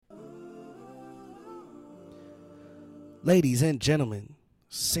Ladies and gentlemen,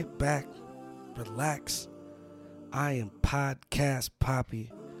 sit back, relax. I am Podcast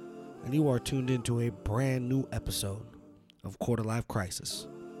Poppy, and you are tuned into a brand new episode of Quarter Life Crisis,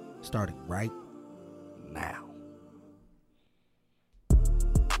 starting right now.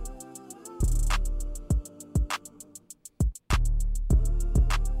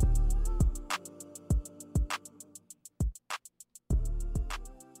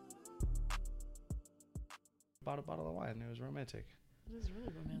 Bought a bottle of wine. It was romantic. It is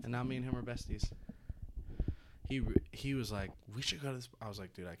really romantic. And now me and him are besties. He was like, we should go to this. I was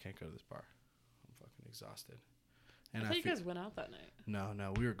like, dude, I can't go to this bar. I'm fucking exhausted. And I thought you guys went out that night.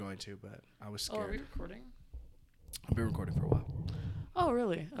 No, we were going to, but I was scared. Oh, are we recording? I've been recording for a while. Oh,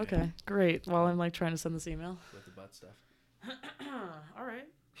 really? Okay, great. While I'm like trying to send this email. With the butt stuff. All right.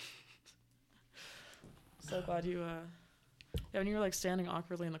 So glad you. Yeah, when you were like standing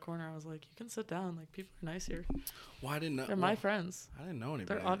awkwardly in the corner, I was like, you can sit down. Like, people are nice here. Well, I didn't know. They're my friends. I didn't know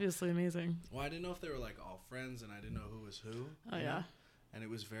anybody. They're obviously amazing. Well, I didn't know if they were like all friends, and I didn't know who was who. Oh, yeah. And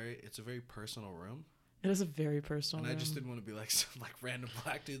it's a very personal room. It is a very personal And room. I just didn't want to be like some like random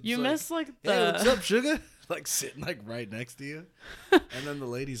black dude. You miss like the. Hey, what's up, sugar? Like sitting like right next to you. And then the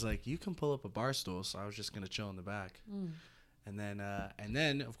lady's like, you can pull up a bar stool. So I was just gonna chill in the back. And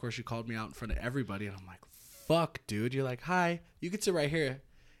then of course you called me out in front of everybody, and I'm like, fuck, dude. You're like, hi, you can sit right here.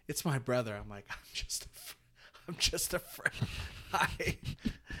 It's my brother. I'm like, I'm just a friend. Hi.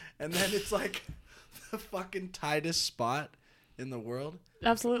 And then it's like the fucking tightest spot in the world.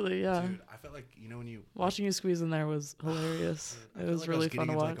 Absolutely, yeah. Dude, I felt like, when you watching you squeeze in there was hilarious. Dude, it was really fun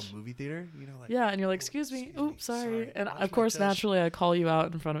to watch. Like a movie theater, like, yeah, and you're like, excuse me, oops, sorry. And of course, naturally, I call you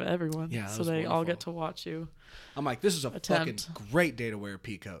out in front of everyone, so they all get to watch you. I'm like, this is a fucking great day to wear a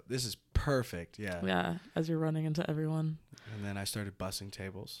pea coat. This is perfect. Yeah, as you're running into everyone. And then I started bussing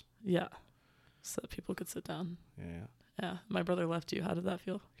tables. Yeah, so that people could sit down. Yeah, my brother left you. How did that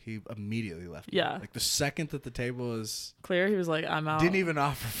feel? He immediately left. Yeah. Like the second that the table was clear, he was like, I'm out. Didn't even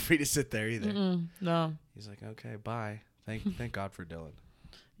offer for me to sit there either. No. He's like, okay, bye. Thank God for Dylan.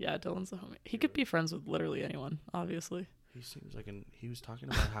 Yeah, Dylan's a homie. He could be friends with literally anyone, obviously. He seems like he was talking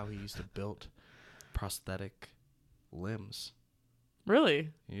about how he used to build prosthetic limbs. Really?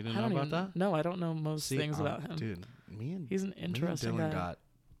 You didn't know about that? No, I don't know most things about him. Dude, he's an interesting Dylan guy. got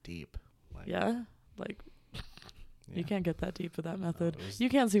deep. You can't get that deep with that method. You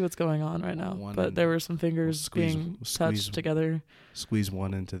can't see what's going on right now, but there were some fingers being touched together. Squeeze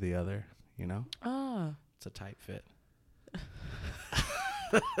one into the other, Ah. It's a tight fit.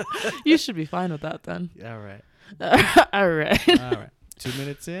 You should be fine with that then. Yeah, all right. All right. All right. 2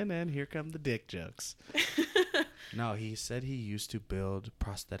 minutes in, and here come the dick jokes. No, he said he used to build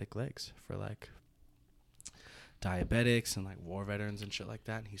prosthetic legs for like diabetics and like war veterans and shit like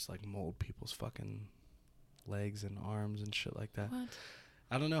that. And he's like mold people's fucking legs and arms and shit like that. What?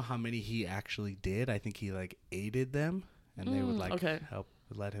 I don't know how many he actually did. I think he like aided them, and they would like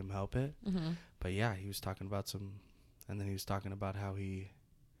let him help it. But yeah, he was talking about and then he was talking about how he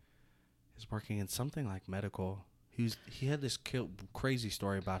is working in something like medical. He had this crazy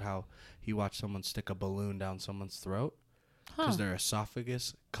story about how he watched someone stick a balloon down someone's throat because their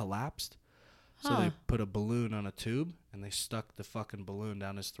esophagus collapsed. So they put a balloon on a tube, and they stuck the fucking balloon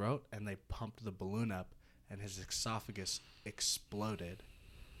down his throat, and they pumped the balloon up, and his esophagus exploded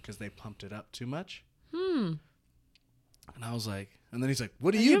because they pumped it up too much. And I was like, and then he's like,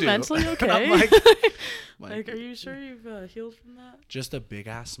 what do you do? Mentally okay? And I'm like, are you sure you've healed from that? Just a big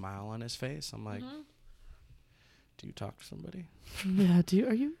ass smile on his face. I'm like, do you talk to somebody? Yeah.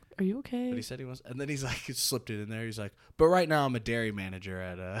 Are you okay? But he said he was, and then he's like, he slipped it in there. He's like, but right now I'm a dairy manager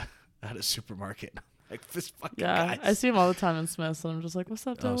at a supermarket. Like, this fucking guy. I see him all the time in Smith's, and I'm just like, what's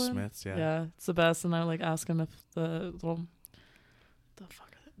up, Dylan? Oh, Smith's, yeah. Yeah, it's the best. And I like ask him if the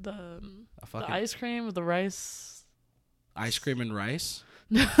ice cream with the rice. Ice cream and rice?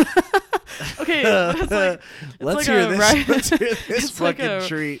 Okay, let's hear this. Let's hear this fucking like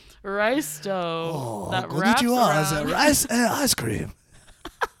treat. Rice dough that wraps around. Rice and ice cream.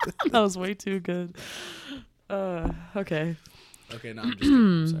 That was way too good. Okay. Okay, no, I'm just kidding.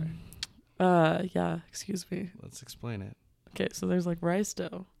 I'm sorry. Yeah, excuse me. Let's explain it. Okay, so there's like rice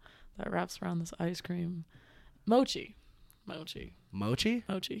dough that wraps around this ice cream. Mochi. Mochi?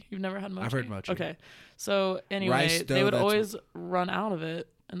 You've never had mochi? I've heard mochi. Okay. So anyway, rice dough, they would always run out of it.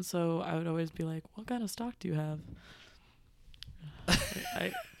 And so I would always be like, what kind of stock do you have?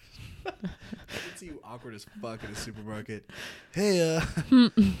 I can see you awkward as fuck in a supermarket. Hey,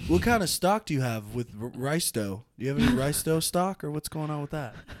 what kind of stock do you have with rice dough? Do you have any rice dough stock, or what's going on with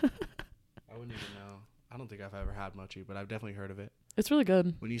that? I wouldn't even know. I don't think I've ever had mochi, but I've definitely heard of it. It's really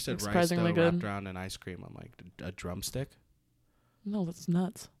good. When you said rice dough wrapped around an ice cream, I'm like, a drumstick? No, that's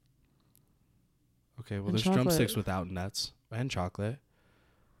nuts. Okay, well, there's drumsticks without nuts and chocolate.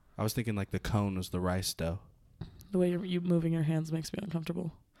 I was thinking like the cone was the rice dough. The way you moving your hands makes me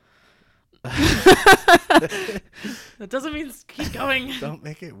uncomfortable. That doesn't mean keep going. Don't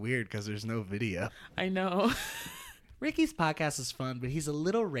make it weird because there's no video. I know. Ricky's podcast is fun, but he's a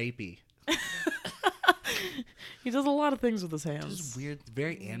little rapey. He does a lot of things with his hands. Just weird,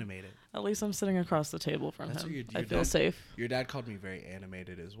 very animated. At least I'm sitting across the table from him. I feel safe. Your dad called me very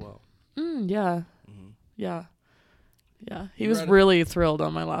animated as well. Yeah. Mm-hmm. Yeah. Yeah. He was really thrilled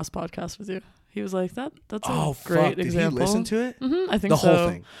on my last podcast with you. He was like, that's a great example. Did he listen to it? Mm-hmm, I think so. The whole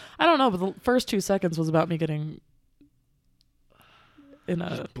thing? I don't know, but the first 2 seconds was about me getting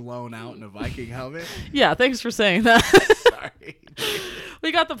just blown out in a Viking helmet. Yeah, thanks for saying that. Sorry.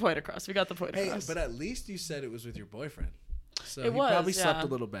 We got the point across. Hey, but at least you said it was with your boyfriend. So he probably slept a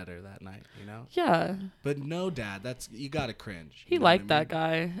little better that night, you know? Yeah. But no, Dad, you gotta cringe. He liked that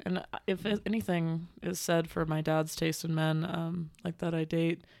guy. And if anything is said for my dad's taste in men, like that I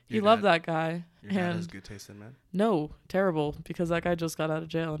date, he loved that guy. Your dad has good taste in men? No, terrible. Because that guy just got out of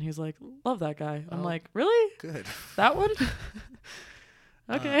jail and he's like, love that guy. I'm like, really? Good. That one?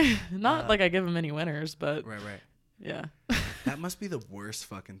 Okay. Not like I give him any winners, but. Right. Yeah. That must be the worst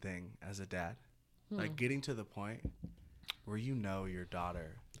fucking thing as a dad. Like getting to the point where you know your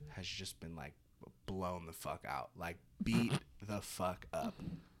daughter has just been like blown the fuck out, like beat the fuck up.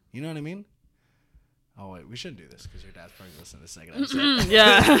 You know what I mean? Oh wait, we shouldn't do this because your dad's probably listening to the second episode.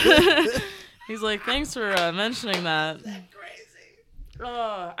 Yeah. He's like, thanks for mentioning that. Is that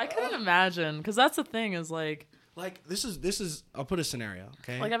crazy? I couldn't imagine, because that's the thing is like this is I'll put a scenario,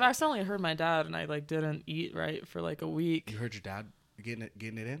 okay? Like I've accidentally heard my dad and I like didn't eat right for like a week. You heard your dad getting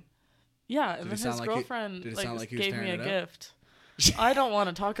it in? Yeah, and then his girlfriend gave me a gift. I don't want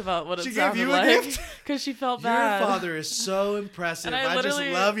to talk about what it sounded like because she felt bad. Your father is so impressive. I just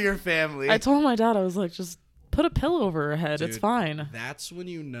love your family. I told my dad, I was like, just put a pillow over her head. Dude, it's fine. That's when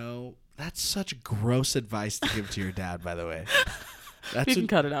you know. That's such gross advice to give to your dad, by the way. You can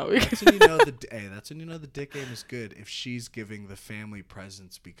cut it out. That's when you know that's when you know the dick game is good if she's giving the family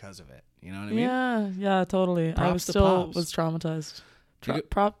presents because of it. You know what I mean? Yeah, totally. I was traumatized.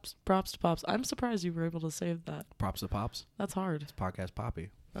 Props to Pops. I'm surprised you were able to save that. Props to Pops. That's hard. It's podcast Poppy.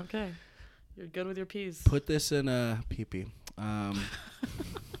 Okay. You're good with your peas. Put this in a pee-pee.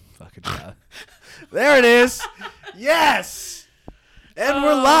 Fucking job. There it is. Yes. And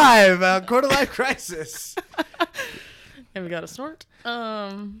we're live. Quarter life crisis. And we got a snort.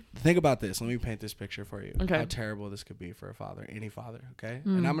 Think about this. Let me paint this picture for you. Okay. How terrible this could be for a father, any father. Okay.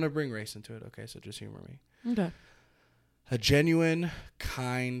 And I'm gonna bring race into it. Okay. So just humor me. Okay. A genuine,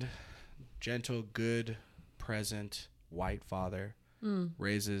 kind, gentle, good, present, white father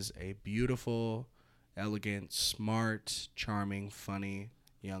raises a beautiful, elegant, smart, charming, funny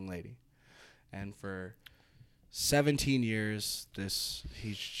young lady. And for 17 years,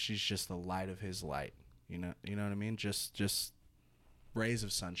 she's just the light of his light. You know what I mean? Just rays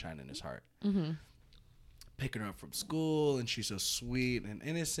of sunshine in his heart. Mm-hmm. Picking her up from school, and she's so sweet and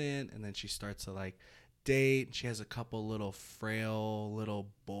innocent, and then she starts to like date. She has a couple little frail, little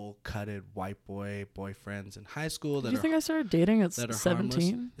bowl-cutted white boyfriends in high school. Do you think I started dating at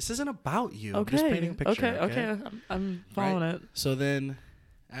 17? This isn't about you. Okay. I'm just painting a picture. Okay. I'm following it. So then,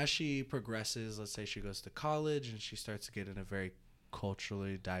 as she progresses, let's say she goes to college and she starts to get in a very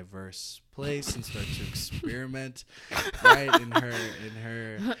culturally diverse place and start to experiment, right, in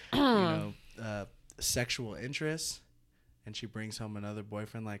her sexual interests, and she brings home another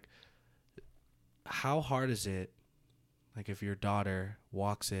boyfriend. Like, how hard is it, like, if your daughter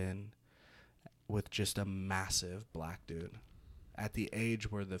walks in with just a massive black dude at the age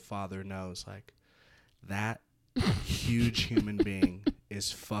where the father knows, like, that huge human being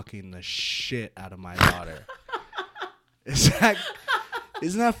is fucking the shit out of my daughter?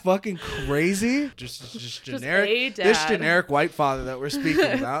 Isn't that fucking crazy? Just generic, this generic white father that we're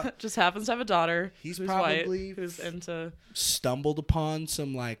speaking about. Just happens to have a daughter. He's probably white, who's into stumbled upon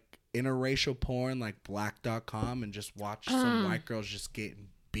some like interracial porn like black.com and just watched some white girls just getting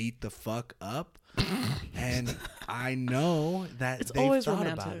beat the fuck up. And I know that it's they've always thought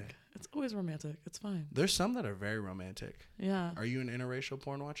romantic. about it. It's always romantic. It's fine. There's some that are very romantic. Yeah. Are you an interracial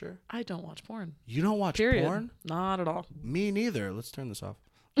porn watcher? I don't watch porn. You don't watch porn? Not at all. Me neither. Let's turn this off.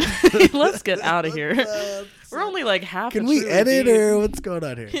 Let's get out of here. We're only like half. Can we edit or what's going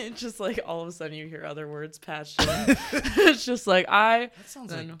on here? It's just like all of a sudden you hear other words patched in. It's just like that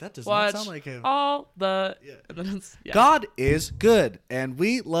sounds like that does not sound like him. All the and then it's, God is good and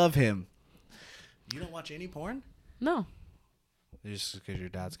we love him. You don't watch any porn? No. Just because your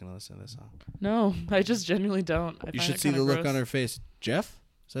dad's gonna listen to this song. No, I just genuinely don't. You should see the look on her face. Jeff?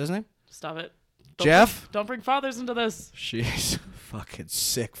 Is that his name? Stop it. Jeff? Don't bring fathers into this. She's fucking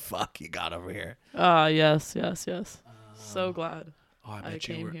sick fuck you got over here. Yes. So glad I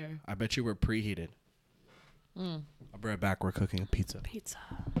came here. I bet you were preheated. I'll be right back. We're cooking a pizza.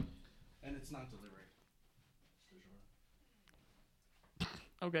 And it's not delivery.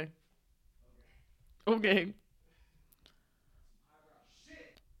 Okay.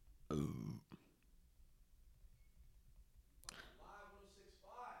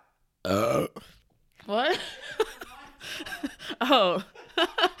 What? Oh.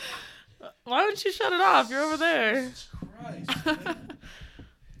 Why don't you shut it off? You're over there. Jesus Christ.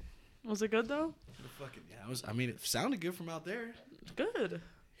 Was it good though? It sounded good from out there. Good.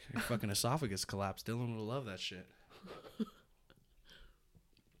 Your fucking esophagus collapsed. Dylan would love that shit.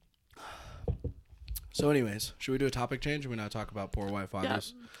 So anyways, should we do a topic change or we not talk about poor white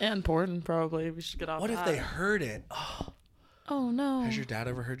fathers? Yeah, and porn probably. We should get off What that. if they heard it? Oh no. Has your dad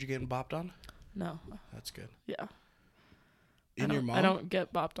ever heard you getting bopped on? No. That's good. Yeah. Your mom? I don't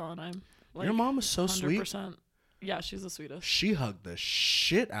get bopped on. I'm like your mom is so 100%. Sweet. Yeah, she's the sweetest. She hugged the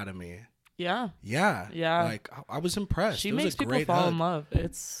shit out of me. Yeah. Yeah. Like I was impressed. She makes people fall in love.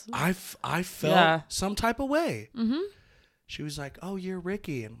 It's I felt some type of way. Mm-hmm. She was like, "Oh, you're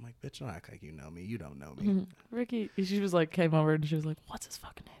Ricky," and I'm like, "Bitch, don't act like you know me. You don't know me." Mm-hmm. Ricky. She was like, came over and she was like, "What's his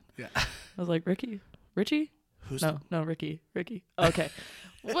fucking name?" Yeah. I was like, "Ricky, Richie." Who's no, Ricky. Okay.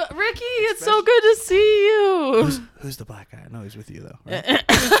 What, Ricky? It's so good to see you. Who's the black guy? I know he's with you though. Right?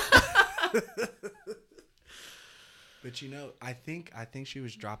 But I think she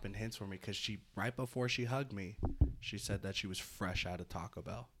was dropping hints for me because right before she hugged me, she said that she was fresh out of Taco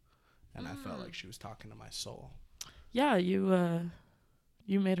Bell, and I felt like she was talking to my soul. Yeah, you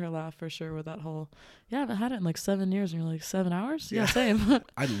made her laugh for sure with that whole. Yeah, I haven't had it in like 7 years, and you're like 7 hours. Yeah, same.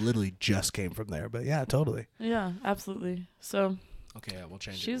 I literally just came from there, but yeah, totally. Yeah, absolutely. So. Okay, yeah, we'll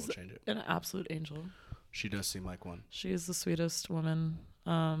change it. She's an absolute angel. She does seem like one. She is the sweetest woman.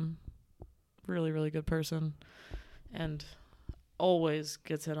 Really, really good person. And always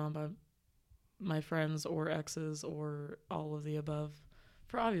gets hit on by my friends or exes or all of the above.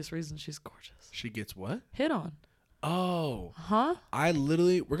 For obvious reasons, she's gorgeous. She gets what? Hit on. Oh. Huh? We're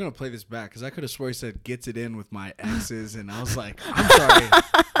going to play this back because I could have swore he said gets it in with my exes. And I was like, I'm sorry.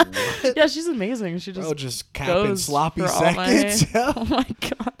 What? Yeah, she's amazing. She just capping sloppy seconds. Oh my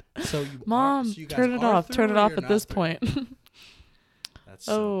God. So Mom, turn it off. Turn it off at this point. That's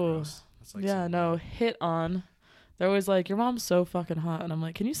so gross. That's like yeah, no, hit on. They're always like, your mom's so fucking hot. And I'm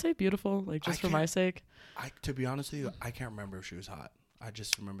like, can you say beautiful? Like, just for my sake? To be honest with you, I can't remember if she was hot. I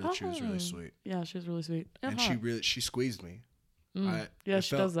just remember that she was really sweet. Yeah, she was really sweet. And she squeezed me.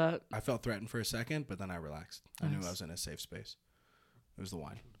 She does that. I felt threatened for a second, but then I relaxed. Nice. I knew I was in a safe space. It was the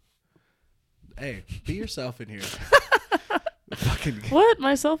wine. Hey, be yourself in here. What?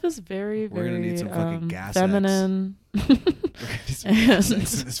 Myself is very, We're gonna need some fucking gas feminine. We're gonna need some gas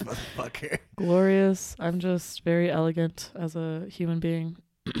X in this motherfucker. Glorious. I'm just very elegant as a human being,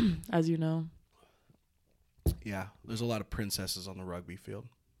 as you know. Yeah, there's a lot of princesses on the rugby field.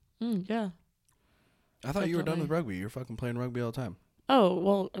 Yeah. I thought you were done with rugby. You're fucking playing rugby all the time. Oh,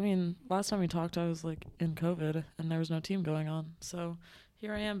 well, I mean, last time we talked, I was like in COVID and there was no team going on. So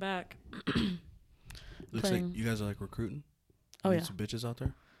here I am back. Looks like you guys are like recruiting. Oh, yeah. Some bitches out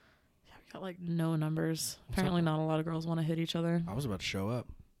there? Yeah, we got like no numbers. Apparently not a lot of girls want to hit each other. I was about to show up.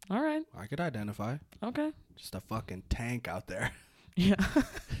 All right. I could identify. Okay. Just a fucking tank out there. Yeah.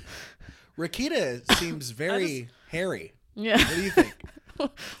 Rakita seems very hairy. Yeah. What do you think?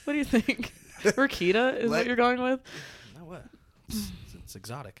 What do you think? Rakita is what you're going with? No, what? It's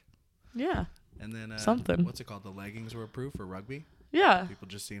exotic. Yeah. And then something. What's it called? The leggings were approved for rugby? Yeah. People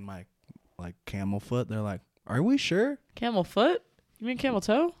just seen my camel foot. They're like, are we sure? Camel foot? You mean camel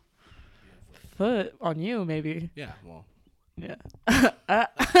toe? Foot on you, maybe. Yeah, well. Yeah.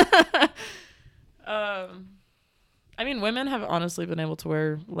 I mean, women have honestly been able to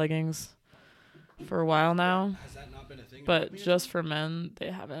wear leggings for a while now. Has that not been a thing? But just for men,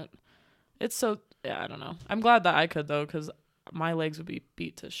 they haven't. It's so, I don't know. I'm glad that I could, though, because my legs would be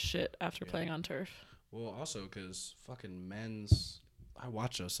beat to shit after playing on turf. Well, also, because fucking I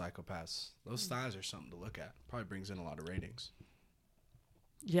watch those psychopaths. Those thighs are something to look at. Probably brings in a lot of ratings.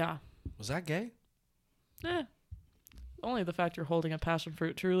 Yeah. Was that gay? Only the fact you're holding a passion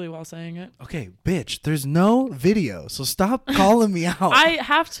fruit truly while saying it. Okay, bitch, there's no video, so stop calling me out. I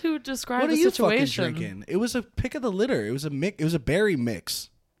have to describe the situation. What are you fucking drinking? It was a pick of the litter. It was a berry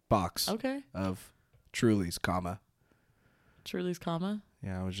mix box. Okay. Of Truly's, Truly's,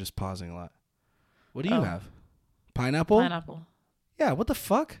 Yeah, I was just pausing a lot. What do you have? Pineapple? Pineapple. Yeah, what the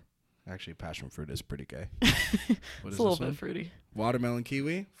fuck? Actually, passion fruit is pretty gay. It's a little bit fruity. Watermelon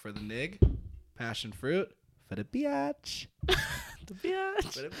kiwi for the nig. Passion fruit for the biatch. The biatch.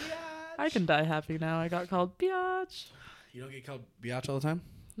 For the biatch. I can die happy now. I got called biatch. You don't get called biatch all the time?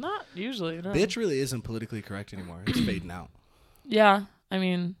 Not usually, no. Bitch really isn't politically correct anymore. It's fading out. Yeah, I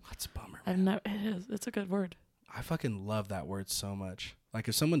mean... That's a bummer, man. I've never... It is. It's a good word. I fucking love that word so much. Like,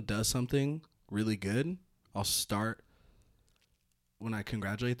 if someone does something really good, I'll start... When I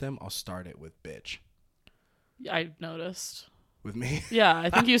congratulate them, I'll start it with bitch. I noticed. With me? Yeah,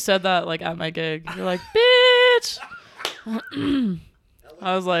 I think you said that like at my gig. You're like, bitch!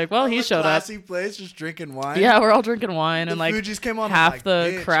 I was like, well, he showed up. Classy place, just drinking wine. Yeah, we're all drinking wine, and like Fugees came on, half like,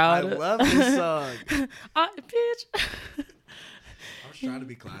 the crowd. I love this song. Bitch. I was trying to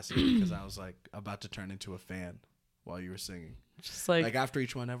be classy because I was like about to turn into a fan while you were singing. Just like after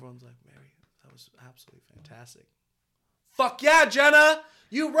each one, everyone's like, Mary, that was absolutely fantastic. Fuck yeah, Jenna,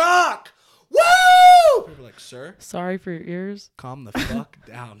 you rock. Woo! People were like, sir, sorry for your ears. Calm the fuck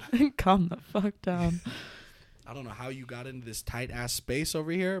down. Calm the fuck down. I don't know how you got into this tight ass space over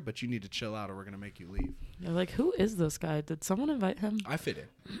here, but you need to chill out or we're gonna make you leave. They're like, who is this guy? Did someone invite him? I fit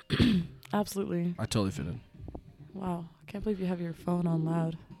in. Absolutely. I totally fit in. Wow, I can't believe you have your phone on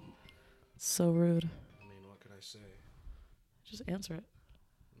loud. It's so rude. I mean, what could I say? Just answer it.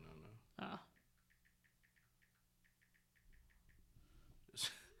 No. Ah.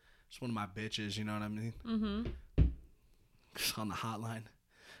 Just one of my bitches, you know what I mean? Mm-hmm. Just on the hotline.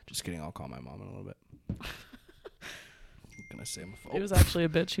 Just kidding, I'll call my mom in a little bit. What can I say? It was actually a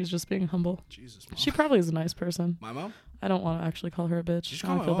bitch. She's just being humble. Jesus, Mom. She probably is a nice person. My mom? I don't want to actually call her a bitch. Did you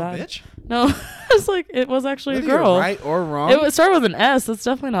call my mom a bitch? No. It's like, it was actually Whether a girl. You're right or wrong? It started with an S. It's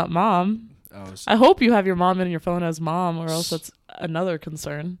definitely not mom. Oh, I hope you have your mom in your phone as mom, or else that's another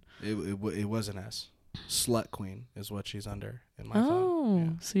concern. It was an S. Slut queen is what she's under in my phone. Oh,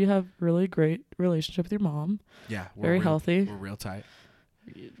 yeah. So you have really great relationship with your mom. Yeah. Very healthy. We're real tight.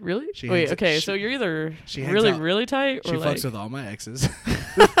 Really? Wait, okay, so you're either really tight or she like... fucks with all my exes.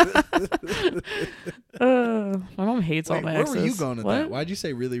 My mom hates all my exes. Where were you going with that? Why'd you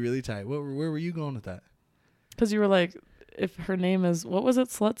say really, really tight? Where were you going with that? Because you were like, if her name is, what was it?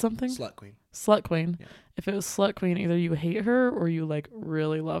 Slut something? Slut queen. Slut queen. Yeah. If it was slut queen, either you hate her or you like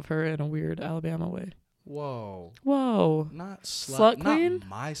really love her in a weird Alabama way. Whoa. Not slut queen? Not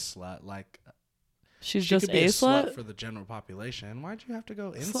my slut. Like... She's she just could be a slut for the general population. Why'd you have to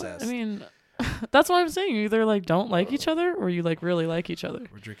go incest? I mean, that's what I'm saying. You either like don't like each other or you like really like each other.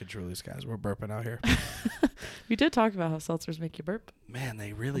 We're drinking Trulies, guys. We're burping out here. We did talk about how seltzers make you burp. Man,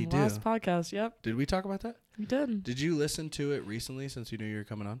 they really do. Last podcast, yep. Did we talk about that? We did. Did you listen to it recently since you knew you were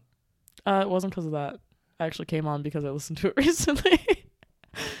coming on? It wasn't because of that. I actually came on because I listened to it recently.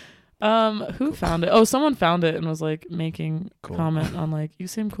 Who found it? Oh, someone found it and was like making comment on like, you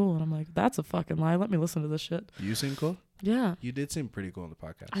seem cool. And I'm like, that's a fucking lie. Let me listen to this shit. You seem cool? Yeah. You did seem pretty cool on the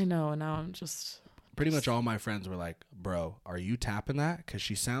podcast. I know. And now I'm just... Pretty much all my friends were like, bro, are you tapping that? Because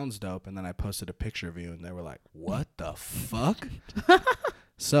she sounds dope. And then I posted a picture of you and they were like, what the fuck?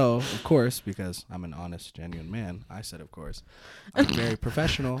 So, of course, because I'm an honest, genuine man, I said, of course. I'm very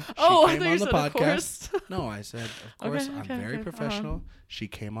professional. She came on the podcast. No, I said, of course, I'm very professional. She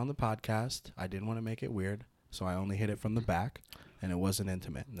came on the podcast. I didn't want to make it weird, so I only hit it from the back, and it wasn't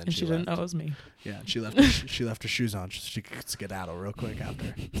intimate. And then she didn't know it was me. Yeah, and she left her shoes on. She could skedaddle real quick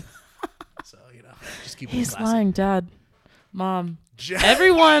after. So, just keep it He's classy. lying, Dad, Mom,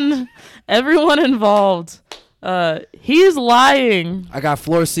 everyone involved. He's lying. I got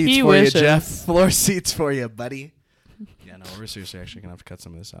floor seats for you, Jeff. Floor seats for you, buddy. Yeah, no, we're seriously actually gonna have to cut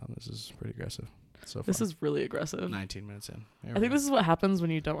some of this out. This is pretty aggressive. So far. This is really aggressive. 19 minutes in. I think this is what happens when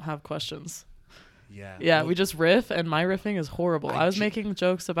you don't have questions. Yeah. Yeah, well, we just riff, and my riffing is horrible. I was making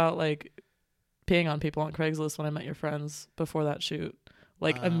jokes about like peeing on people on Craigslist when I met your friends before that shoot.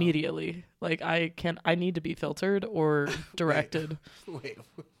 Like immediately. Like I need to be filtered or directed. Wait.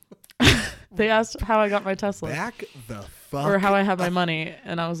 They asked how I got my Tesla. Back the fuck. Or how I have my money,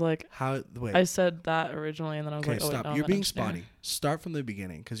 and I was like, Wait. I said that originally, and then I was like, oh, stop. Wait, no, You're being spotty. Start from the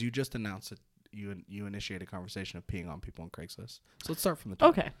beginning, because you just announced that you initiated a conversation of peeing on people on Craigslist. So let's start from the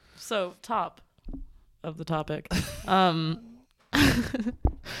top. Okay. So top of the topic.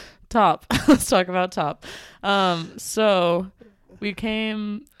 Top. Let's talk about top. So we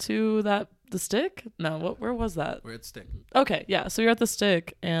came to the Stick? No, where was that? We're at Stick. Okay, yeah. So you're at the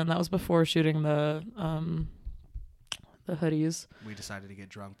Stick, and that was before shooting the hoodies. We decided to get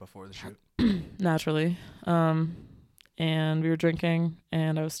drunk before the shoot. Naturally. And we were drinking,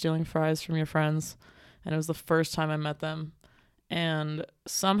 and I was stealing fries from your friends, and it was the first time I met them. And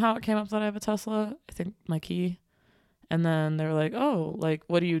somehow it came up that I have a Tesla, I think my key. And then they were like, oh, like,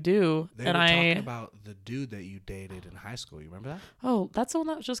 what do you do? They were talking about the dude that you dated in high school. You remember that? Oh, that's the one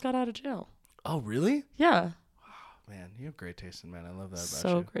that just got out of jail. Oh, really? Yeah. Man, you have great taste in men. I love that about you.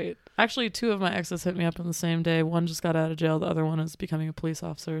 So great. Actually, 2 of my exes hit me up on the same day. One just got out of jail. The other one is becoming a police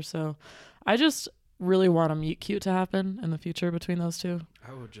officer. So I just really want a meet cute to happen in the future between those 2.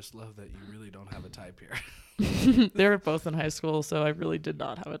 I would just love that you really don't have a type here. They were both in high school, so I really did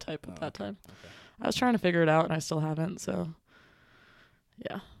not have a type at that time. Okay. I was trying to figure it out, and I still haven't. So,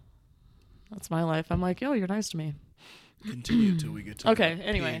 yeah. That's my life. I'm like, yo, you're nice to me. Continue till we get to okay,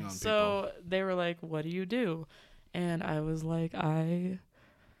 anyway. So people. They were like, what do you do? And I was like, I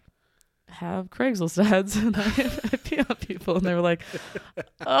have Craigslist ads and I pee on people. And they were like,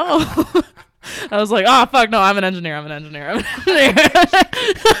 oh. I was like, oh, fuck, no, I'm an engineer. Which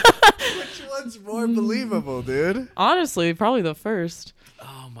one's more believable, dude? Honestly, probably the first.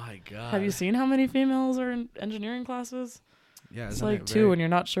 Oh, my God. Have you seen how many females are in engineering classes? Yeah, it's like 2 and you're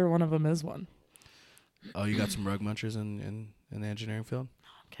not sure one of them is one. Oh, you got some rug munchers in the engineering field?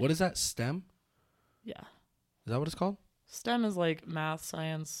 Okay. What is that, STEM? Yeah. Is that what it's called? STEM is like math,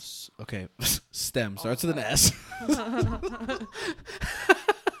 science. Okay. STEM starts with an S.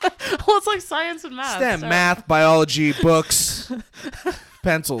 Well, it's like science and math. STEM, math, biology, books,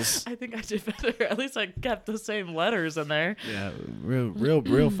 pencils. I think I did better. At least I kept the same letters in there. Yeah,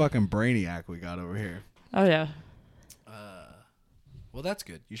 real fucking brainiac we got over here. Oh, yeah. Well, that's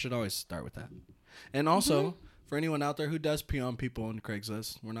good. You should always start with that. And also, for anyone out there who does pee on people on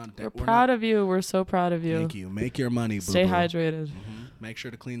Craigslist, we're proud of you. We're so proud of you. Thank you. Make your money, boo-boo. Stay hydrated. Mm-hmm. Make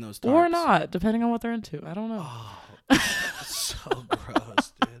sure to clean those tarps. Or not, depending on what they're into. I don't know. Oh, so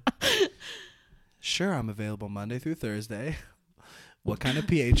gross, dude. Sure, I'm available Monday through Thursday. What kind of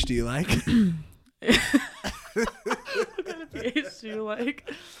pH do you like? What kind of pH do you like?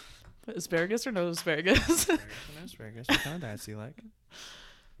 Asparagus or no asparagus? Asparagus or no asparagus. What kind of diets do you like?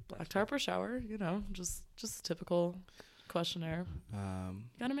 Black tarp or shower, just a typical questionnaire.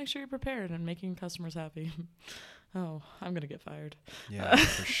 Gotta make sure you're prepared and making customers happy. Oh, I'm gonna get fired. Yeah,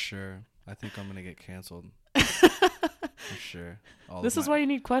 for sure. I think I'm gonna get canceled. For sure. This is why you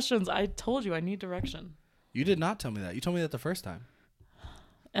need questions. I told you I need direction. You did not tell me that. You told me that the first time.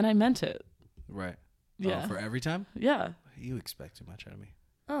 And I meant it. Right. Yeah. Oh, for every time? Yeah. You expect too much out of me.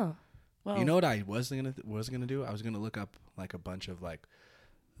 Oh. Well. You know what I was gonna do? I was gonna look up like a bunch of like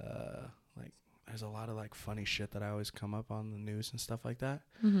there's a lot of like funny shit that I always come up on the news and stuff like that.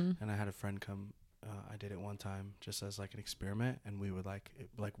 Mm-hmm. And I had a friend come. I did it one time just as like an experiment, and we would like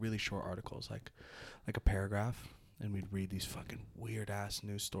really short articles, like a paragraph, and we'd read these fucking weird ass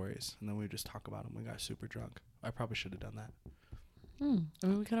news stories, and then we would just talk about them. We got super drunk. I probably should have done that. I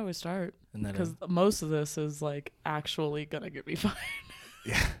mean, we could always start, because most of this is like actually gonna get me fired.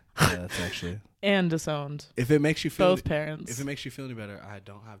 Yeah, that's actually and disowned. If it makes you feel both parents. If it makes you feel any better, I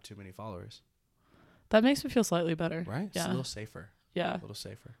don't have too many followers. That makes me feel slightly better. Right? Yeah. It's a little safer. Yeah. A little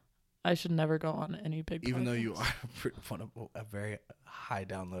safer. I should never go on any big. Even though you are one of a very highly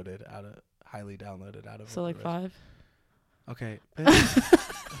downloaded out of. So like 5. Okay.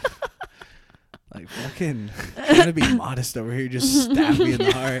 Like fucking trying to be modest over here, just stab me in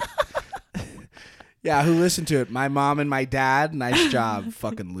the heart. Yeah, who listened to it? My mom and my dad. Nice job,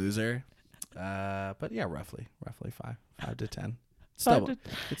 fucking loser. But yeah, roughly 5 to 10. It's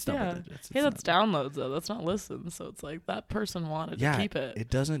double digits. Hey, that's downloads though. That's not listens. So it's like that person wanted to keep it. It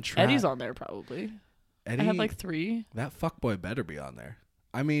doesn't track. Eddie's on there probably. I had like 3. That fuckboy better be on there.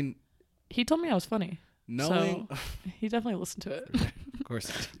 I mean, he told me I was funny. Knowing, so he definitely listened to it. Of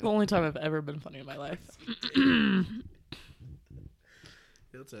course. The only time I've ever been funny in my life.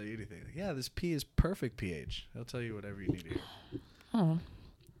 He'll tell you anything. Like, yeah, this pee is perfect pH. He'll tell you whatever you need to hear. Oh,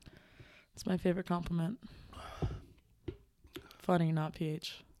 it's my favorite compliment. Funny, not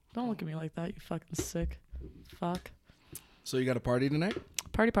pH. Don't look at me like that, you fucking sick fuck. So you got a party tonight?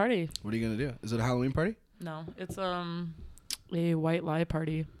 Party. What are you gonna do? Is it a Halloween party? No, it's a white lie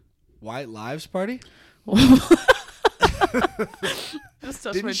party. White lives party? Just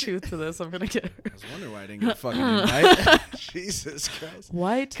touch my tooth to this. I'm gonna get her. I was wondering why I didn't get a fucking invite. Jesus Christ.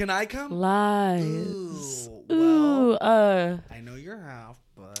 White. Can I come? Lies. Ooh. I know you're half,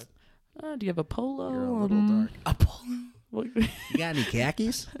 but. Do you have a polo? You're a little dark. A polo? You got any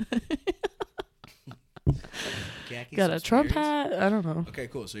khakis? Khakis? Got a Trump hat? I don't know. Okay,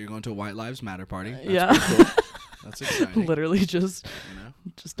 cool. So you're going to a White Lives Matter party. That's yeah. Cool. That's exciting. Literally just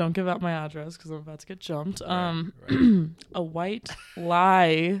don't give out my address because I'm about to get jumped. Right. A white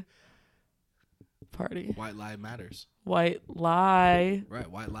lie party. White lie matters. White lie. Right.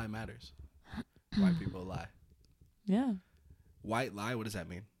 White lie matters. White people lie. Yeah. White lie. What does that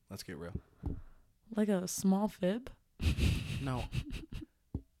mean? Let's get real. Like a small fib. No.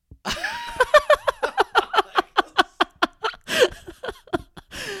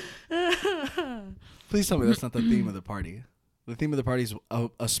 Please tell me that's not the theme of the party. The theme of the party is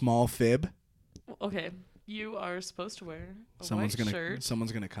a small fib. Okay, you are supposed to wear a white shirt.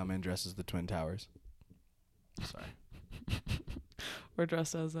 Someone's gonna come in dressed as the Twin Towers. Sorry. Or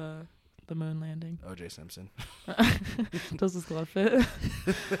dressed as the moon landing. O.J. Simpson. Does this glove fit?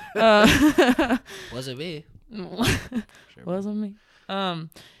 Wasn't me. Sure wasn't me.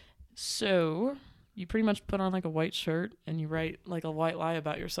 So you pretty much put on like a white shirt and you write like a white lie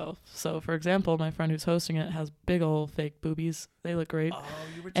about yourself. So for example, my friend who's hosting it has big old fake boobies. They look great. Oh,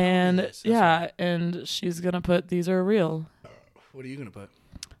 you were telling me this. Yeah, and she's gonna put these are real. What are you gonna put?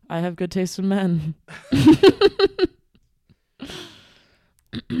 I have good taste in men.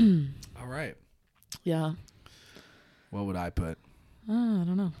 All right. Yeah. What would I put? I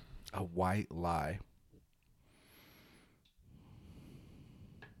don't know. A white lie.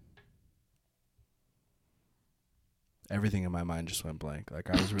 Everything in my mind just went blank. Like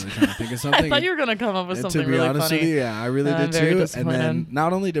I was really trying to think of something. I thought you were gonna come up with something really funny. To be honest with you, yeah, I really did too. And then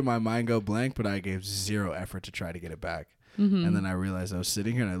not only did my mind go blank, but I gave zero effort to try to get it back. Mm-hmm. And then I realized I was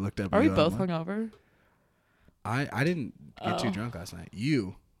sitting here and I looked up. Are we both hungover? I didn't get too drunk last night.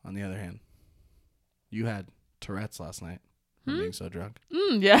 You, on the other hand, you had Tourette's last night from being so drunk.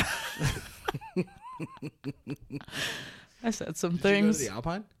 Yeah. I said some things. Did you go to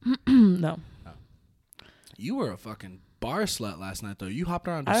the Alpine? No. Oh. You were a fucking bar slut last night, though. You hopped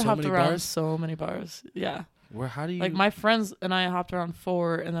around to so many bars. I hopped around so many bars. Yeah. How do you... Like, my friends and I hopped around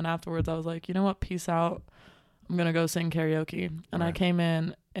 4, and then afterwards I was like, you know what? Peace out. I'm going to go sing karaoke. And I came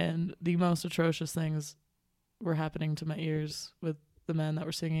in, and the most atrocious things were happening to my ears with the men that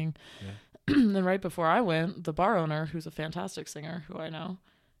were singing. Yeah. And right before I went, the bar owner, who's a fantastic singer, who I know,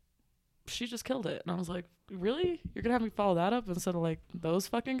 she just killed it. And I was like, really? You're going to have me follow that up instead of, like, those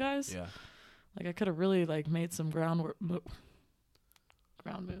fucking guys? Yeah. Like, I could have really, like, made some ground moves.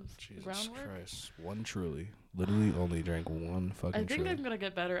 Jesus Christ. One Truly. Literally only drank one fucking I think Truly. I'm going to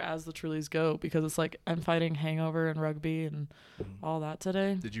get better as the Trulies go because it's like I'm fighting hangover and rugby and all that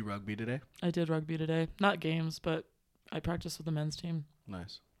today. Did you rugby today? I did rugby today. Not games, but I practiced with the men's team.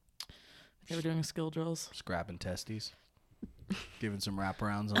 Nice. They were doing skill drills. Scrapping testes. Giving some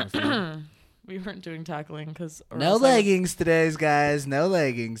wraparounds on the field. We weren't doing tackling because... No leggings today, guys. No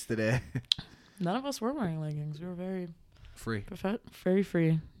leggings today. None of us were wearing leggings. We were very... Free. Very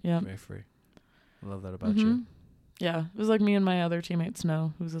free. Yeah. Very free. I love that about you. Yeah. It was like me and my other teammate,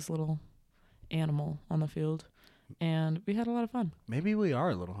 Snow, who's this little animal on the field. And we had a lot of fun. Maybe we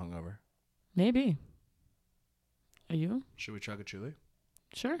are a little hungover. Maybe. Are you? Should we chug a Truly?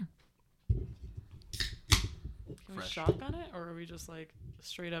 Sure. Can we shotgun it? Or are we just like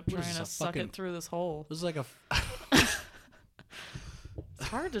straight up trying to suck it through this hole? This is like a... It's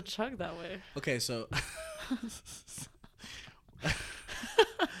hard to chug that way. Okay, so...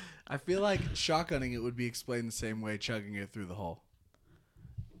 I feel like shotgunning it would be explained the same way chugging it through the hole.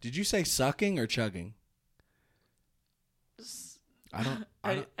 Did you say sucking or chugging?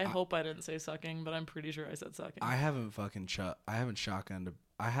 I hope I didn't say sucking, but I'm pretty sure I said sucking. I haven't fucking I haven't shotgunned.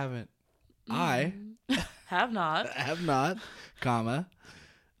 I haven't. Have not. Have not, comma.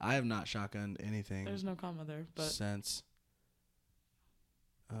 I have not shotgunned anything. There's no comma there, but since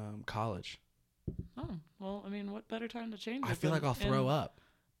college. Oh, well, I mean, what better time to change it? I feel like I'll throw up.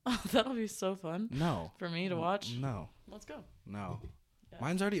 Oh, that'll be so fun. No. For me to watch? No. Let's go. No. Yes.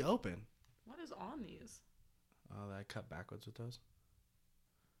 Mine's already open. What is on these? Oh, I cut backwards with those.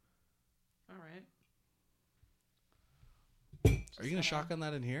 All right. Are you going to shotgun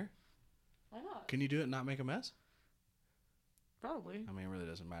that in here? Why not? Can you do it and not make a mess? Probably. I mean, it really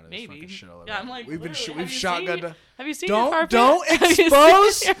doesn't matter. Maybe. Shit all over. Yeah, I'm like, we've shotgunned. Have you seen your carpet? Don't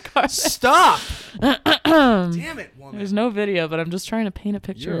expose. Stop. Damn it, woman. There's no video, but I'm just trying to paint a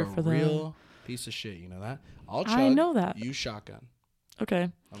picture. You're a real piece of shit. You know that? I'll chug. I know that. You shotgun.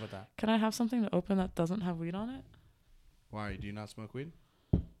 Okay. How about that? Can I have something to open that doesn't have weed on it? Why? Do you not smoke weed?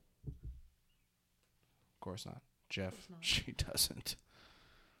 Of course not. Jeff, she doesn't.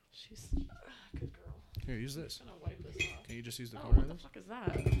 She's a good girl. Here, use this. I'm gonna wipe this off. Can you just use the corner of this? What the fuck is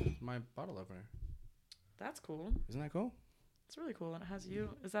that? My bottle opener. That's cool. Isn't that cool? It's really cool. And it has you.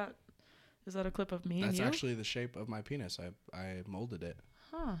 Is that a clip of me That's and you? That's actually the shape of my penis. I molded it.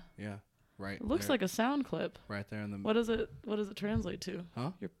 Huh. Yeah. Right. It looks like a sound clip. Right there in the... What does it translate to?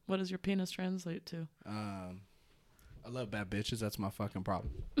 Huh? What does your penis translate to? I love bad bitches. That's my fucking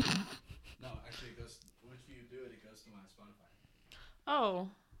problem. No, actually it goes... Once you do it, it goes to my Spotify. Oh.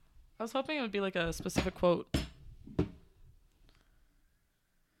 I was hoping it would be like a specific quote.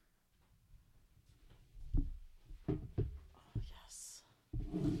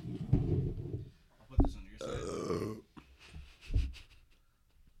 I'll put this on your side.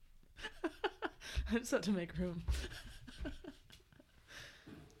 I just had to make room.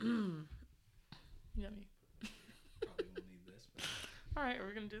 Yummy. Probably won't need this. But... All right, are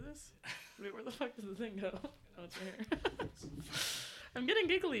we gonna do this? Wait, where the fuck does the thing go? Oh, it's right here. I'm getting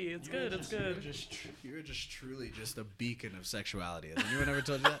giggly. It's good. It's good. You're just truly just a beacon of sexuality. Has anyone ever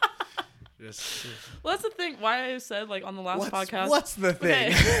told you that? Well, that's the thing. Why I said like on the last podcast. What's the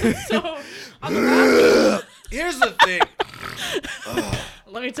thing? Okay. So on the last. Here's the thing.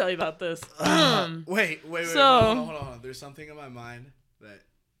 Let me tell you about this. Wait. So, hold on. There's something in my mind that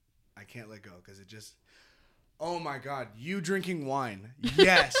I can't let go because it just. Oh my God! You drinking wine?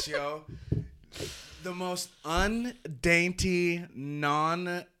 Yes, yo. The most undainty,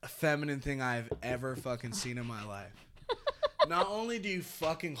 non-feminine thing I've ever fucking seen in my life. Not only do you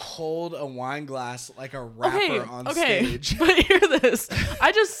fucking hold a wine glass like a rapper on stage. But hear this.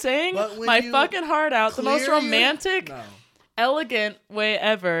 I just sang my fucking heart out the most romantic, elegant way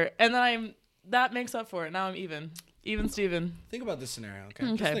ever. And then that makes up for it. Now I'm even. Even Steven. Think about this scenario,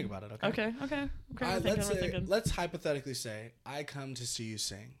 okay? Just think about it, okay? Okay. Let's hypothetically say I come to see you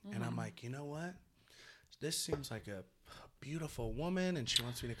sing. And I'm like, you know what? This seems like a beautiful woman, and she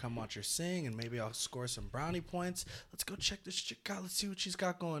wants me to come watch her sing, and maybe I'll score some brownie points. Let's go check this chick out. Let's see what she's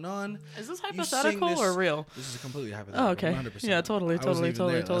got going on. Is this hypothetical or real? This is completely hypothetical. Oh, okay. 100%. Yeah, totally.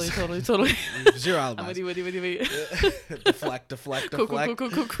 Zero alibis. Wait. Deflect.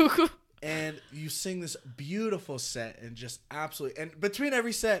 Cool. And you sing this beautiful set, and just absolutely... And between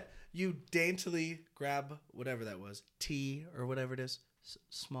every set, you daintily grab whatever that was. Tea or whatever it is.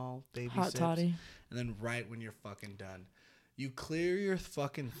 Small baby hot sips. toddy. And then right when you're fucking done, you clear your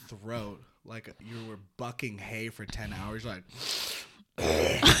fucking throat like you were bucking hay for 10 hours, like,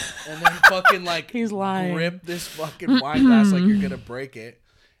 and then fucking like he's lying. Grip this fucking wine glass like you're gonna break it,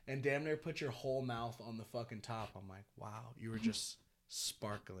 and damn near put your whole mouth on the fucking top. I'm like, wow, you were just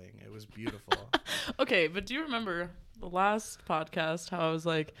sparkling. It was beautiful. Okay, but do you remember the last podcast how I was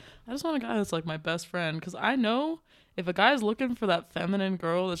like, I just want a guy that's like my best friend, because I know if a guy's looking for that feminine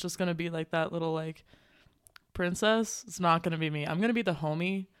girl that's just gonna be like that little like princess, it's not gonna be me. I'm gonna be the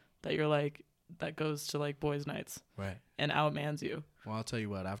homie that you're like that goes to like boys' nights, right, and outmans you. Well, I'll tell you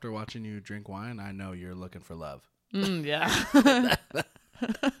what. After watching you drink wine, I know you're looking for love. Yeah.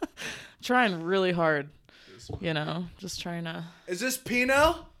 Trying really hard. You know, just trying to. Is this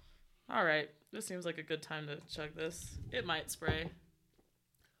Pinot? All right, this seems like a good time to chug this. It might spray.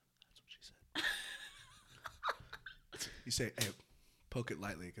 That's what she said. You say, hey, poke it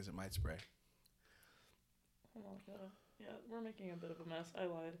lightly because it might spray. Hold on, yeah, we're making a bit of a mess. I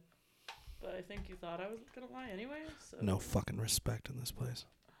lied. But I think you thought I was going to lie anyway, so... No fucking respect in this place.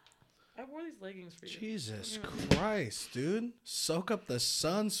 I wore these leggings for you. Jesus Christ, dude. Soak up the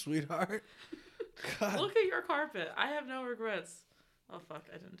sun, sweetheart. God. Look at your carpet. I have no regrets. Oh, fuck,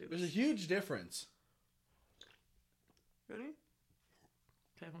 I didn't do this. There's a huge difference. Ready?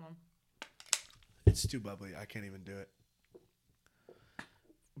 Okay, hold on. It's too bubbly. I can't even do it.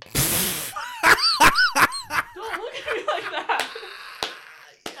 Don't look at me like that.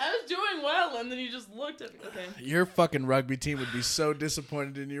 I was doing well, and then you just looked at me. Okay. Your fucking rugby team would be so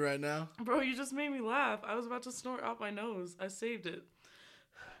disappointed in you right now. Bro, you just made me laugh. I was about to snort out my nose. I saved it.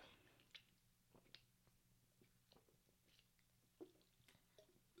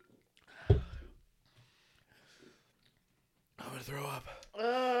 I'm gonna throw up.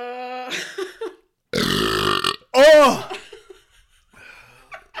 Oh!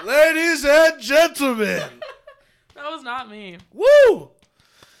 Ladies and gentlemen. That was not me. Woo!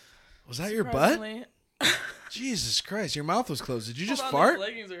 Was that your butt? Jesus Christ, your mouth was closed. Did you just fart?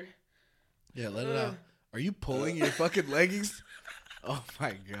 Leggings are... Yeah, let it out. Are you pulling your fucking leggings? Oh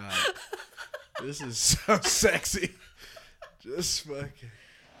my God. This is so sexy. Just fucking...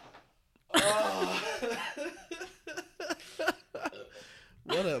 Oh.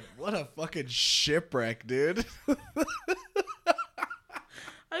 What a fucking shipwreck, dude.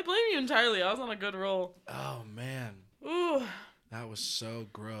 I blame you entirely. I was on a good roll. Oh man. Ooh. That was so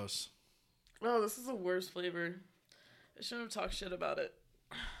gross. Oh, this is the worst flavor. I shouldn't have talked shit about it.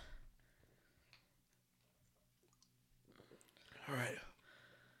 All right.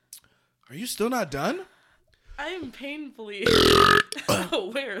 Are you still not done? I am painfully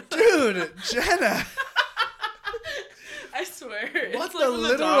aware. Dude, Jenna. I swear. What it's like the when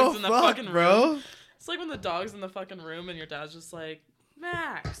literal the dog's in the fuck, fucking bro? room. It's like when the dog's in the fucking room and your dad's just like,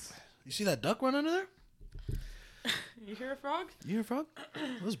 Max. You see that duck run under there? You hear a frog? You hear a frog?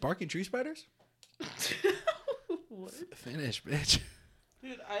 Those barking tree spiders? What? Finish, bitch.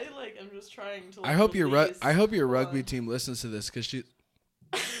 Dude, I like am just trying to. I hope your rugby team listens to this because she.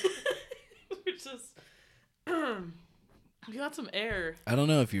 You got some air. I don't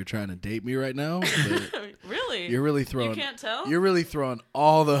know if you're trying to date me right now. But really? You're really throwing. You can't tell? You're really throwing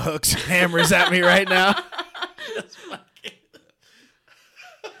all the hooks and hammers at me right now. Just fucking.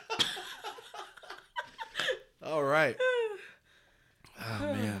 All right.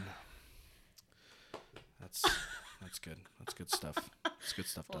 Oh man. That's good. That's good stuff. That's good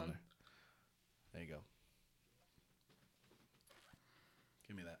stuff down there. There you go.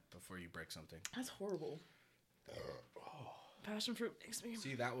 Give me that before you break something. That's horrible. Passion fruit makes me...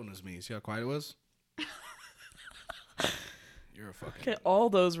 See, that one was me. See how quiet it was? You're a fucking... Okay, all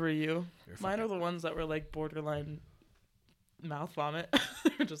those were you. Mine are the ones that were like borderline mouth vomit.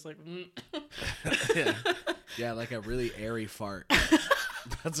 They're just like... Yeah, like a really airy fart.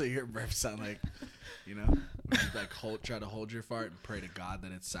 That's what your burps sound like. You know? You like try to hold your fart and pray to God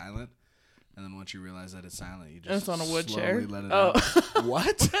that it's silent. And then once you realize that it's silent, you just it's on a wood slowly chair. let it out.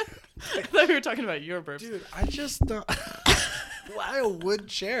 What? I thought we were talking about your burps. Dude, I just don't... Why a wood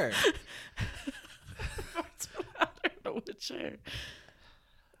chair? Farts louder in a wood chair.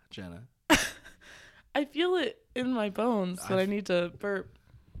 Jenna. I feel it in my bones that I need to burp.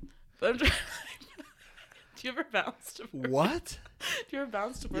 But I'm trying... Do you ever bounce to burp? What? Do you ever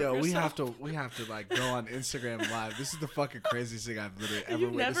bounce to burp? Yo, yourself? we have to like go on Instagram Live. This is the fucking craziest thing I've literally ever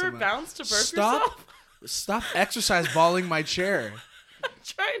witnessed. You've never bounced to burp yourself? Stop exercise balling my chair. I'm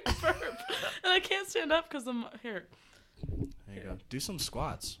trying to burp, and I can't stand up because I'm here. There you go. Do some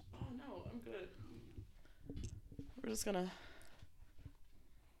squats. Oh no, I'm good. We're just gonna.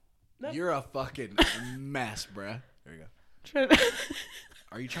 Nope. You're a fucking mess, bruh. There you go.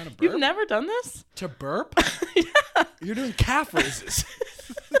 Are you trying to burp? You've never done this? To burp? Yeah. You're doing calf raises.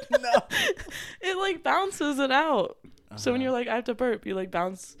 No. It like bounces it out. So when you're like, I have to burp, you like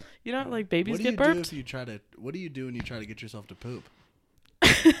bounce. You know, like babies get burped. What do you do when you try to get yourself to poop?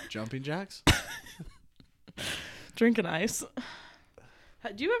 Jumping jacks? Drinking ice.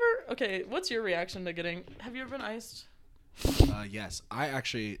 Do you ever? Okay, what's your reaction to getting? Have you ever been iced? Yes, I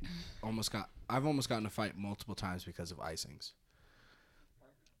actually I've almost gotten in a fight multiple times because of icings.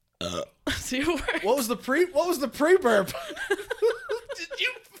 What was the pre burp? Did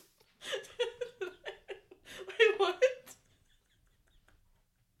you? Wait, what?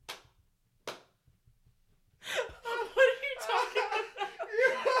 What are you talking about?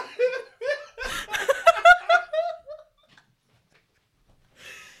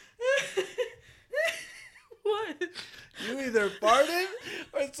 What? You either farted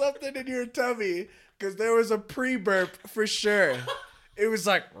or something in your tummy, because there was a pre-burp for sure. It was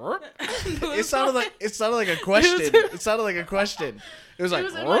like, it sounded like a question. It sounded like a question. It was like,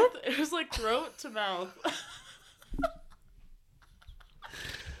 it was like throat to mouth.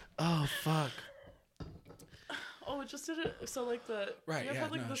 Oh fuck. Oh, it just did it. So like the right, you yeah,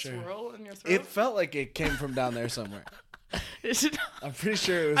 had like the sure. swirl in your throat. It felt like it came from down there somewhere. I'm pretty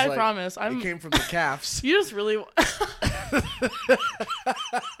sure it was. I promise. It came from the calves. You just really.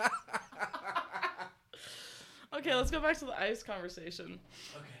 Okay, let's go back to the ice conversation.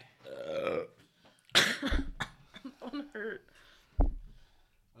 Okay. That one hurt.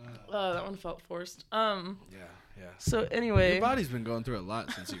 That one felt forced. Yeah. So anyway, your body's been going through a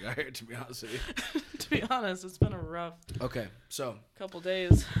lot since you got here. To be honest with you. To be honest, it's been a rough. Okay, so couple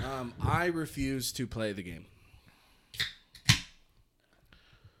days. I refuse to play the game.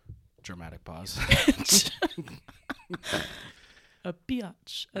 Dramatic pause. A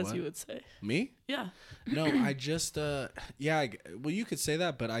biatch, as what? You would say. Me? Yeah. No, I just yeah. Well, you could say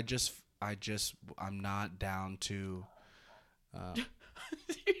that, but I'm not down to.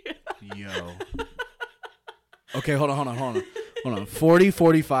 Yo. Okay, hold on. 40,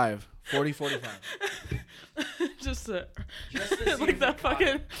 45. 40, 45. Just like that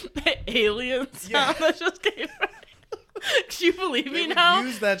fucking alien sound that just came out. Do you believe me now?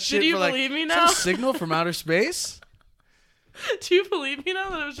 Use that shit. Did you believe me now? Is that a signal from outer space? Do you believe me now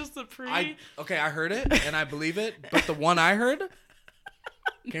that it was just the Okay, I heard it and I believe it, but the one I heard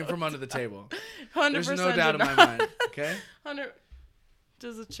came from under the table. 100%. There's no doubt in my mind. Okay. 100.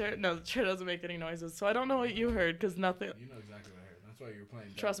 Does the chair? No, the chair doesn't make any noises, so I don't know what you heard because nothing. You know exactly what I heard. That's why you're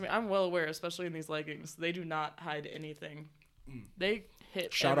playing. Trust me, I'm well aware, especially in these leggings. They do not hide anything. They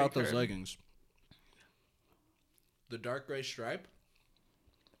hit. Shout out curve. Those leggings. The dark gray stripe.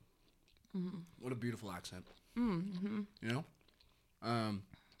 Mm-hmm. What a beautiful accent. Mm-hmm. You know?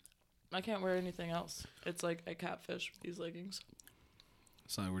 I can't wear anything else. It's like a catfish, these leggings.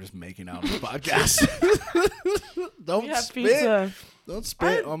 It's not like we're just making out on the podcast. Don't spit. Pizza. Don't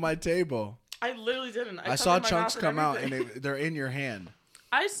spit on my table. I literally didn't. I saw chunks come out and they're in your hand.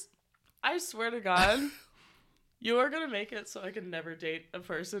 I swear to God. You are going to make it so I can never date a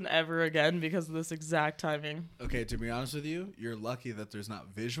person ever again because of this exact timing. Okay, to be honest with you, you're lucky that there's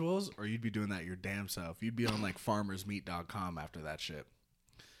not visuals, or you'd be doing that your damn self. You'd be on like farmersmeat.com after that shit.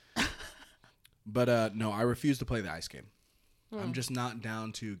 But no, I refuse to play the ice game. I'm just not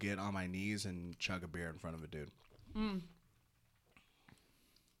down to get on my knees and chug a beer in front of a dude.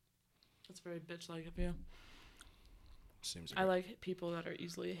 That's very bitch-like of you. Seems. I like people that are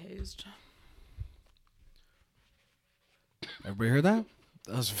easily hazed. Everybody heard that?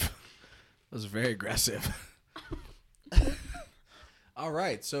 That was very aggressive. All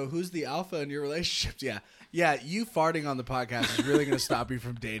right, so who's the alpha in your relationships? Yeah, you farting on the podcast is really going to stop you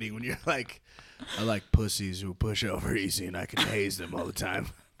from dating when you're like, I like pussies who push over easy and I can haze them all the time.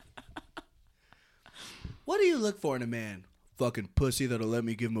 What do you look for in a man? Fucking pussy that'll let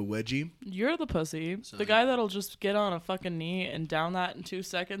me give him a wedgie? You're the pussy. So, the guy that'll just get on a fucking knee and down that in 2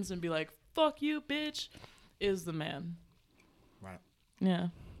 seconds and be like, fuck you, bitch, is the man. Right. Yeah.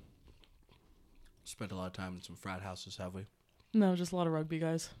 Spent a lot of time in some frat houses, have we? No, just a lot of rugby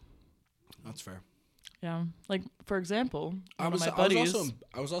guys. That's fair. Yeah. Like, for example, I was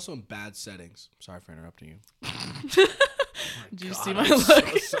also in bad settings. Sorry for interrupting you. Did you see my look?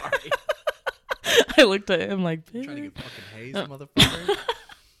 So sorry. I looked at him like, bitch. Trying to get fucking hazed, motherfucker.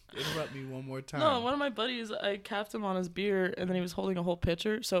 Interrupt me one more time. No, one of my buddies, I capped him on his beer, and then he was holding a whole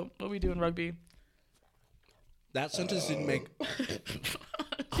pitcher. So, what we do in rugby. That sentence didn't make...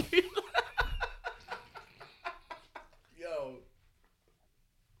 Yo.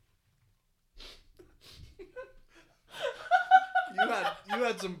 You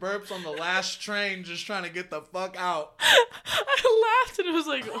had some burps on the last train just trying to get the fuck out. I laughed and it was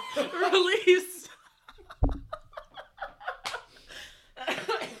like, release.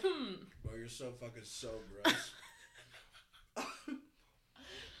 Bro, you're so fucking gross.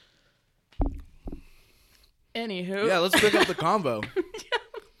 Anywho. Yeah, let's pick up the combo.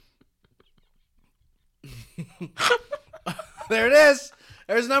 There it is.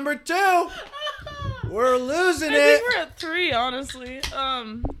 There's number 2. We're losing it. I think we're at 3, honestly.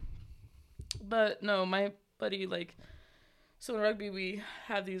 But no, my buddy, like, so in rugby we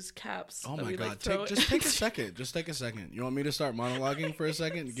have these caps. Oh that my we, god! like, throw Just take a second. Just take a second. You want me to start monologuing for a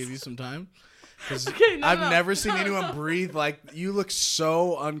second and give you some time? Because I've never seen anyone breathe like you. Look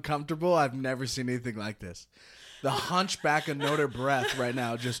so uncomfortable. I've never seen anything like this. The hunchback of Notre breath right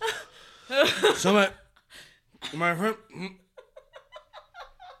now. Just so my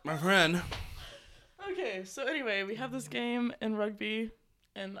friend. Okay, so anyway, we have this game in rugby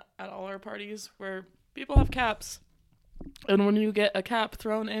and at all our parties where people have caps. And when you get a cap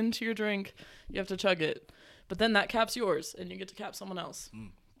thrown into your drink, you have to chug it. But then that cap's yours, and you get to cap someone else.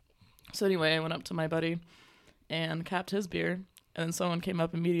 So anyway, I went up to my buddy and capped his beer. And then someone came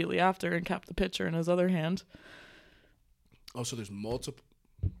up immediately after and capped the pitcher in his other hand. Oh, so there's multiple...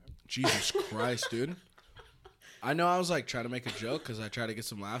 Jesus Christ, dude. I know I was like trying to make a joke because I try to get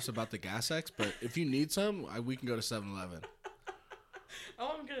some laughs about the gas X, but if you need some, we can go to 7-Eleven.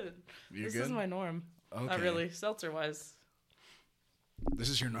 Oh, I'm good. You're this good? is my norm. Okay. Not really. Seltzer-wise. This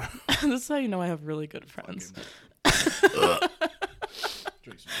is your norm. This is how you know I have really good friends.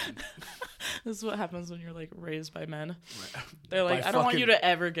 This is what happens when you're like raised by men. Right. They're like, I don't want you to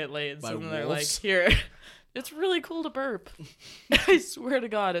ever get laid. So then they're like, here, it's really cool to burp. I swear to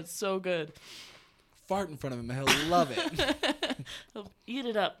God, it's so good. Fart in front of him. He'll love it. He'll eat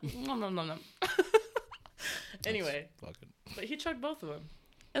it up. No. Anyway, but he chugged both of them.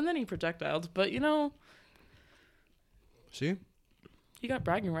 And then he projectiled. But, you know. See? He got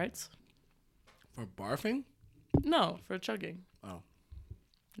bragging rights. For barfing? No, for chugging. Oh.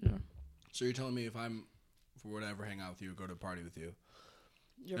 Yeah. So you're telling me if I'm, for whatever, hang out with you, go to a party with you,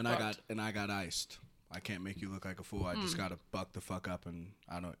 You're and fucked. I got iced. I can't make you look like a fool. I just gotta buck the fuck up, and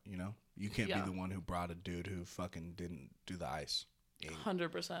I don't, you can't be the one who brought a dude who fucking didn't do the ice.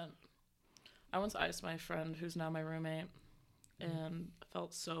 100%. I once iced my friend who's now my roommate, and I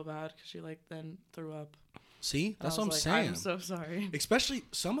felt so bad because she like then threw up. See, that's what I'm saying. I'm so sorry. Especially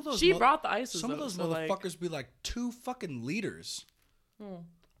some of those. She brought the ices. Some of those motherfuckers be like 2 fucking liters.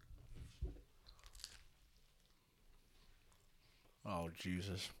 Oh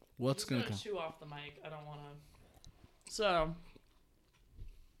Jesus! What's gonna come? Chew off the mic. I don't want to. So.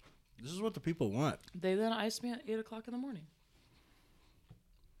 This is what the people want. They then iced me at 8:00 in the morning.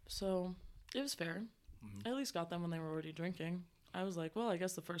 So it was fair. I at least got them when they were already drinking. I was like, well, I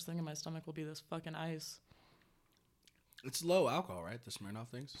guess the first thing in my stomach will be this fucking ice. It's low alcohol, right? The Smirnoff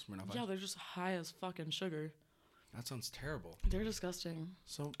things? Smirnoff ice? Yeah, they're just high as fucking sugar. That sounds terrible. They're disgusting.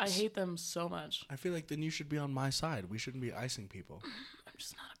 So I hate them so much. I feel like then you should be on my side. We shouldn't be icing people. I'm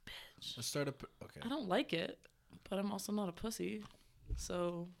just not a bitch. Let's start a... Okay. I don't like it. but I'm also not a pussy.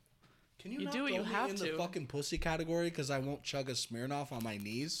 So can you not do what you have to in the fucking pussy category because I won't chug a Smirnoff on my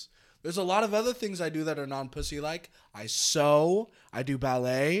knees? There's a lot of other things I do that are non-pussy like. I sew. I do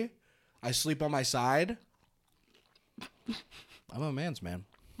ballet. I sleep on my side. I'm a man's man.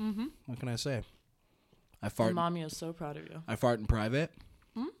 Mm-hmm. What can I say? I fart. And Mommy is so proud of you. I fart in private.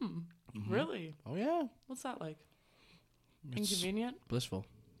 Mm-hmm. Really? Oh, yeah. What's that like? It's inconvenient? Blissful.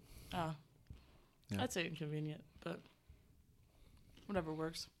 Ah. Yeah. I'd say inconvenient, but whatever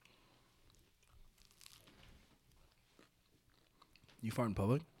works. You fart in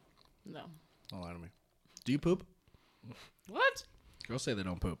public? No. Don't lie to me. Do you poop? What? Girls say they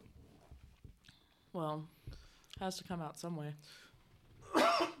don't poop. Well, has to come out some way.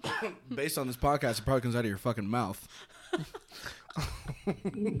 Based on this podcast, it probably comes out of your fucking mouth.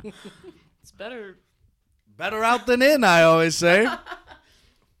 It's better. Better out than in, I always say.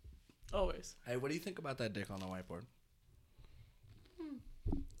 Always. Hey, what do you think about that dick on the whiteboard?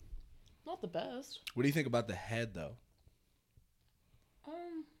 Not the best. What do you think about the head, though?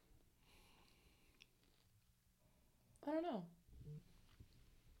 I don't know.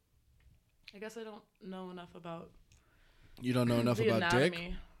 I guess I don't know enough about. You don't know enough about anatomy.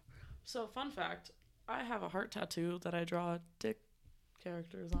 Dick? So, fun fact, I have a heart tattoo that I draw dick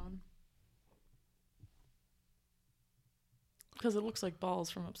characters on. Because it looks like balls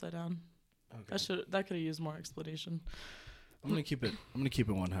from upside down. Okay. That could have used more explanation. I'm gonna keep it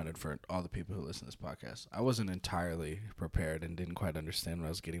 100 for all the people who listen to this podcast. I wasn't entirely prepared and didn't quite understand what I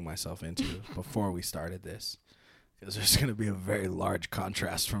was getting myself into before we started this. Because there's going to be a very large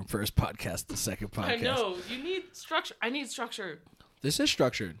contrast from first podcast to second podcast. I know. You need structure. I need structure. This is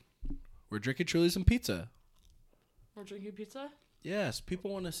structured. We're drinking Truly's and pizza. We're drinking pizza? Yes.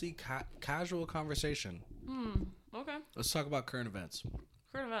 People want to see casual conversation. Okay. Let's talk about current events.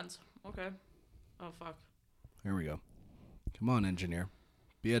 Current events. Okay. Oh, fuck. Here we go. Come on, engineer.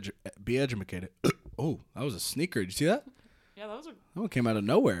 Be educated. Oh, that was a sneaker. Did you see that? Yeah, that one came out of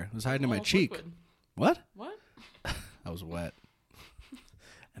nowhere. It was hiding in my cheek. Liquid. What? What? That was wet.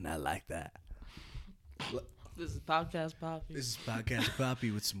 And I like that. This is Podcast Poppy. This is Podcast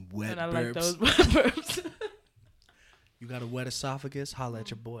Poppy with some wet burps. And I like those wet burps. You got a wet esophagus? Holla at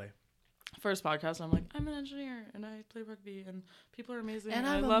your boy. First podcast, I'm like, I'm an engineer and I play rugby and people are amazing and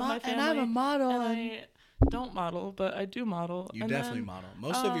I love my family. And I'm a model. And I don't model, but I do model. You definitely model.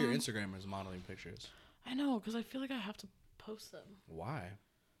 Most of your Instagram is modeling pictures. I know, because I feel like I have to post them. Why?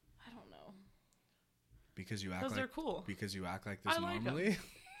 I don't know. Because you act like they're cool. Because you act like this like normally.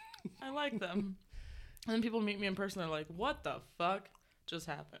 I like them. And then people meet me in person. They're like, "What the fuck just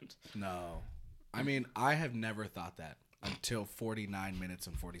happened?" No, I mean I have never thought that until 49 minutes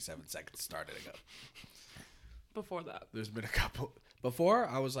and 47 seconds started ago. Before that, there's been a couple. Before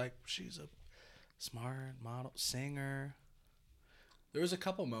I was like, she's a smart model, singer. There was a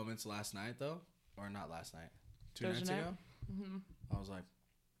couple moments last night though, or not last night, 2 nights ago. Mm-hmm. I was like,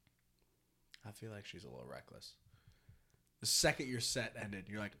 I feel like she's a little reckless. The second your set ended,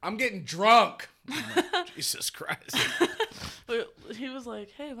 you're like, I'm getting drunk. I'm like, Jesus Christ. He was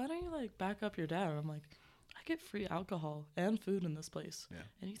like, hey, why don't you like back up your dad? And I'm like, I get free alcohol and food in this place. Yeah.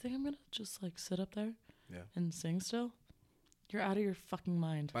 And you think I'm going to just like sit up there and sing still? You're out of your fucking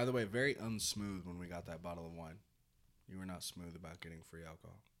mind. By the way, very unsmooth when we got that bottle of wine. You were not smooth about getting free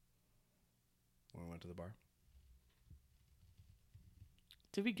alcohol when we went to the bar.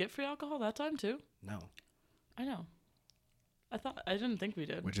 Did we get free alcohol that time too? No. I know. I didn't think we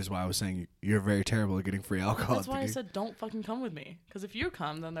did. Which is why I was saying you're very terrible at getting free alcohol. That's why I said don't fucking come with me. Because if you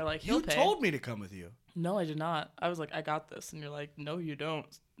come, then they're like, he'll pay. You told me to come with you. No, I did not. I was like, I got this. And you're like, no, you don't,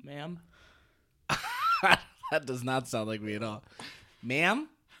 ma'am. That does not sound like me at all. Ma'am?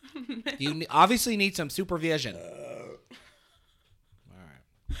 You obviously need some supervision. All right.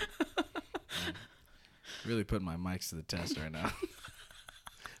 Really putting my mics to the test right now.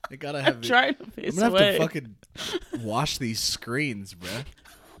 I gotta have. I'm trying to face I'm gonna away. have to fucking wash these screens, bruh.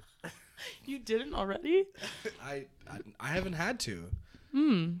 You didn't already? I haven't had to.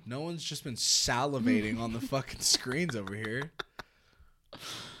 No one's just been salivating on the fucking screens over here.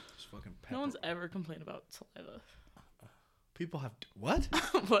 Just fucking pepper. No one's ever complained about saliva. People have what?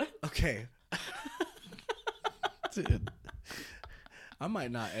 What? Okay. Dude. I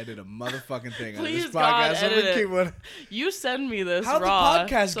might not edit a motherfucking thing on this podcast. God, edit it. You send me this How'd raw. How'd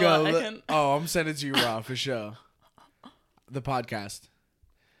the podcast go? Can... Oh, I'm sending it to you raw for sure. The podcast.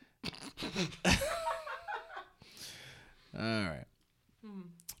 All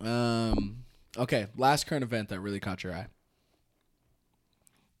right. Okay, last current event that really caught your eye.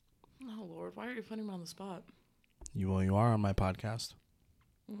 Oh, Lord. Why are you putting me on the spot? You are on my podcast.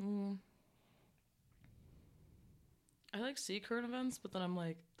 I like see current events, but then I'm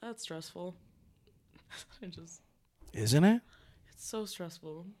like, that's stressful. Isn't it? It's so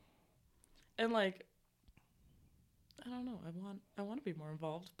stressful. And like, I don't know. I want to be more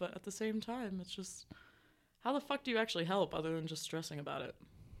involved, but at the same time, it's just, how the fuck do you actually help other than just stressing about it?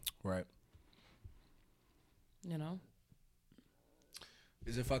 Right. You know?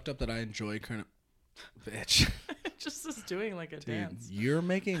 Is it fucked up that I enjoy current... Bitch. Just is doing like a dance. You're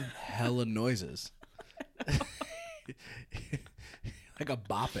making hella noises. Like a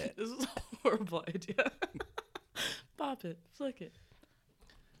bop it. This is a horrible idea. Bop it. Flick it.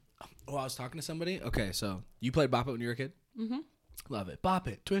 Oh, I was talking to somebody. Okay, so you played bop it when you were a kid? Mm-hmm. Love it. Bop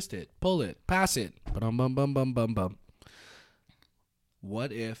it. Twist it. Pull it. Pass it. Bum bum bum bum bum bum.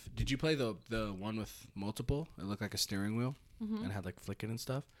 What if... Did you play the one with multiple? It looked like a steering wheel and had like flicking and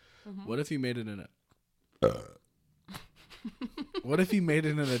stuff. Mm-hmm. What if you made it in a... What if you made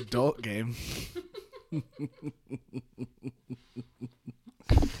it an adult game?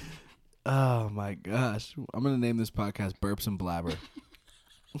 Oh my gosh. I'm going to name this podcast Burps and Blabber.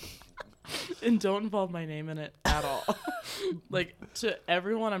 And don't involve my name in it at all. Like, to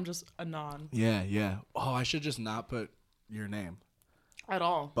everyone, I'm just a non. Yeah, yeah. Oh, I should just not put your name. At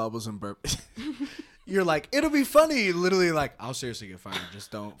all. Bubbles and Burps. You're like, it'll be funny. Literally like, I'll seriously get fired.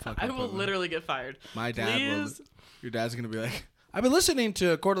 Just don't fucking I will literally get fired. My dad will. Your dad's going to be like, I've been listening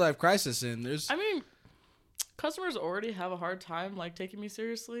to Quarter Life Crisis and there's... I mean, customers already have a hard time, like, taking me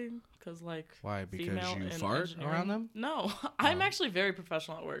seriously. Because, like... Why? Because you fart around them? No. I'm actually very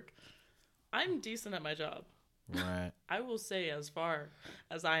professional at work. I'm decent at my job. Right. I will say as far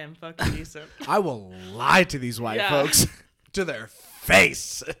as I am fucking decent. I will lie to these white folks. To their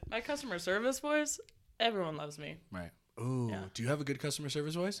face. My customer service voice, everyone loves me. Right. Ooh. Yeah. Do you have a good customer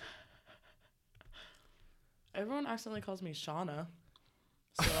service voice? Everyone accidentally calls me Shauna.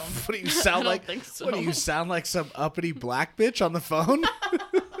 So what do you sound like? Think so. What do you sound like? Some uppity black bitch on the phone?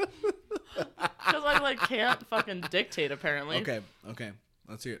 Because I like can't fucking dictate apparently. Okay.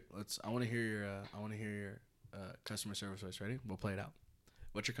 Let's hear it. I want to hear your. Customer service voice. Ready? We'll play it out.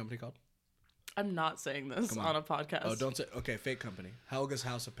 What's your company called? I'm not saying this on a podcast. Oh, don't say. Okay, fake company. Helga's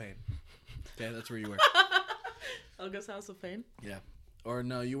House of Pain. Okay, that's where you work. Helga's House of Pain? Yeah. Or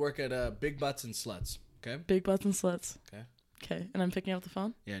no, you work at Big Butts and Sluts. Okay? Big Butts and Sluts. Okay. Okay, and I'm picking up the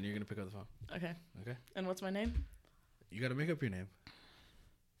phone? Yeah, and you're going to pick up the phone. Okay. Okay. And what's my name? You got to make up your name.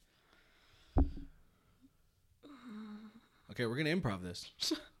 Okay, we're going to improv this.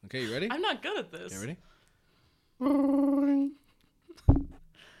 Okay, you ready? I'm not good at this. Okay, ready?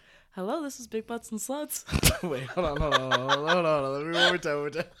 Hello, this is Big Butts and Sluts. Wait, hold on. Let me one more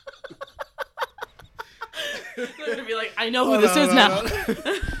time. They're going to be like, I know who this is now.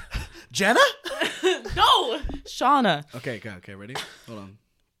 Jenna? No, Shauna. Okay, ready? Hold on.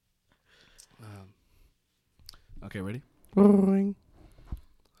 Okay, ready?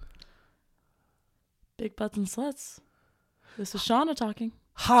 Big Butts and Sluts. This is Shauna talking.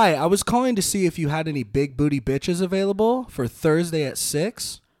 Hi, I was calling to see if you had any big booty bitches available for Thursday at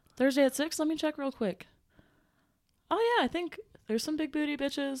 6. Thursday at 6? Let me check real quick. Oh, yeah, I think there's some big booty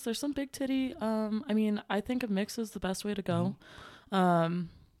bitches. There's some big titty. I mean, I think a mix is the best way to go.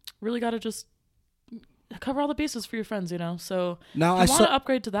 Really got to just cover all the bases for your friends, you know? So now if you want to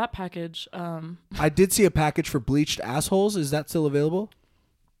upgrade to that package. I did see a package for bleached assholes. Is that still available?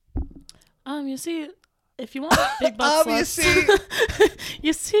 You see, if you want big butt sluts,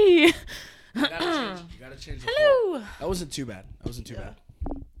 you see. You gotta change the Hello. whole. That wasn't too bad. Bad.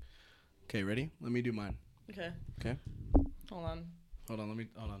 Okay, ready? Let me do mine. Okay. Hold on.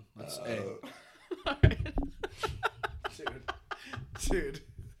 Let's. Hey. All right. Dude.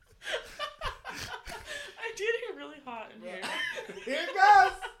 I did it really hot in here. Here it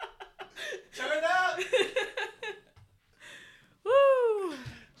goes. Turn it up. Woo.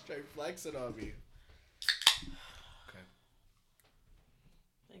 Straight flexing on me. Okay.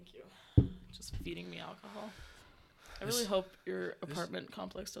 Thank you. Just feeding me alcohol. I really hope your apartment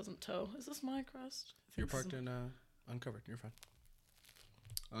complex doesn't tow. Is this my crust? You're parked in uncovered. You're fine.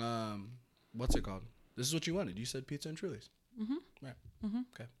 What's it called? This is what you wanted. You said pizza and Truly's. Mm-hmm. Right. Mm-hmm.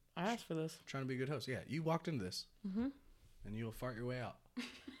 Okay. I asked for this. Trying to be a good host. Yeah, you walked into this. Mm-hmm. And you'll fart your way out.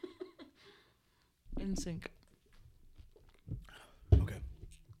 In sync. Okay.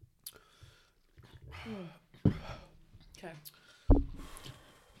 Okay.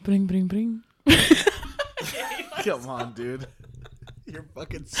 Bring. Come on, dude. You're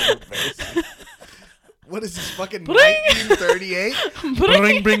fucking so basic. What is this, fucking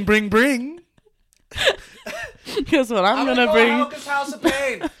 1938? Bring. Guess what I'm gonna bring? Helga's House of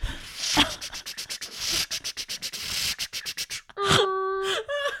Pain.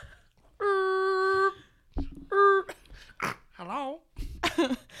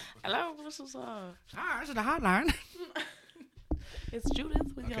 Hello, this is Hi, this is the hotline. It's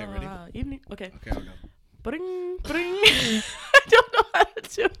Judith with Okay, your ready? evening. Okay. Okay, I'll go. Bring. I don't know how to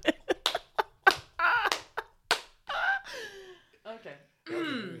do it. Okay.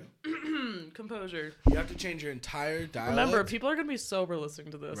 Composure. You have to change your entire dialect. Remember, people are gonna be sober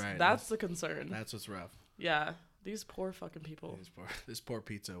listening to this. Right, That's the concern. That's what's rough. Yeah. These poor fucking people. This poor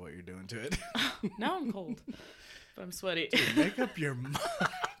pizza, what you're doing to it. Now I'm cold. But I'm sweaty. Dude, make up your mind.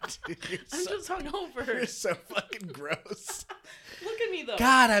 Dude, I'm just hungover. You're so fucking gross. Look at me, though.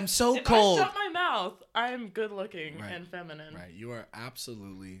 God, I'm so cold. If I shut my mouth, I'm good looking and feminine. Right. You are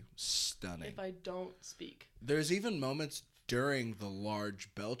absolutely stunning. If I don't speak. There's even moments during the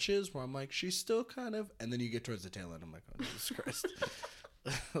large belches where I'm like, she's still kind of, and then you get towards the tail end, I'm like, oh, Jesus Christ.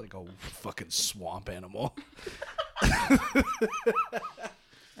 Like a fucking swamp animal.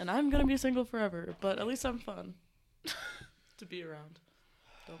 And I'm gonna be single forever, but at least I'm fun to be around.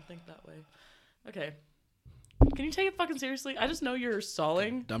 Don't think that way. Okay. Can you take it fucking seriously? I just know you're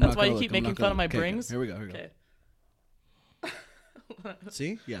stalling. That's why you keep making fun of my brings. Here we go.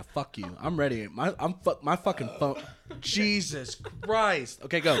 See? Yeah, fuck you. I'm ready. My fucking phone. Jesus Christ.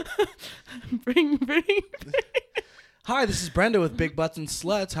 Okay, go. Bring. Hi, this is Brenda with Big Butts and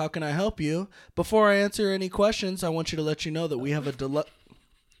Sluts. How can I help you? Before I answer any questions, I want you to let you know that we have a deluxe.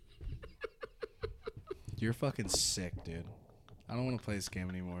 You're fucking sick, dude. I don't want to play this game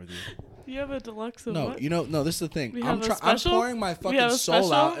anymore with you. You have a deluxe of No, what? no, this is the thing. I'm pouring my fucking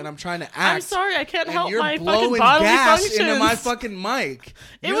soul out and I'm trying to act. I'm sorry, I can't help my fucking blowing bodily gas functions. into my fucking mic.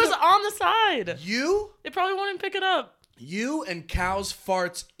 It was on the side. You? It probably wouldn't pick it up. You and cows'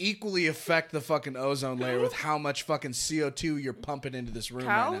 farts equally affect the fucking ozone layer with how much fucking CO2 you're pumping into this room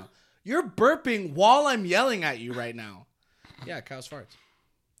right now. You're burping while I'm yelling at you right now. Yeah, cows' farts.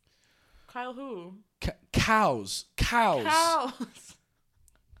 Kyle who? Cows. Cows.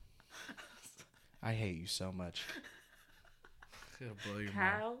 I hate you so much. It'll blow your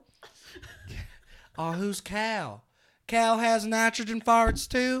Cal? mind. Oh, who's Cal? Cal has nitrogen farts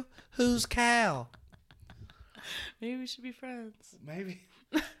too? Who's Cal? Maybe we should be friends. Maybe.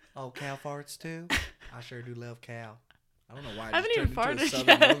 Oh, Cal farts too? I sure do love Cal. I don't know why I haven't even farted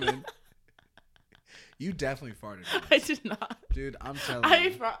yet. Woman. You definitely farted once. I did not. Dude, I'm telling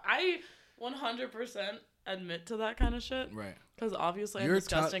you. I 100% admit to that kind of shit. Right. Because obviously I'm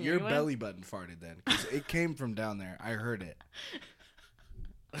disgusting Your anyway. belly button farted then. Because it came from down there. I heard it.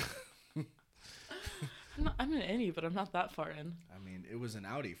 I'm an innie, but I'm not that far in. I mean, it was an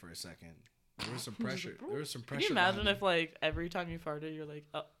outie for a second. There was some pressure. Can you imagine if, like, every time you farted, you're like,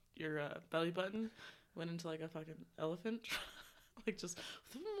 oh, your belly button went into, like, a fucking elephant? Like, just...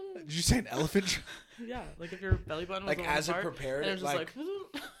 Did you say an elephant? Yeah, like, if your belly button was like, as it prepared, and it was like... just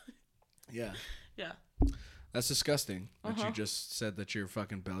like... Yeah. Yeah. That's disgusting that you just said that your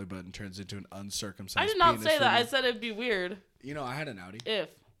fucking belly button turns into an uncircumcised I did not penis say that. I said it'd be weird. You know, I had an outie. If.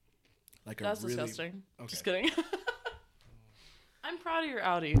 Like That's really... disgusting. Okay. Just kidding. I'm proud of your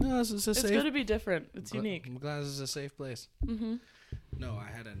Outie. No, it's safe. Good to be different. It's unique. I'm glad this is a safe place. Mm-hmm. No, I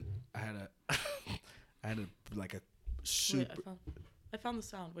had a like a super. Wait, I found the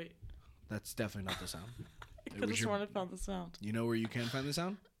sound. Wait. That's definitely not the sound. I could have sworn I found the sound. You know where you can find the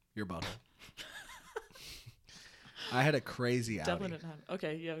sound? Your butthole. I had a crazy outie. Definitely didn't have.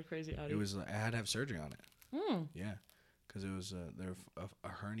 Okay, you have a crazy outie. It was. I had to have surgery on it. Mm. Yeah, because it was a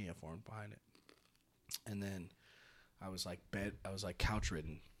hernia formed behind it, and then I was like couch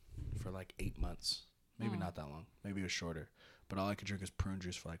ridden for like 8 months. Maybe not that long. Maybe it was shorter. But all I could drink was prune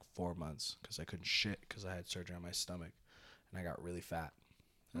juice for like 4 months because I couldn't shit because I had surgery on my stomach, and I got really fat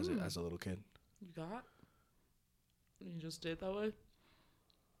as a little kid. You got? You just did that way?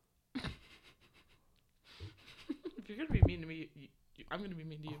 If you're gonna be mean to me, I'm gonna be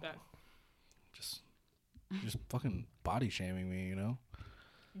mean to you back. Just fucking body shaming me, you know.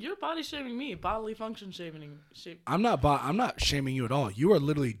 You're body shaming me, bodily function shaming. I'm not shaming you at all. You are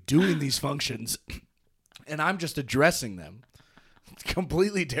literally doing these functions, and I'm just addressing them. It's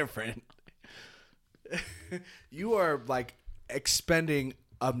completely different. You are like expending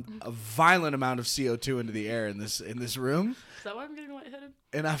a violent amount of CO2 into the air in this room. Is that why I'm getting lightheaded?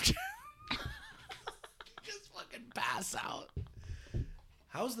 And I'm just fucking pass out.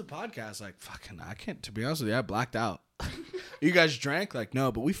 How's the podcast? Like, fucking, I can't, to be honest with you, I blacked out. You guys drank? Like,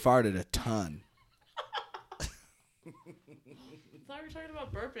 no, but we farted a ton. I thought we were talking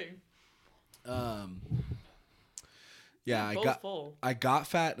about burping. Yeah, I got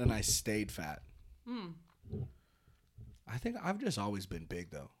fat and I stayed fat. I think I've just always been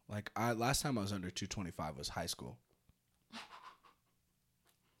big though. Like last time I was under 225 was high school.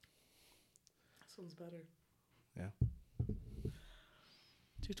 This one's better. Yeah.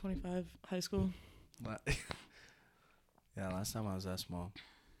 225 high school. Yeah, last time I was that small.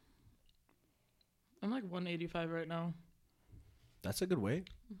 I'm like 185 right now. That's a good weight.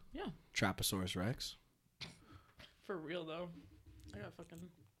 Yeah. Traposaurus Rex. For real, though. I got fucking...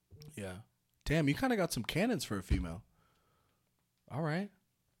 Yeah. Damn, you kind of got some cannons for a female. All right.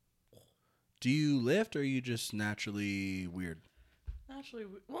 Do you lift or are you just naturally weird? Naturally,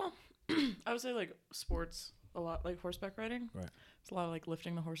 well, I would say like sports a lot, like horseback riding. Right. It's a lot of like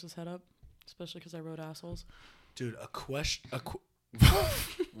lifting the horse's head up, especially because I rode assholes. Dude,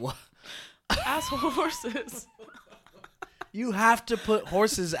 what? Asshole horses. You have to put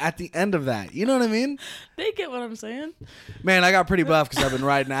horses at the end of that. You know what I mean? They get what I'm saying. Man, I got pretty buff because I've been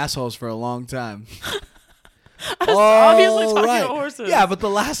riding assholes for a long time. Obviously talking about horses. Yeah, but the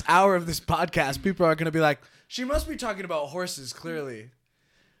last hour of this podcast, people are going to be like, she must be talking about horses, clearly.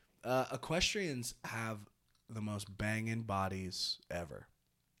 Equestrians have the most banging bodies ever.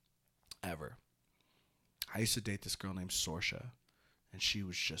 Ever. I used to date this girl named Sorsha, and she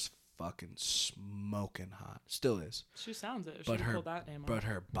was just fucking smoking hot. Still is. She sounds it. But she pulled that name but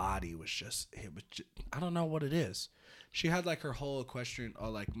her body was just, I don't know what it is. She had like her whole equestrian,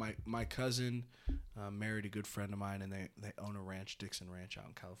 like my cousin married a good friend of mine, and they own a ranch, Dixon Ranch, out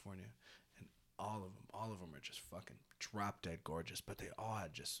in California. And all of them are just fucking drop dead gorgeous, but they all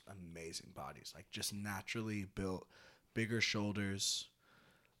had just amazing bodies, like just naturally built, bigger shoulders,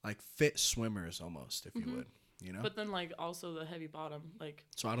 like fit swimmers almost, if you would. You know? But then, like, also the heavy bottom, like...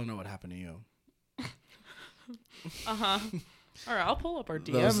 So I don't know what happened to you. Uh-huh. All right, I'll pull up our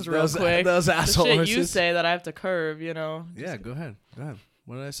DMs real quick. Those asshole the shit horses. you say that I have to curve, you know. Yeah, go ahead.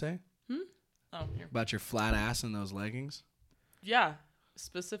 What did I say? Oh, here. About your flat ass and those leggings? Yeah,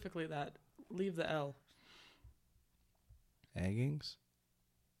 specifically that. Leave the L. Eggings?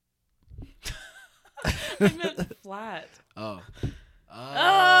 I meant flat. Oh.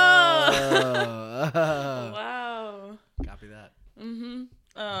 Wow. Copy that.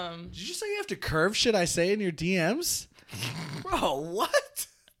 Did you say you have to curve shit I say in your DMs? Bro, what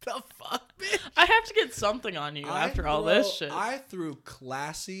the fuck, bitch? I have to get something on you after all this shit. I threw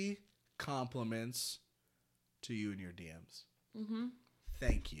classy compliments to you in your DMs.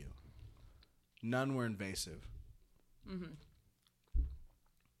 Thank you. None were invasive.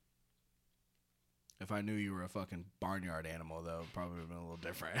 If I knew you were a fucking barnyard animal, though, it probably would have been a little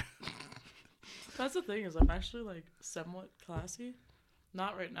different. That's the thing, is I'm actually, like, somewhat classy.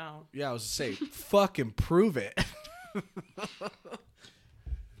 Not right now. Yeah, I was to say, fucking prove it. Are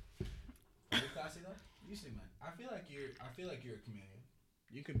you classy, though? You seem like... I feel like you're a chameleon.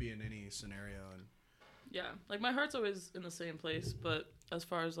 You could be in any scenario. And yeah, like, my heart's always in the same place, but as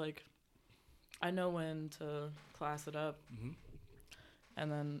far as, like, I know when to class it up.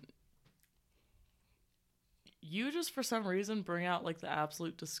 And then... You just, for some reason, bring out, like, the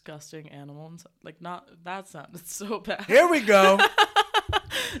absolute disgusting animal. And like, not... That sounded so bad. Here we go.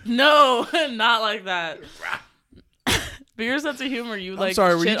 No, not like that. But your sense of humor, you, like,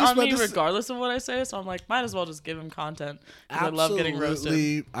 shit on me regardless of what I say. So I'm like, might as well just give him content. Because I love getting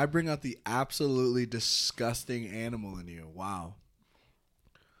roasted. I bring out the absolutely disgusting animal in you. Wow.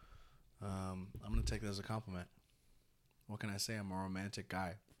 I'm going to take that as a compliment. What can I say? I'm a romantic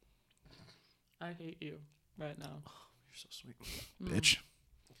guy. I hate you. Right now. Oh, you're so sweet. Bitch.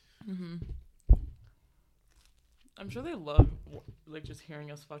 I'm sure they love, like, just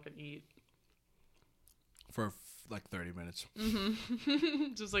hearing us fucking eat. For, like, 30 minutes.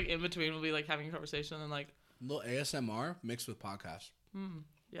 Just, like, in between, we'll be, like, having a conversation and, like... A little ASMR mixed with podcasts.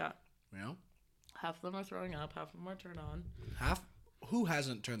 Yeah. You know? Half of them are throwing up, half of them are turned on. Who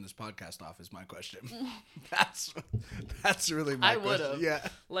hasn't turned this podcast off is my question. That's really my question. I would have. Yeah.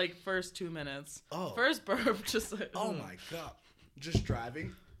 Like, first 2 minutes. Oh. First burp, just like... Oh, my God. Just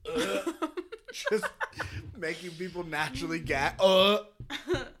driving. Just making people naturally gag. All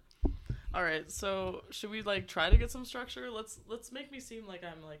right, so should we, like, try to get some structure? Let's make me seem like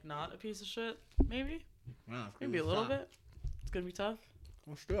I'm, like, not a piece of shit, maybe? Yeah, maybe a little bit. It's going to be tough.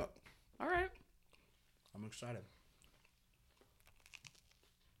 Let's do it. All right. I'm excited.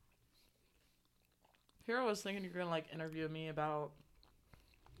 Here I was thinking you're going to, like, interview me about...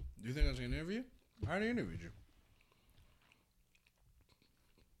 Do you think I was going to interview you? I already interviewed you.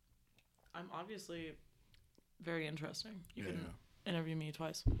 I'm obviously very interesting. You can interview me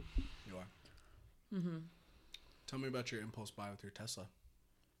twice. You are. Tell me about your impulse buy with your Tesla.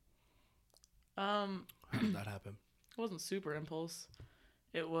 How did that happen? It wasn't super impulse.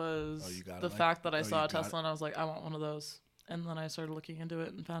 It was the fact that I saw a Tesla and I was like, I want one of those. And then I started looking into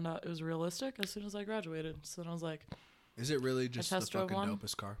it and found out it was realistic as soon as I graduated. So then I was like... Is it really just the fucking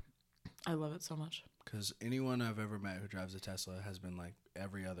dopest car? I love it so much. Because anyone I've ever met who drives a Tesla has been like,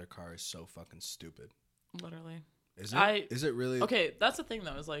 every other car is so fucking stupid. Literally. Is it? Is it really? Okay, that's the thing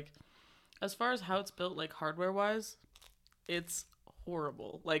though. Is like, as far as how it's built, like hardware wise, it's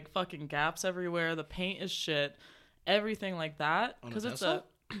horrible. Like fucking gaps everywhere. The paint is shit. Everything like that. Because it's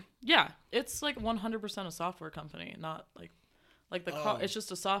it's like 100% a software company, not like the car. It's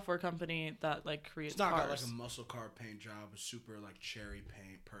just a software company that like creates. It's not cars. got like a muscle car paint job, a super like cherry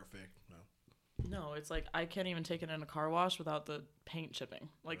paint, perfect. No, it's like I can't even take it in a car wash without the paint chipping.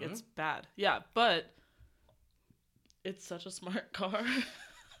 Like it's bad. Yeah, but it's such a smart car.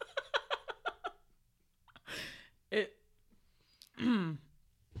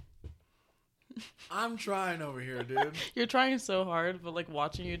 I'm trying over here, dude. You're trying so hard, but like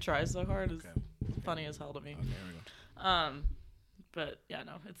watching you try so hard is funny as hell to me. Okay, here we go. But yeah,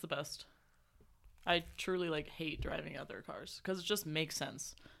 no, it's the best. I truly like hate driving other cars because it just makes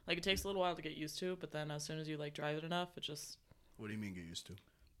sense. Like it takes a little while to get used to, but then as soon as you like drive it enough, it just. What do you mean get used to?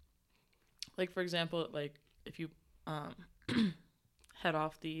 Like for example, like if you head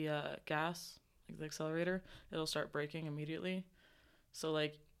off the gas, like the accelerator, it'll start braking immediately. So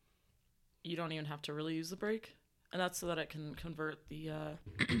like you don't even have to really use the brake, and that's so that it can convert the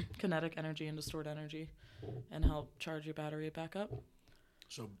kinetic energy into stored energy and help charge your battery back up.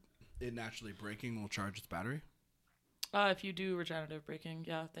 So it naturally braking will charge its battery? If you do regenerative braking,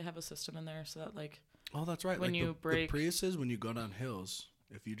 yeah, they have a system in there so that like. Oh, that's right. When like you brake, the Priuses, when you go down hills,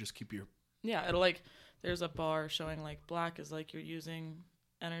 if you just keep your. Yeah, it'll like. There's a bar showing like black is like you're using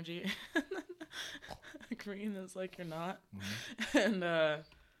energy, green is like you're not, and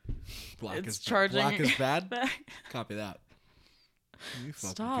black it's is charging. Black is bad. Copy that. You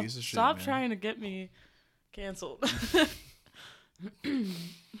fucking piece of shit. Stop man. trying to get me canceled.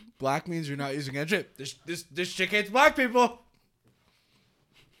 Black means you're not using energy. This chick hates black people.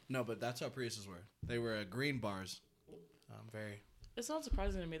 No, but that's how Priuses were. They were green bars. Very. It's not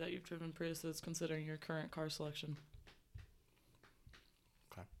surprising to me that you've driven Priuses considering your current car selection.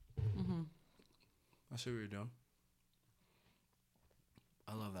 Okay. I see what you're doing.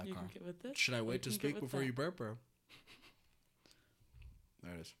 I love that you car. Can get with this. Should I wait to speak before you burp, or?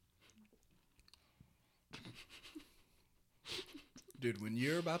 There it is. Dude, when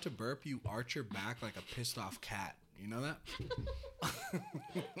you're about to burp, you arch your back like a pissed off cat. You know that?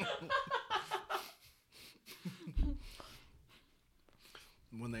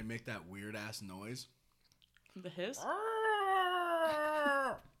 When they make that weird ass noise. The hiss?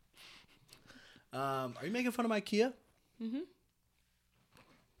 Are you making fun of my Kia? Mm-hmm.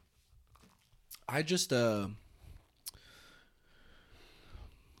 I just, when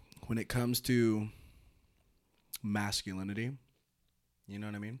it comes to masculinity, you know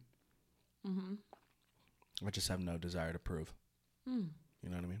what I mean? Mm-hmm. I just have no desire to prove. You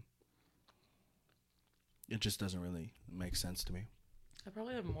know what I mean? It just doesn't really make sense to me. I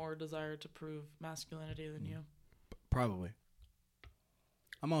probably have more desire to prove masculinity than you. Probably.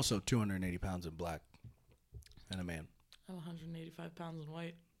 I'm also 280 pounds in black and a man. I'm 185 pounds in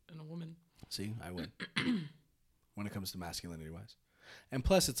white and a woman. See, I win. When it comes to masculinity-wise. And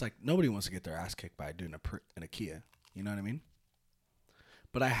plus, it's like nobody wants to get their ass kicked by a dude in a Kia. You know what I mean?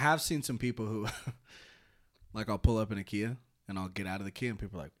 But I have seen some people who, like, I'll pull up in a Kia and I'll get out of the Kia and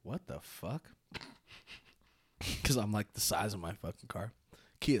people are like, what the fuck? Because I'm like the size of my fucking car.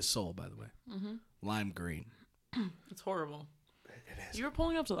 Kia Soul, by the way. Mm-hmm. Lime green. It's horrible. It is. You were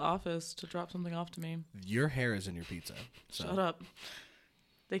pulling up to the office to drop something off to me. Your hair is in your pizza. So. Shut up.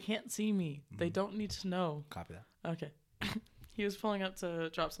 They can't see me. Mm-hmm. They don't need to know. Copy that. Okay. He was pulling up to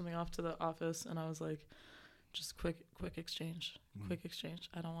drop something off to the office, and I was like, just quick exchange. Mm-hmm. Quick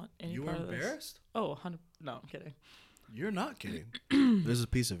exchange. I don't want any part of this. You were embarrassed? Oh, 100. No, I'm kidding. You're not kidding. There's a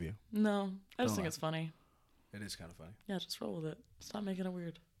piece of you. No, I just think it's funny. It is kind of funny. Yeah, just roll with it. Stop making it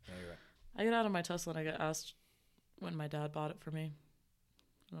weird. Yeah, you're right. I get out of my Tesla and I get asked when my dad bought it for me.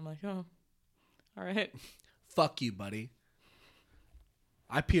 And I'm like, oh, all right. Fuck you, buddy.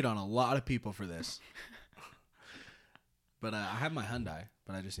 I peed on a lot of people for this. But I have my Hyundai,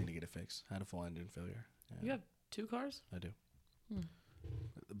 but I just need to get it fixed. I had a full engine failure. Yeah. You have 2 cars? I do.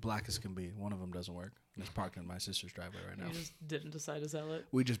 Black as can be. One of them doesn't work. And it's parked in my sister's driveway right now. You just didn't decide to sell it?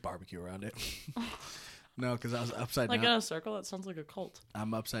 We just barbecue around it. No, because I was upside down. Like in a circle? That sounds like a cult.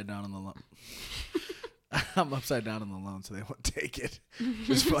 I'm upside down on the loan. I'm upside down on the loan, so they won't take it.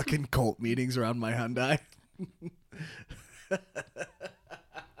 Just fucking cult meetings around my Hyundai.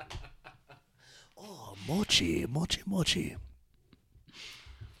 Oh, mochi. I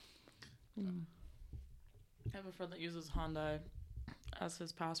have a friend that uses Hyundai as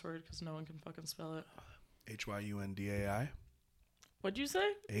his password because no one can fucking spell it. Hyundai? What'd you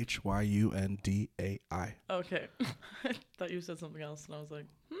say? Hyundai. Okay. I thought you said something else, and I was like,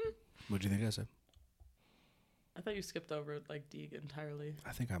 What'd you think I said? I thought you skipped over like D entirely.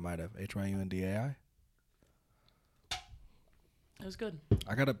 I think I might have. Hyundai. It was good.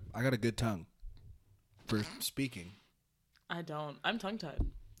 I got a good tongue for speaking. I don't. I'm tongue-tied.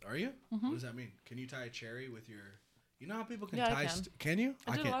 Are you? Mm-hmm. What does that mean? Can you tie a cherry with your... You know how people can tie... I can. Can you?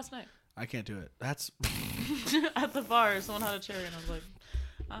 I did it last night. I can't do it. That's... At the bar, someone had a cherry, and I was like,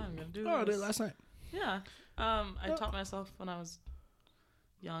 I'm going to do this. I did it last night. Yeah. I taught myself when I was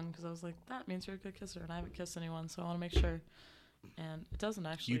young, because I was like, that means you're a good kisser, and I haven't kissed anyone, so I want to make sure. And it doesn't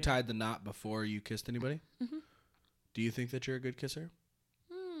actually... You tied the knot before you kissed anybody? Mm-hmm. Do you think that you're a good kisser?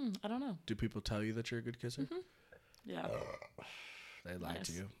 I don't know. Do people tell you that you're a good kisser? Mm-hmm. Yeah. They lied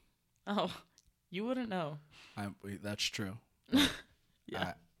to you. Oh, you wouldn't know. That's true.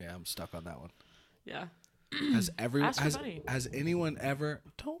 Yeah. I'm stuck on that one. Yeah. Has anyone ever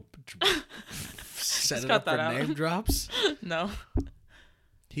set it up for name drops? No.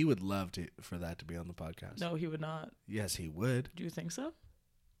 He would love for that to be on the podcast. No, he would not. Yes, he would. Do you think so?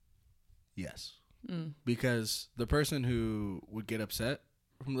 Yes. Because the person who would get upset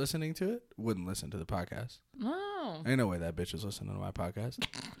from listening to it wouldn't listen to the podcast. No. Ain't no way that bitch is listening to my podcast.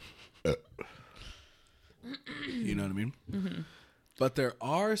 You know what I mean? Mm-hmm. But there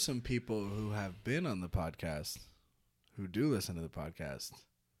are some people who have been on the podcast, who do listen to the podcast,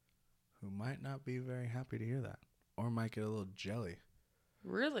 who might not be very happy to hear that, or might get a little jelly.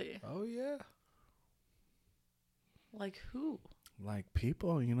 Really? Oh, yeah. Like who? Like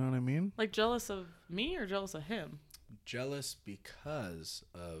people, you know what I mean? Like jealous of me or jealous of him? Jealous because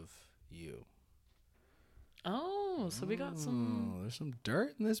of you. Oh, so we got some... There's some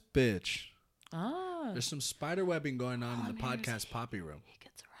dirt in this bitch. Ah. There's some spider webbing going on in the podcast poppy room. He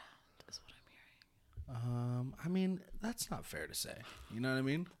gets around, is what I'm hearing. I mean, that's not fair to say. You know what I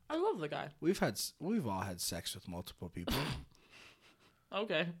mean? I love the guy. We've all had sex with multiple people.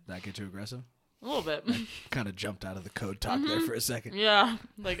 Okay. That get too aggressive? A little bit. Kind of jumped out of the code talk there for a second. Yeah,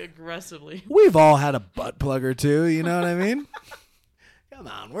 like aggressively. We've all had a butt plug or two, you know what I mean? Come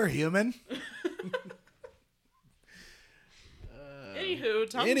on, we're human. Anywho,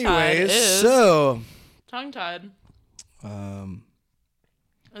 tongue-tied tongue-tied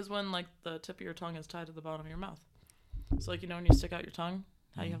is when like the tip of your tongue is tied to the bottom of your mouth. So like, you know when you stick out your tongue,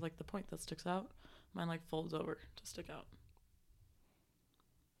 how you have like the point that sticks out? Mine like folds over to stick out.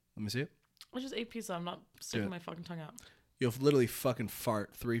 Let me see it. I just ate pizza. I'm not sticking my fucking tongue out. You'll literally fucking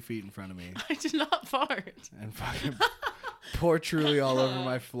fart 3 feet in front of me. I did not fart. And fucking pour Truly all over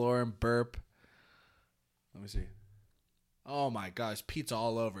my floor and burp. Let me see. Oh my gosh, pizza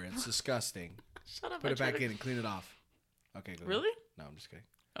all over it. It's disgusting. Shut up. Put it back in and clean it off. Okay, go Really? ahead. No, I'm just kidding.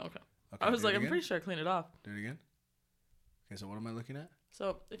 Oh, okay. I was like, I'm pretty sure I cleaned it off. Do it again. Okay, so what am I looking at?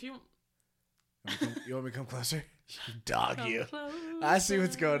 So if you... You want me to come closer? Dog you. I see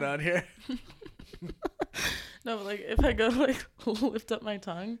what's going on here. No, but like if I go like lift up my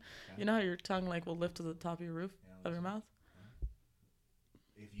tongue, you know how your tongue like will lift to the top of your roof of your mouth?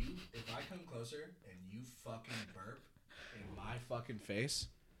 If I come closer and you fucking burp in my fucking face,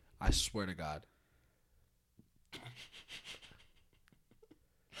 I swear to God.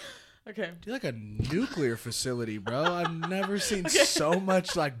 Okay. You're like a nuclear facility, bro. I've never seen so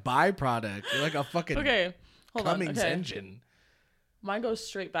much like byproduct. You're like a fucking Cummins engine. Mine goes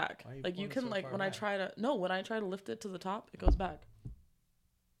straight back. Like you can like when I try to lift it to the top, it goes back.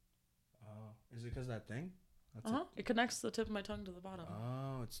 Oh, is it because that thing? It connects the tip of my tongue to the bottom.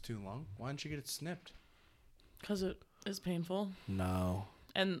 Oh, it's too long. Why don't you get it snipped? Because it is painful. No.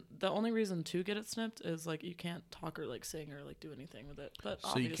 And the only reason to get it snipped is like you can't talk or like sing or like do anything with it. But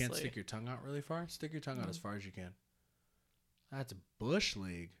so you can't stick your tongue out really far? Stick your tongue out as far as you can. That's bush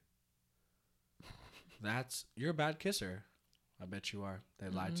league. You're a bad kisser. I bet you are. They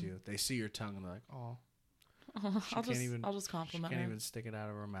lied to you. They see your tongue and they're like, oh. I'll just compliment her. She can't even stick it out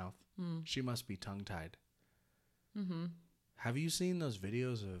of her mouth. She must be tongue tied. Mm-hmm. Have you seen those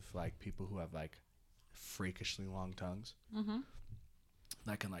videos of like people who have like freakishly long tongues? Mm-hmm.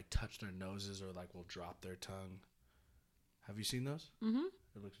 That can like touch their noses or like will drop their tongue. Have you seen those? Mm-hmm.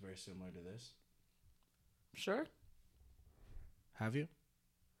 It looks very similar to this. Sure. Have you?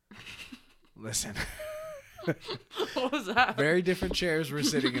 Listen. What was that? Very different chairs we're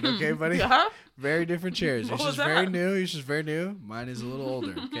sitting in, okay, buddy? Yeah? Very different chairs. What Yours was is that? very new. Yours is very new. Mine is a little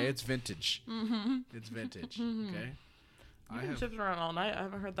older, okay? It's vintage. Mm-hmm. It's vintage, okay? You've been shifting around all night. I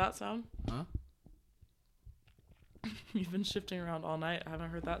haven't heard that sound. Huh? You've been shifting around all night. I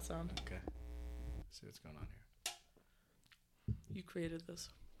haven't heard that sound. Okay. Let's see what's going on here. You created this.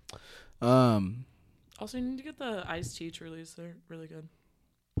 Also, you need to get the iced tea Trulies. They're really good.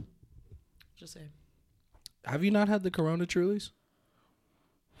 Just saying. Have you not had the Corona Trulies?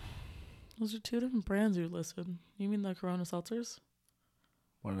 Those are 2 different brands you listed. You mean the Corona seltzers?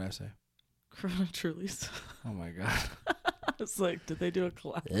 What did I say? Corona Trulies. Oh my god. It's like, did they do a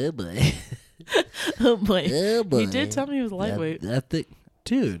collab? Oh boy. Oh boy. Oh boy. He did tell me he was lightweight.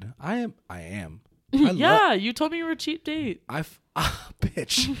 Dude, I am. Yeah, you told me you were a cheap date.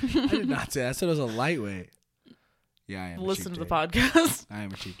 Bitch. I did not say that. I said it was a lightweight. Yeah, I am. Listen to the podcast. I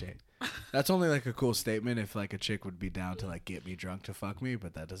am a cheap date. That's only like a cool statement if like a chick would be down to like get me drunk to fuck me,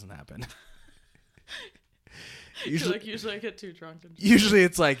 but that doesn't happen. Usually I get too drunk. And usually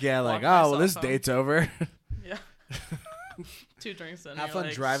it's like, yeah, like, oh, well, this date's over. Yeah. 2 drinks in. Have fun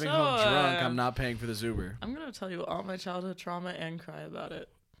driving home drunk. I'm not paying for this Uber. I'm going to tell you all my childhood trauma and cry about it.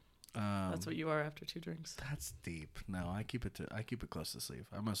 That's what you are after 2 drinks. That's deep. No, I keep it close to the sleeve.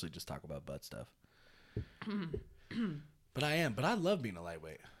 I mostly just talk about butt stuff. But I love being a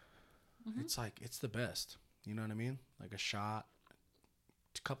lightweight. Mm-hmm. It's like, it's the best. You know what I mean? Like a shot,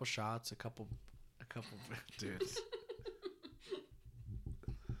 a couple shots, a couple, dude.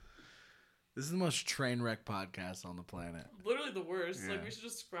 This is the most train wreck podcast on the planet. Literally the worst. Yeah. Like, we should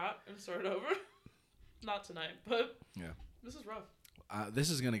just scrap and start over. Not tonight, but yeah, this is rough.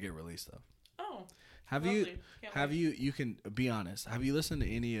 This is gonna get released though. Oh, have lovely. You can be honest. Have you listened to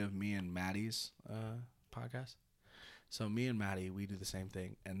any of me and Maddie's podcasts? So me and Maddie, we do the same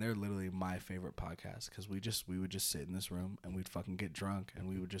thing, and they're literally my favorite podcast because we would just sit in this room and we'd fucking get drunk and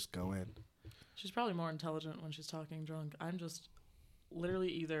we would just go in. She's probably more intelligent when she's talking drunk. I'm just literally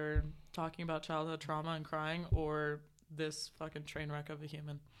either talking about childhood trauma and crying or this fucking train wreck of a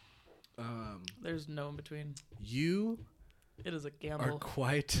human. There's no in between. It is a gamble. Are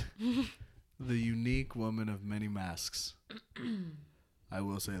quite the unique woman of many masks. I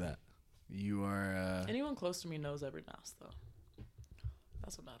will say that. You are... Anyone close to me knows every mask, though.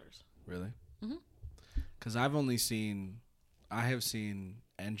 That's what matters. Really? Mm-hmm. Because I have seen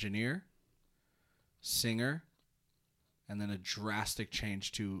engineer, singer, and then a drastic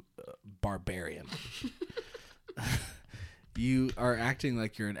change to barbarian. You are acting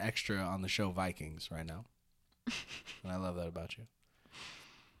like you're an extra on the show Vikings right now. And I love that about you.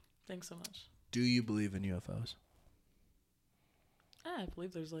 Thanks so much. Do you believe in UFOs? I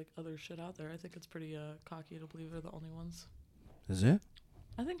believe there's like other shit out there. I think it's pretty cocky to believe they're the only ones. Is it?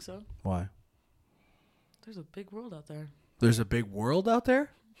 I think so. Why? There's a big world out there. There's a big world out there?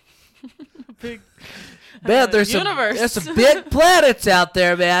 Big man, there's universe. There's some big planets out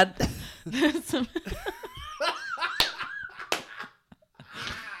there, man.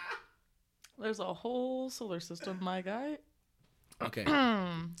 There's a whole solar system, my guy. Okay.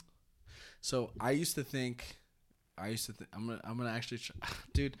 So I used to think I'm gonna actually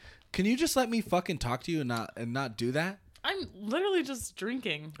dude, can you just let me fucking talk to you and not do that? I'm literally just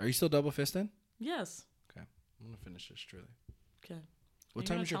drinking. Are you still double fisting? Yes. Okay. I'm gonna finish this truly. Okay. What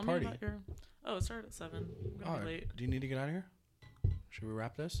time is your party? Oh, it started at 7. I'm gonna be late. Do you need to get out of here? Should we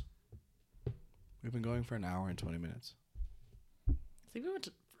wrap this? We've been going for an hour and 20 minutes. I think we went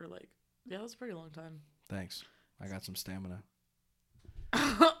for like, yeah, that was a pretty long time. Thanks. I got some stamina.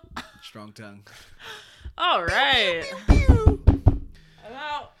 Strong tongue. All right. I'm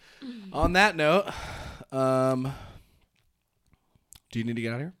out. On that note, do you need to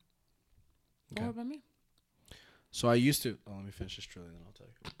get out of here? Okay. What about me? So I used to... Oh, let me finish this truly, then I'll tell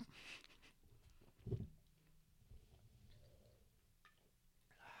you.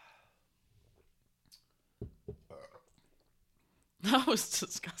 That was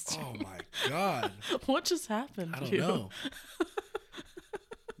disgusting. Oh, my God. What just happened? I don't know.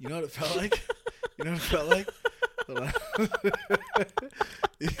 You know what it felt like? You know what it felt like? Hold on.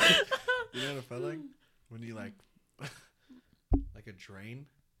 You know what it felt like? When you like a drain?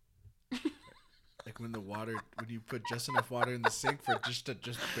 Like when you put just enough water in the sink for just to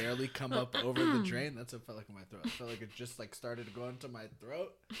barely come up over the drain. That's what it felt like in my throat. It felt like it just like started to go into my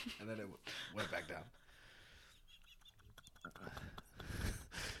throat and then it went back down.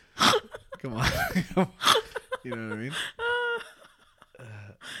 Come on. You know what I mean?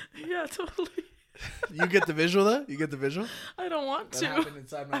 Yeah, totally. You get the visual though? You get the visual? I don't want to.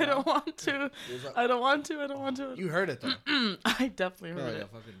 I don't want to. I don't want to. You heard it though. I definitely heard it.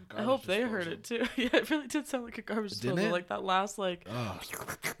 I hope they heard it too. Yeah, it really did sound like a garbage disposal. Like that last like. Oh,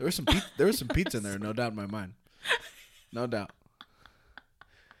 there was some pizza in there, no doubt in my mind. No doubt.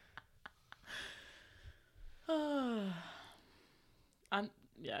 I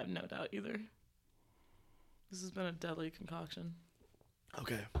have no doubt either. This has been a deadly concoction.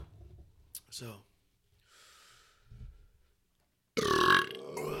 Okay. So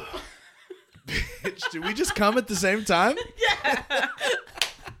bitch. Did we just come at the same time? Yeah.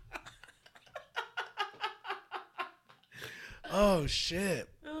 Oh, shit.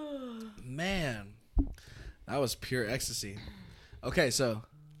 Man. That was pure ecstasy. Okay, so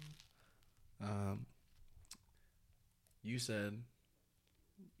you said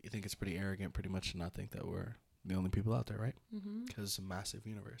you think it's pretty arrogant pretty much to not think that we're the only people out there, right? Because it's a massive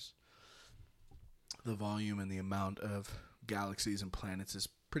universe. The volume and the amount of galaxies and planets is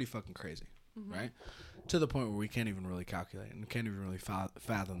pretty fucking crazy, right? To the point where we can't even really calculate and can't even really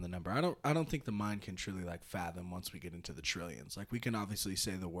fathom the number. I don't think the mind can truly like fathom once we get into the trillions. Like we can obviously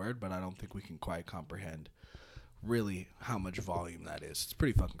say the word, but I don't think we can quite comprehend really how much volume that is. It's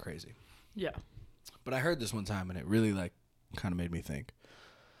pretty fucking crazy. Yeah. But I heard this one time and it really like kind of made me think.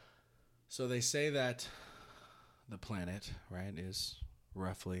 So they say that the planet, right, is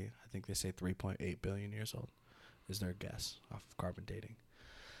roughly, I think they say 3.8 billion years old is their guess off of carbon dating.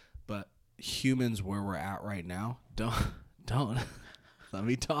 But humans where we're at right now, don't let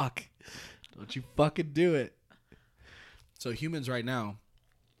me talk. Don't you fucking do it. So humans right now,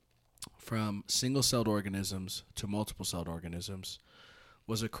 from single-celled organisms to multiple-celled organisms,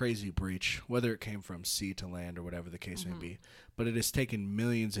 was a crazy breach, whether it came from sea to land or whatever the case may be. But it has taken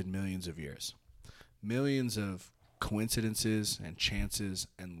millions and millions of years. Millions of coincidences and chances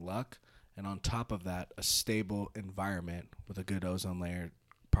and luck. And on top of that, a stable environment with a good ozone layer,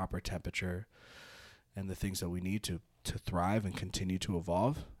 proper temperature, and the things that we need to thrive and continue to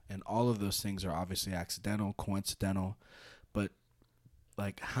evolve. And all of those things are obviously accidental, coincidental, but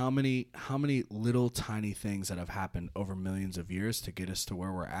like how many little tiny things that have happened over millions of years to get us to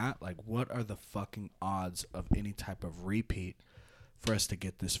where we're at? Like what are the fucking odds of any type of repeat for us to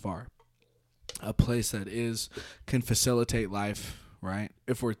get this far? A place that can facilitate life, right?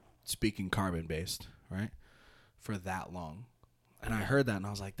 If we're speaking carbon based, right? For that long. And I heard that and I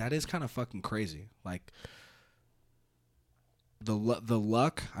was like, that is kind of fucking crazy. Like the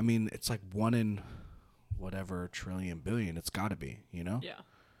luck, I mean, it's like 1 in whatever trillion billion it's got to be, you know? Yeah.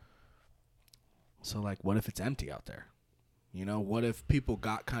 So like what if it's empty out there? You know, what if people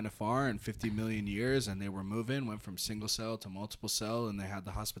got kind of far in 50 million years and they were moving, went from single cell to multiple cell, and they had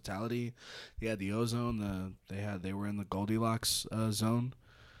the hospitality, they had the ozone, they were in the Goldilocks zone,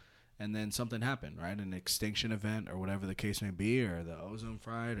 and then something happened, right? An extinction event or whatever the case may be, or the ozone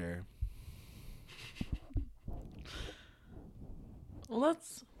fried, or well,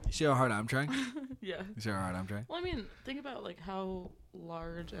 that's. You see how hard I'm trying? Yeah. You see how hard I'm trying? Well, I mean, think about like how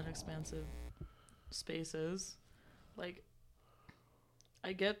large and expansive space is. Like,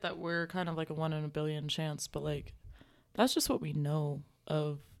 I get that we're kind of like a 1 in a billion chance, but like, that's just what we know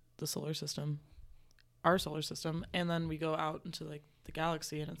of the solar system, our solar system. And then we go out into like the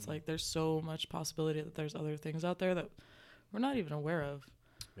galaxy and it's like, there's so much possibility that there's other things out there that we're not even aware of.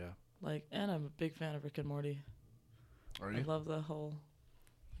 Yeah. Like, and I'm a big fan of Rick and Morty. Are you? I love the whole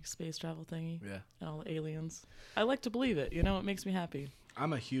like space travel thingy. Yeah. And all the aliens. I like to believe it. You know, it makes me happy.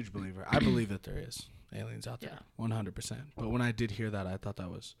 I'm a huge believer. I believe that there is aliens out there, 100%. But when I did hear that, I thought that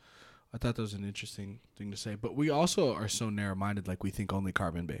was an interesting thing to say. But we also are so narrow-minded, like we think only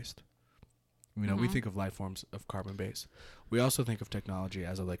carbon-based. You know, we think of life forms of carbon-based. We also think of technology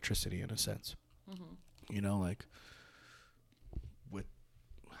as electricity in a sense. You know, like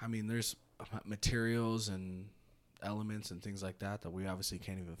there's materials and elements and things like that we obviously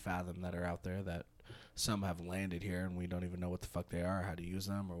can't even fathom that are out there, that some have landed here and we don't even know what the fuck they are, or how to use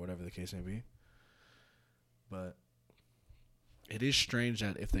them, or whatever the case may be. But it is strange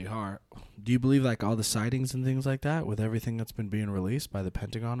that if they are, do you believe like all the sightings and things like that with everything that's been being released by the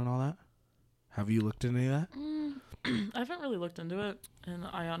Pentagon and all that? Have you looked into any of that? I haven't really looked into it, and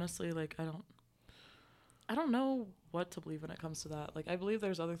I honestly like I don't know what to believe when it comes to that. Like I believe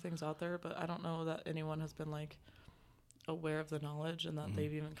there's other things out there, but I don't know that anyone has been like aware of the knowledge and that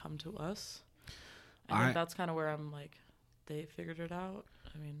they've even come to us. I think that's kind of where I'm like, they figured it out.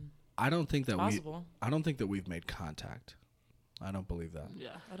 I mean, I don't think that we've made contact. I don't believe that.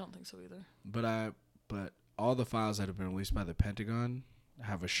 Yeah, I don't think so either. But all the files that have been released by the Pentagon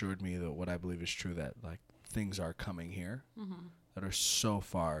have assured me that what I believe is true, that like things are coming here that are so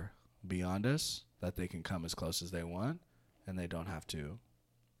far beyond us that they can come as close as they want and they don't have to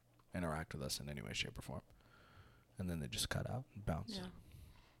interact with us in any way, shape, or form. And then they just cut out and bounce. Yeah.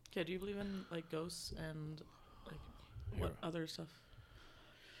 Okay, do you believe in like ghosts and like what other stuff?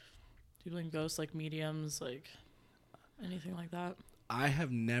 Do you believe in ghosts, like mediums, like anything like that? I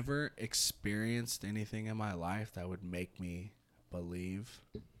have never experienced anything in my life that would make me believe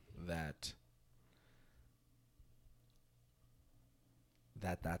that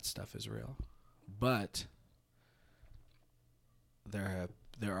that stuff is real. But there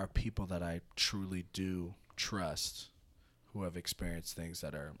there are people that I truly do trust who have experienced things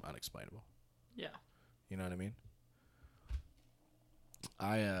that are unexplainable. Yeah. You know what I mean? Don't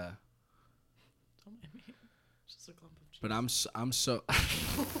mind me. It's just a clump of cheese. But I'm so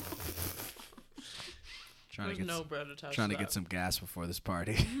There's no bread attached. Trying to get some gas before this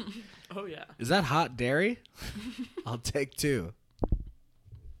party. Oh yeah. Is that hot dairy? I'll take 2.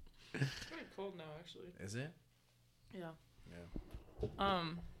 It's very cold now, actually. Is it? Yeah. Yeah.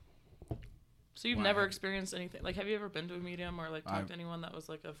 So you've never experienced anything? Like, have you ever been to a medium or like talked to anyone that was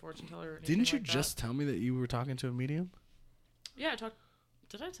like a fortune teller? Or anything Didn't you like just tell me that you were talking to a medium? Yeah, I talked.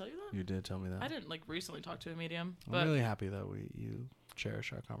 Did I tell you that? You did tell me that. I didn't like recently talk to a medium. I'm really happy that you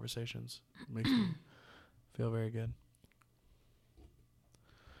cherish our conversations. It makes me feel very good.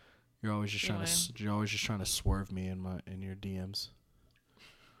 You're always just trying to swerve me in your DMs.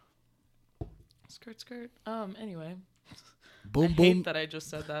 Skirt. Anyway. Boom, I boom. hate that I just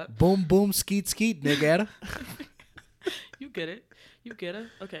said that. Boom, boom, skeet, nigga. You get it.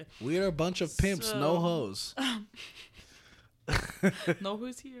 Okay. We are a bunch of pimps, no hoes. No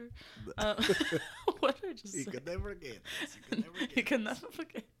who's here. What did I just say? You can never forget. You can never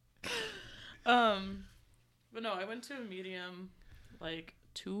forget. But no, I went to a medium like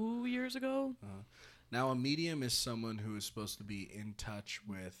 2 years ago. Now, a medium is someone who is supposed to be in touch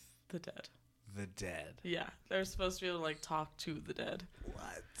with the dead. The dead. Yeah, they're supposed to be able to like talk to the dead.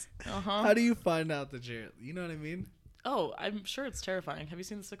 What? How do you find out that you know what I mean? Oh, I'm sure it's terrifying. Have you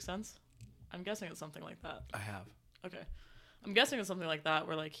seen The Sixth Sense? I'm guessing it's something like that. I have. Okay. I'm guessing it's something like that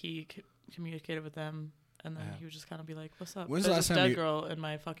where like he communicated with them and then he would just kind of be like, "What's up?" When's There's the last this time dead girl in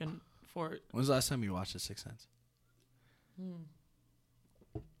my fucking fort. When's the last time you watched The Sixth Sense?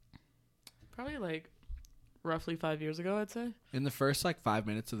 Probably like roughly 5 years ago, I'd say. In the first like 5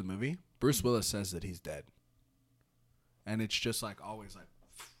 minutes of the movie, Bruce Willis says that he's dead. And it's just like always like.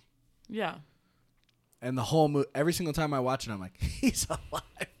 Yeah. And the whole every single time I watch it, I'm like, he's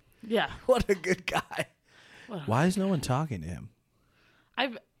alive. Yeah. What a good guy. Why is no one talking to him?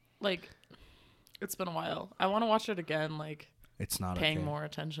 It's been a while. I want to watch it again, like. It's not paying more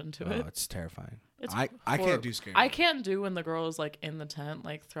attention to it. Oh, it's terrifying. I can't do scary. I can't do when the girl is like in the tent,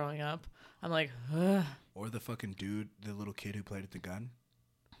 like throwing up. I'm like, ugh. Or the fucking dude, the little kid who played at the gun,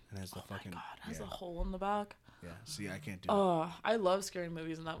 and has the fucking has a hole in the back. Yeah, see, I can't do Oh, I love scary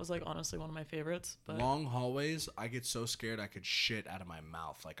movies, and that was like honestly one of my favorites. But long hallways, I get so scared I could shit out of my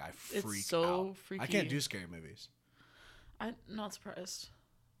mouth. Like I freak it's so out. Freaky. I can't do scary movies. I'm not surprised.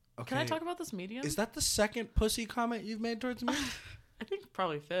 Okay. Can I talk about this medium? Is that the second pussy comment you've made towards me? I think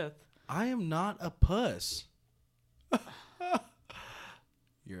probably 5th. I am not a puss.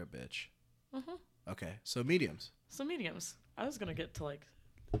 You're a bitch. Mm-hmm. Okay, so mediums. I was gonna get to like,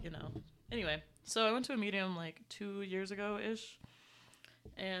 Anyway, so I went to a medium like 2 years ago-ish.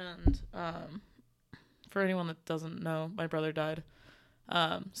 And for anyone that doesn't know, my brother died.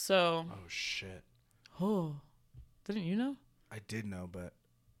 Oh, shit. Oh, didn't you know? I did know, but...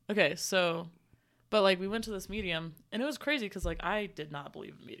 Okay, so... But, like, we went to this medium, and it was crazy because, like, I did not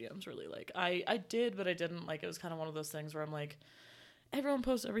believe in mediums, really. Like, I did, but I didn't. Like, it was kind of one of those things where I'm like, everyone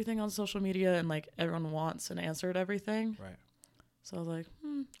posts everything on social media, and, like, everyone wants an answer to everything. Right. So I was like,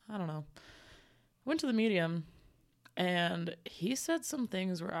 I don't know. Went to the medium, and he said some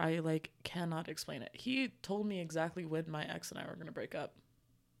things where I, like, cannot explain it. He told me exactly when my ex and I were going to break up.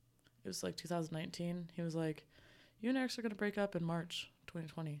 It was, like, 2019. He was like, you and Eric's are going to break up in March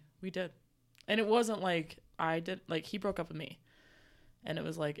 2020. We did. And it wasn't like I did, like he broke up with me and it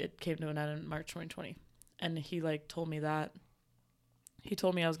was like, it came to an end in March 2020. And he like told me that he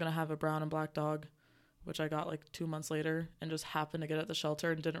told me I was going to have a brown and black dog, which I got like 2 months later and just happened to get at the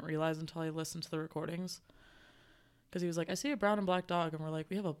shelter and didn't realize until I listened to the recordings. Cause he was like, I see a brown and black dog. And we're like,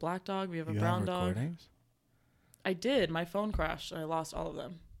 we have a black dog. We have a brown dog. Recordings? I did. My phone crashed and I lost all of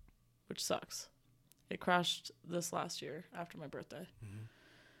them, which sucks. It crashed this last year after my birthday.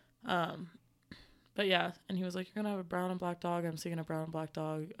 Mm-hmm. But yeah, and he was like, you're going to have a brown and black dog. I'm seeing a brown and black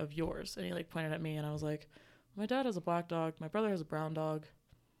dog of yours. And he like pointed at me and I was like, my dad has a black dog. My brother has a brown dog.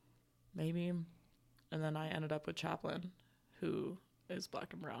 Maybe. And then I ended up with Chaplin, who is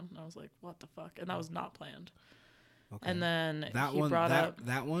black and brown. And I was like, what the fuck? And that was not planned. Okay. And then that he one, brought up...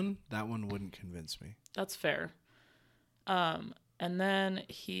 That one wouldn't convince me. That's fair. And then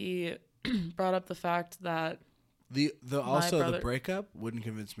he brought up the fact that The breakup wouldn't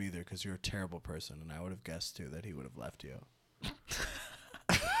convince me either because you're a terrible person, and I would have guessed too that he would have left you.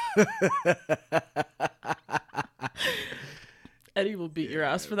 Eddie will beat your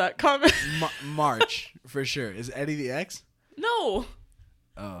ass for that comment. March for sure. Is Eddie the ex? No.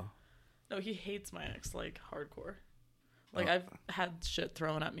 Oh. No, he hates my ex like hardcore. Like, I've had shit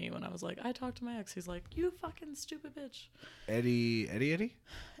thrown at me when I was like, I talked to my ex. He's like, you fucking stupid bitch. Eddie?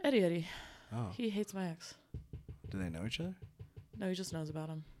 Eddie. Oh. He hates my ex. Do they know each other? No, he just knows about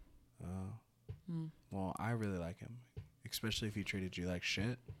him. Oh. Well, I really like him. Especially if he treated you like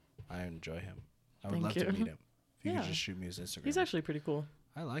shit. I enjoy him. I would love to meet him. If you could just shoot me his Instagram. He's actually pretty cool.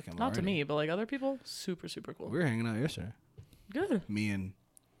 I like him. Not to me, but like other people, super, super cool. We were hanging out yesterday. Good. Me and...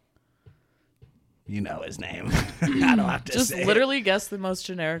 You know his name. I don't have to just say literally guess the most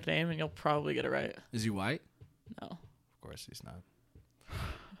generic name and you'll probably get it right. Is he white? No. Of course he's not.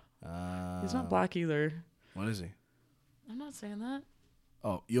 He's not black either. What is he? I'm not saying that.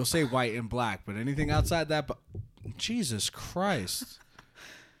 Oh, you'll say white and black, but anything outside that... Jesus Christ.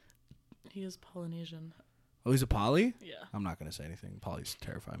 He is Polynesian. Oh, he's a poly? Yeah. I'm not going to say anything. Polys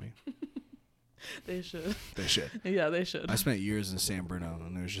terrify me. They should. They should. Yeah, they should. I spent years in San Bruno,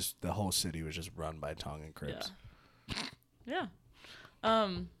 and it was just... The whole city was just run by Tongan Crips. Yeah.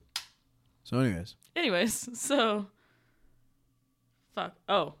 So anyways, so... Fuck.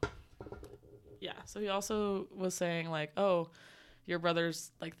 Oh. Yeah, so he also was saying, like, oh, your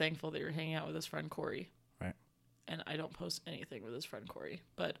brother's, like, thankful that you're hanging out with his friend Corey. Right. And I don't post anything with his friend Corey.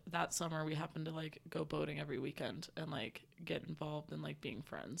 But that summer, we happened to, like, go boating every weekend and, like, get involved in, like, being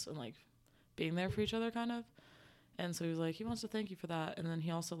friends and, like, being there for each other, kind of. And so he was like, he wants to thank you for that. And then he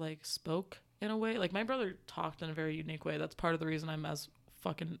also, like, spoke in a way. Like, my brother talked in a very unique way. That's part of the reason I'm as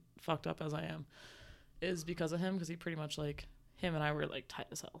fucking fucked up as I am. Is because of him. Because he pretty much, like... Him and I were, like, tight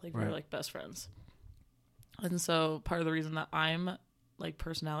as hell. Like, we were, like, best friends. And so part of the reason that I'm, like,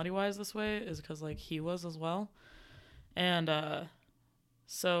 personality-wise this way is because, like, he was as well. And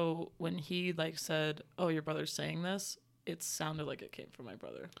so when he, like, said, oh, your brother's saying this, it sounded like it came from my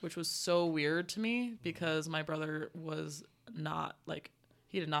brother, which was so weird to me because my brother was not, like,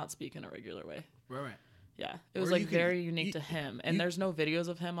 he did not speak in a regular way. Right. Yeah, it was like very unique to him. And there's no videos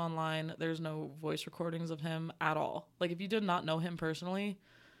of him online. There's no voice recordings of him at all. Like, if you did not know him personally,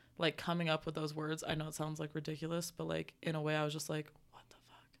 like, coming up with those words, I know it sounds, like, ridiculous, but, like, in a way, I was just like, what the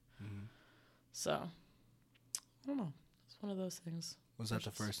fuck? Mm-hmm. So, I don't know. It's one of those things. Was that the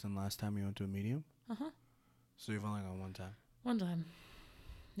first and last time you went to a medium? Uh-huh. So you've only gone one time? One time.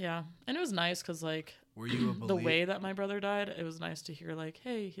 Yeah. And it was nice because, like, were you the way that my brother died, it was nice to hear, like,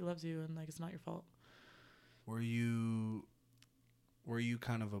 hey, he loves you and, like, it's not your fault. Were you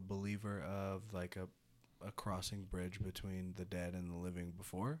kind of a believer of, like, a crossing bridge between the dead and the living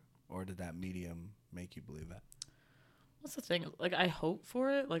before? Or did that medium make you believe that? What's the thing? Like, I hope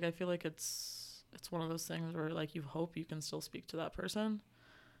for it. Like, I feel like it's one of those things where, like, you hope you can still speak to that person.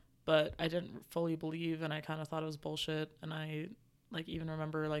 But I didn't fully believe, and I kind of thought it was bullshit. And I, like, even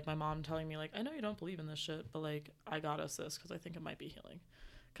remember, like, my mom telling me, like, I know you don't believe in this shit, but, like, I got us this because I think it might be healing.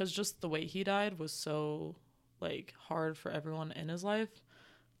 Because just the way he died was so... like, hard for everyone in his life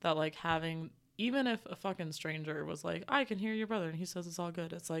that, like, having, even if a fucking stranger was like, I can hear your brother and he says it's all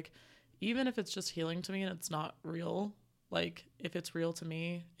good, it's like, even if it's just healing to me and it's not real, like, if it's real to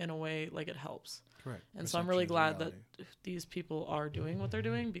me in a way, like, it helps. Correct. And so I'm really glad that these people are doing what they're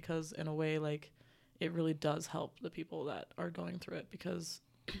doing because in a way, like, it really does help the people that are going through it because,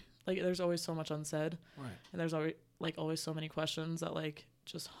 like, there's always so much unsaid. Right. And there's always so many questions that, like,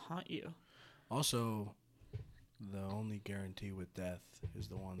 just haunt you. Also... the only guarantee with death is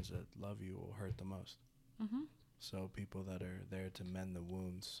the ones that love you will hurt the most. Mm-hmm. So people that are there to mend the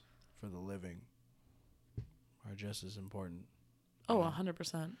wounds for the living are just as important. Oh,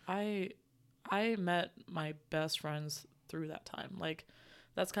 100%. I met my best friends through that time. Like,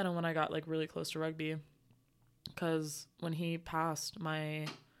 that's kind of when I got, like, really close to rugby. Because when he passed, my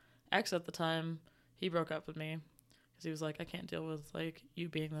ex at the time, he broke up with me. Because he was like, I can't deal with, like, you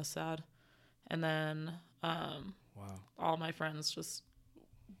being this sad. And then... wow. All my friends just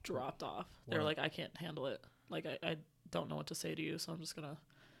dropped off. They were like, I can't handle it. Like, I don't know what to say to you, so I'm just gonna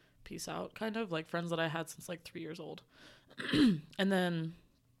peace out, kind of. Like, friends that I had since, like, 3 years old. And then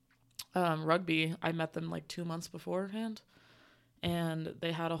rugby, I met them, like, 2 months beforehand. And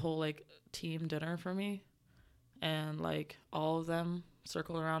they had a whole, like, team dinner for me. And, like, all of them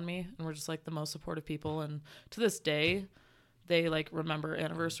circled around me and were just, like, the most supportive people. And to this day... they, like, remember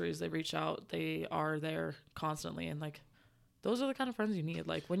anniversaries. They reach out. They are there constantly. And, like, those are the kind of friends you need.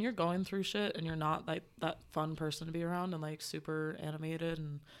 Like, when you're going through shit and you're not, like, that fun person to be around and, like, super animated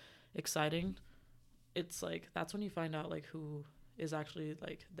and exciting, it's, like, that's when you find out, like, who is actually,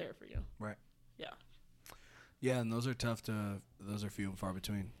 like, there for you. Right. Yeah. Yeah, and those are those are few and far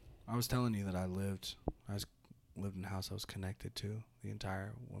between. I was telling you that I lived in a house I was connected to, the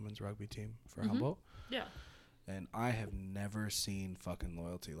entire women's rugby team for Humboldt. Yeah. And I have never seen fucking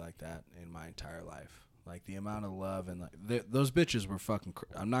loyalty like that in my entire life. Like the amount of love and like those bitches were fucking.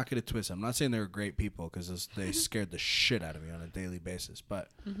 I'm not gonna twist. I'm not saying they were great people because they scared the shit out of me on a daily basis. But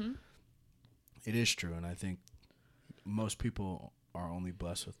it is true, and I think most people are only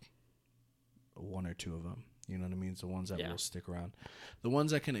blessed with one or two of them. You know what I mean? It's the ones that will stick around, the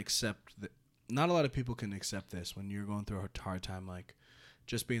ones that can accept. Not a lot of people can accept this when you're going through a hard time. Like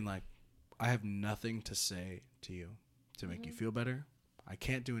just being like, I have nothing to say to you to make you feel better. I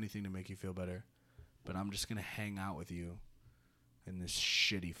can't do anything to make you feel better, but I'm just going to hang out with you in this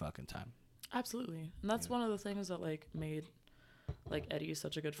shitty fucking time. Absolutely. And that's one of the things that like made like Eddie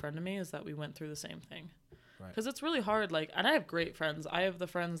such a good friend to me is that we went through the same thing. Right. Because it's really hard. Like, and I have great friends. I have the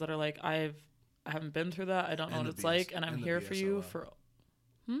friends that are like, I haven't been through that. I don't know what it's like. And I'm here for you for.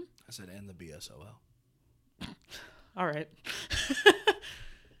 I said, and the BSOL. All right.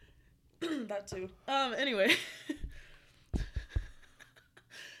 That too. Anyway.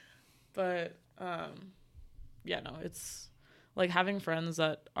 But, yeah, no, it's like having friends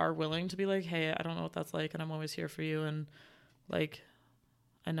that are willing to be like, hey, I don't know what that's like. And I'm always here for you. And like,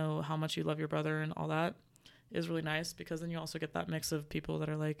 I know how much you love your brother and all that is really nice because then you also get that mix of people that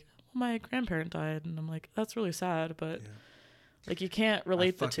are like, well, my grandparent died. And I'm like, that's really sad. But like, you can't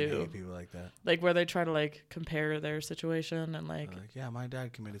relate the two. I hate people like that. Like where they try to like compare their situation and like, yeah, my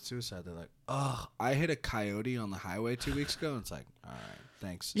dad committed suicide. They're like, oh, I hit a coyote on the highway 2 weeks ago. And it's like, all right.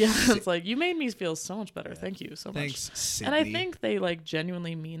 Thanks. Yeah, it's like, you made me feel so much better. Yeah. Thank you so much. Thanks, Sydney. And I think they, like,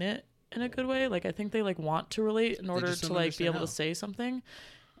 genuinely mean it in a good way. Like, I think they, like, want to relate in order to, like, be able to say something.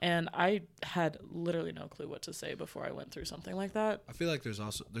 And I had literally no clue what to say before I went through something like that. I feel like there's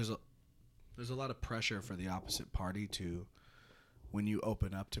a lot of pressure for the opposite party to, when you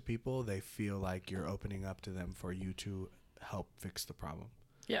open up to people, they feel like you're opening up to them for you to help fix the problem.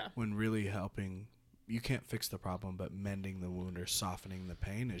 Yeah. When really helping... You can't fix the problem, but mending the wound or softening the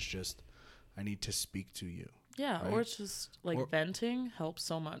pain is just, I need to speak to you. Yeah, right? Or it's just, like, venting helps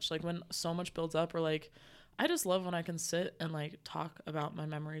so much. Like, when so much builds up, or, like, I just love when I can sit and, like, talk about my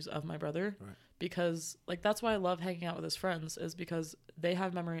memories of my brother. Right. Because, like, that's why I love hanging out with his friends, is because they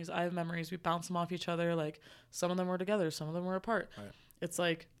have memories, I have memories, we bounce them off each other. Like, some of them were together, some of them were apart. Right. It's,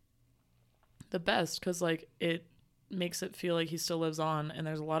 like, the best, because, like, it makes it feel like he still lives on. And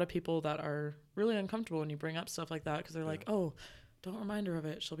there's a lot of people that are really uncomfortable when you bring up stuff like that because they're like, oh, don't remind her of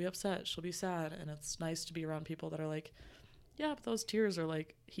it, she'll be upset, she'll be sad. And it's nice to be around people that are like, yeah, but those tears are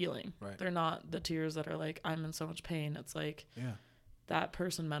like healing. Right. They're not the tears that are like, I'm in so much pain. It's like, that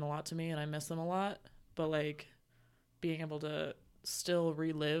person meant a lot to me and I miss them a lot, but like being able to still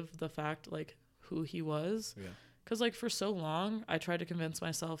relive the fact like who he was, because like for so long I tried to convince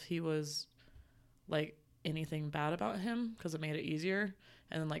myself he was like anything bad about him because it made it easier.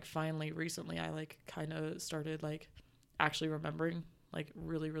 And then like finally recently I like kind of started like actually remembering like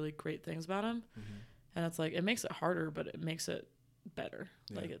really, really great things about him. And it's like, it makes it harder, but it makes it better.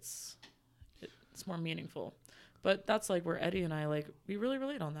 Like it's more meaningful. But that's like where Eddie and I, like, we really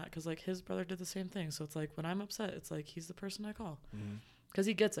relate on that because like his brother did the same thing. So it's like when I'm upset, it's like he's the person I call because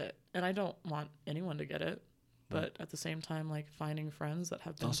he gets it. And I don't want anyone to get it. But at the same time, like finding friends that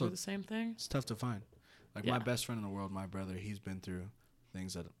have been through the same thing. It's tough to find. Like my best friend in the world, my brother, he's been through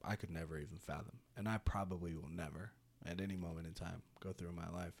things that I could never even fathom. And I probably will never at any moment in time go through in my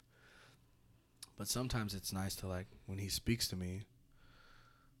life. But sometimes it's nice to like, when he speaks to me,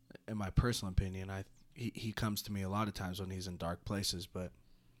 in my personal opinion, he comes to me a lot of times when he's in dark places, but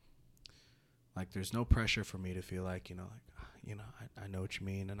like there's no pressure for me to feel like, I know what you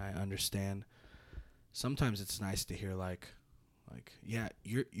mean and I understand. Sometimes it's nice to hear like, yeah,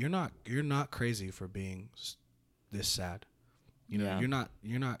 you're not crazy for being this sad. You're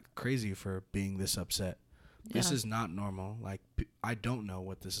not crazy for being this upset. This is not normal. Like I don't know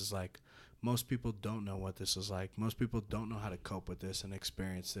what this is like. Most people don't know what this is like. Most people don't know how to cope with this and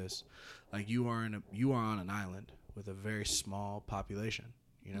experience this. Like you are on an island with a very small population,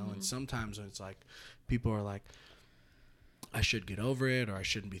 and sometimes when it's like people are like, I should get over it, or I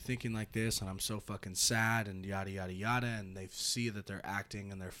shouldn't be thinking like this, and I'm so fucking sad, and yada, yada, yada, and they see that they're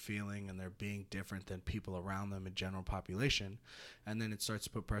acting and they're feeling and they're being different than people around them in general population, and then it starts to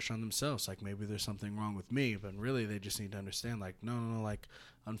put pressure on themselves, like maybe there's something wrong with me, but really they just need to understand, like, no, like,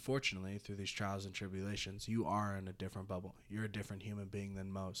 unfortunately, through these trials and tribulations, you are in a different bubble. You're a different human being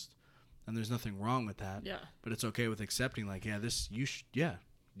than most, and there's nothing wrong with that, but it's okay with accepting, like,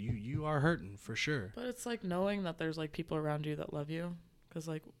 you are hurting for sure. But it's like knowing that there's like people around you that love you. Because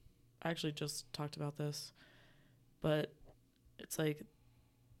like I actually just talked about this. But it's like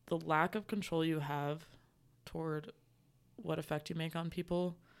the lack of control you have toward what effect you make on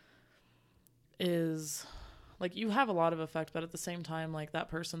people is like you have a lot of effect, but at the same time, like that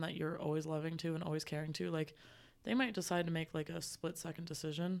person that you're always loving to and always caring to, like they might decide to make like a split second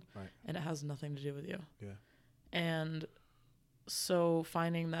decision, right, and it has nothing to do with you. Yeah. And so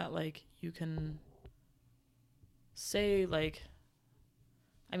finding that like you can say like,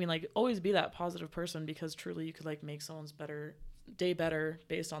 I mean, like always be that positive person, because truly you could like make someone's day better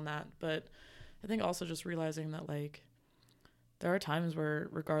based on that. But I think also just realizing that like there are times where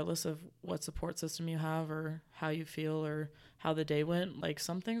regardless of what support system you have or how you feel or how the day went, like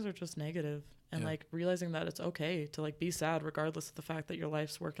some things are just negative. And like realizing that it's okay to like be sad regardless of the fact that your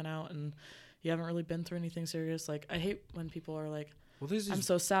life's working out and you haven't really been through anything serious. Like I hate when people are like, well, I'm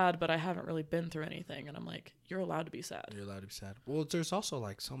so sad, but I haven't really been through anything. And I'm like, you're allowed to be sad. You're allowed to be sad. Well, there's also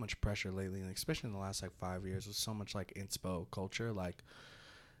like so much pressure lately, like, especially in the last like 5 years, with so much like inspo culture, like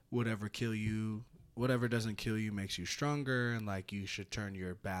whatever doesn't kill you makes you stronger, and like you should turn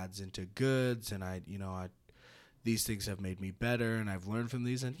your bads into goods, and these things have made me better and I've learned from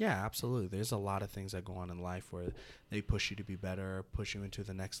these. And yeah, absolutely, there's a lot of things that go on in life where they push you to be better, push you into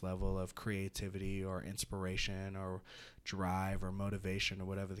the next level of creativity or inspiration or drive or motivation or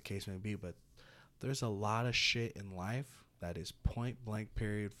whatever the case may be. But there's a lot of shit in life that is point blank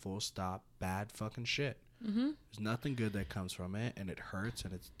period full stop bad fucking shit. Mm-hmm. There's nothing good that comes from it, and it hurts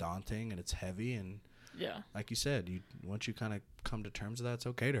and it's daunting and it's heavy. And yeah, like you said, once you kind of come to terms with that, it's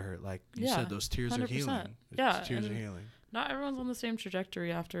okay to hurt. Like you said, those tears 100%. Are healing. Yeah, tears are healing. Not everyone's on the same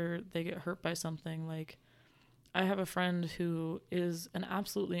trajectory after they get hurt by something. Like I have a friend who is an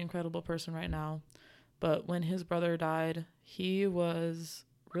absolutely incredible person right now, but when his brother died, he was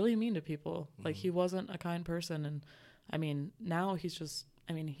really mean to people. Mm-hmm. Like he wasn't a kind person. And I mean, now he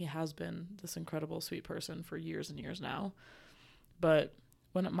has been this incredible, sweet person for years and years now. But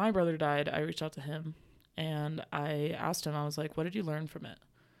when my brother died, I reached out to him and I asked him, I was like, what did you learn from it?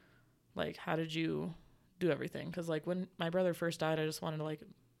 Like, how did you do everything? Because like when my brother first died, I just wanted to like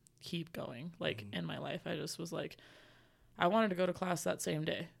keep going, like in my life. I just was like, I wanted to go to class that same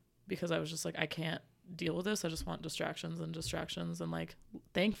day because I was just like, I can't deal with this. I just want distractions. And like,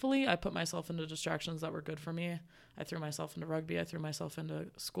 thankfully I put myself into distractions that were good for me. I threw myself into rugby. I threw myself into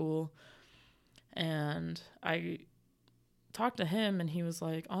school, and I talked to him and he was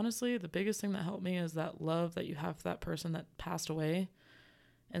like, honestly, the biggest thing that helped me is that love that you have for that person that passed away.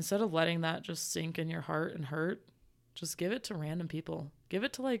 Instead of letting that just sink in your heart and hurt, just give it to random people. Give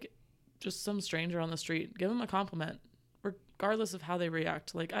it to like just some stranger on the street. Give them a compliment regardless of how they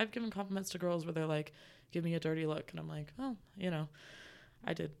react. Like I've given compliments to girls where they're like, give me a dirty look, and I'm like, oh,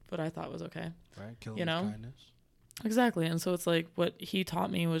 I did what I thought was okay. Right. Kill with kindness. Exactly. And so it's like what he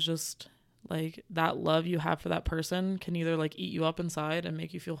taught me was just like that love you have for that person can either like eat you up inside and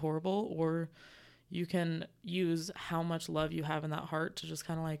make you feel horrible, or you can use how much love you have in that heart to just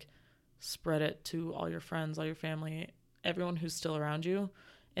kind of like spread it to all your friends, all your family, everyone who's still around you,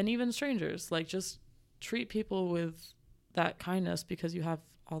 and even strangers. Like just treat people with that kindness because you have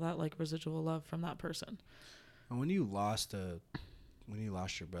all that like residual love from that person. And when you lost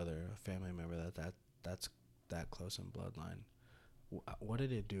your brother, a family member that's that close in bloodline, what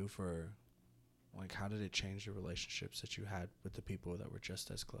did it do for, like, how did it change the relationships that you had with the people that were just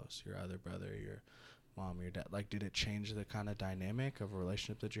as close? Your other brother, your mom, your dad. Like, did it change the kind of dynamic of a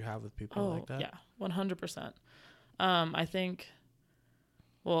relationship that you have with people like that? Yeah, 100%. I think,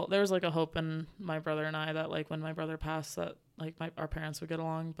 well, there was like a hope in my brother and I that like when my brother passed that like our parents would get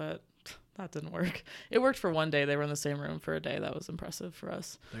along, but that didn't work. It worked for one day. They were in the same room for a day. That was impressive for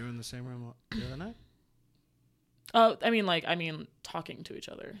us. They were in the same room the other night? Oh, I mean, talking to each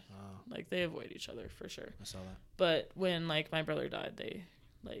other. Oh. Like, they avoid each other for sure. I saw that. But when, like, my brother died, they,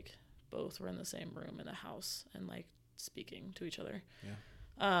 like, both were in the same room in the house and, like, speaking to each other.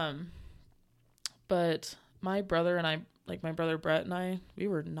 Yeah. But my brother and I, like, my brother Brett and I, we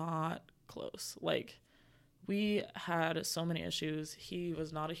were not close. Like, we had so many issues. He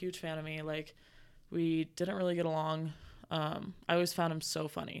was not a huge fan of me. Like, we didn't really get along. I always found him so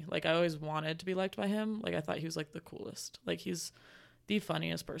funny. Like, I always wanted to be liked by him. Like, I thought he was, like, the coolest. Like, he's the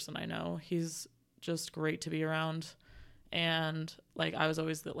funniest person I know. He's just great to be around. And, like, I was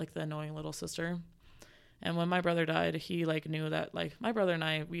always, the annoying little sister. And when my brother died, he, like, knew that, like, my brother and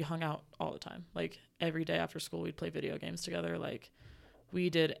I, we hung out all the time. Like, every day after school, we'd play video games together. Like, we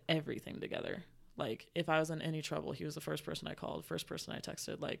did everything together. Like, if I was in any trouble, he was the first person I called, first person I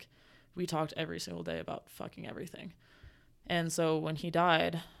texted. Like, we talked every single day about fucking everything. And so when he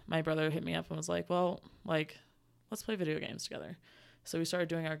died, my brother hit me up and was like, well, like, let's play video games together. So we started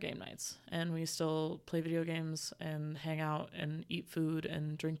doing our game nights, and we still play video games and hang out and eat food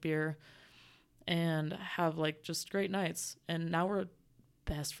and drink beer and have, like, just great nights. And now we're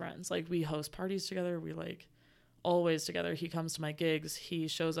best friends. Like, we host parties together. We, like, always together. He comes to my gigs. He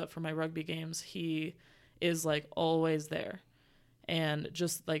shows up for my rugby games. He is like always there and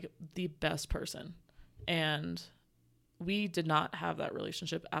just like the best person. And we did not have that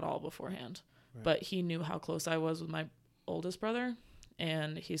relationship at all beforehand, right. But he knew how close I was with my oldest brother,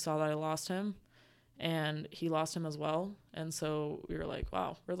 and he saw that I lost him, and he lost him as well. And so we were like,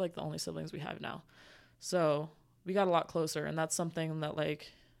 wow, we're like the only siblings we have now. So we got a lot closer, and that's something that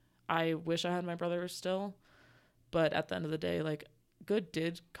like I wish I had my brother still, but at the end of the day, like good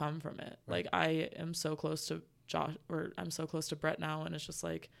did come from it. Right. Like I am so close to Josh, or I'm so close to Brett now, and it's just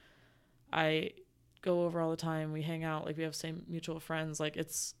like I go over all the time. We hang out, like we have same mutual friends. Like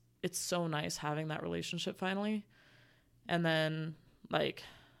it's so nice having that relationship finally. And then like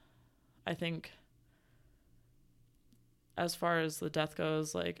I think as far as the death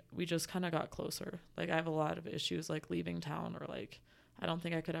goes, like we just kind of got closer. Like I have a lot of issues like leaving town, or like I don't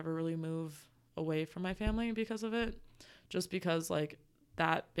think I could ever really move away from my family because of it, just because like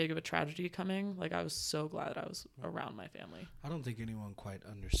that big of a tragedy coming, like I was so glad I was around my family. I don't think anyone quite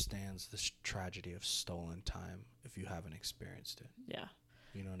understands this tragedy of stolen time if you haven't experienced it. Yeah.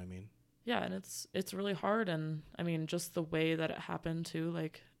 You know what I mean? Yeah, and it's really hard. And I mean, just the way that it happened too,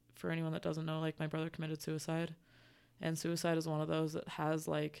 like for anyone that doesn't know, like my brother committed suicide, and suicide is one of those that has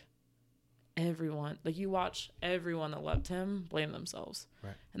like everyone, like you watch everyone that loved him blame themselves.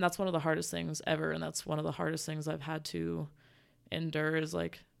 Right. And that's one of the hardest things ever. And that's one of the hardest things I've had to endure is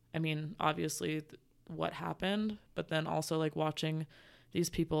like, I mean, obviously what happened, but then also like watching these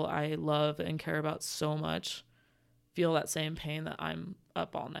people I love and care about so much feel that same pain that I'm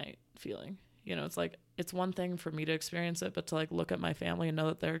up all night feeling. You know, it's like, it's one thing for me to experience it, but to like look at my family and know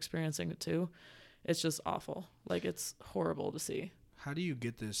that they're experiencing it too, it's just awful. Like it's horrible to see. How do you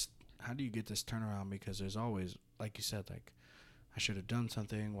get this turnaround? Because there's always, like you said, like I should have done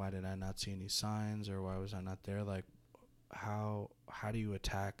something. Why did I not see any signs, or why was I not there? Like how do you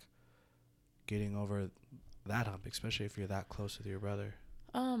attack getting over that hump, especially if you're that close with your brother?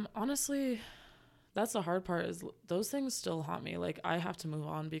 Honestly, that's the hard part, is those things still haunt me. Like I have to move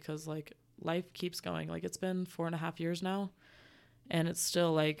on because like life keeps going. Like it's been 4.5 years now, and it's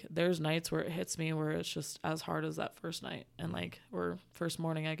still like there's nights where it hits me where it's just as hard as that first night, and like, or first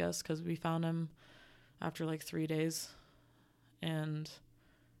morning, I guess, because we found him after like 3 days, and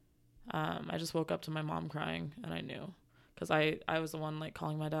I just woke up to my mom crying, and I knew. Because I was the one, like,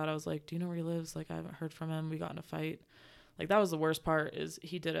 calling my dad. I was like, do you know where he lives? Like, I haven't heard from him. We got in a fight. Like, that was the worst part, is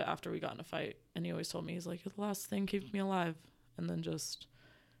he did it after we got in a fight. And he always told me, he's like, you're the last thing keeps me alive. And then just,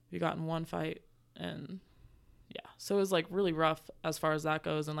 we got in one fight. And, yeah. So it was, like, really rough as far as that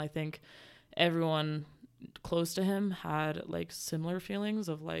goes. And I think everyone close to him had, like, similar feelings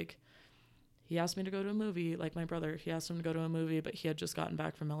of, like, he asked me to go to a movie. Like, my brother, he asked him to go to a movie, but he had just gotten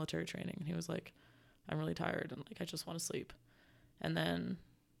back from military training. And he was like, I'm really tired and like I just want to sleep. And then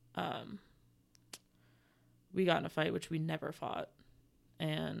we got in a fight, which we never fought,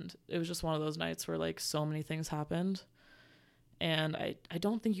 and it was just one of those nights where like so many things happened, and I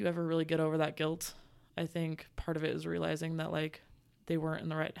don't think you ever really get over that guilt. I think part of it is realizing that like they weren't in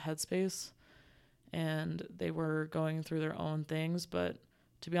the right headspace and they were going through their own things. But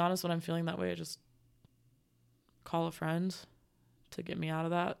to be honest, when I'm feeling that way, I just call a friend to get me out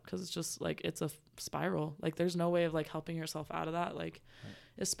of that, because it's just like it's a spiral. Like there's no way of like helping yourself out of that, like right.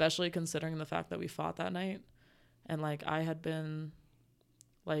 Especially considering the fact that we fought that night, and like I had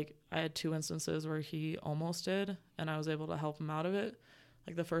 2 instances where he almost did, and I was able to help him out of it.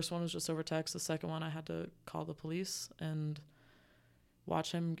 Like the first one was just over text. The second one I had to call the police and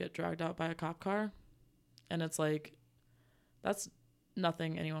watch him get dragged out by a cop car, and it's like that's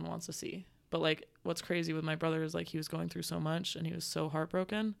nothing anyone wants to see. But like what's crazy with my brother is like he was going through so much and he was so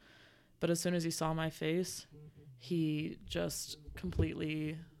heartbroken, but as soon as he saw my face, he just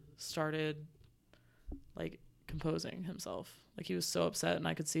completely started like composing himself. Like he was so upset and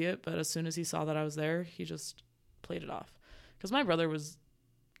I could see it, but as soon as he saw that I was there, he just played it off. Because my brother was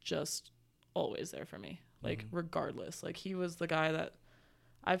just always there for me, like regardless. Like he was the guy that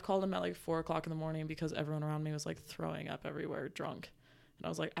I've called him at like 4:00 in the morning because everyone around me was like throwing up everywhere drunk. And I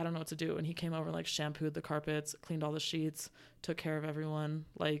was like, I don't know what to do. And he came over and like shampooed the carpets, cleaned all the sheets, took care of everyone.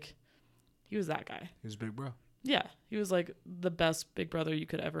 Like he was that guy. He was big bro. Yeah. He was like the best big brother you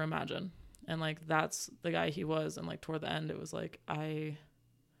could ever imagine. And like, that's the guy he was. And like toward the end, it was like, I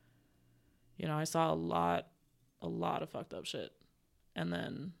saw a lot of fucked up shit. And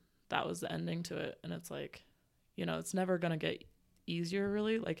then that was the ending to it. And it's like, it's never going to get easier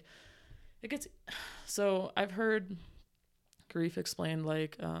really. Like it gets, so I've heard grief explained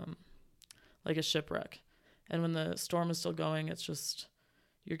like a shipwreck, and when the storm is still going, it's just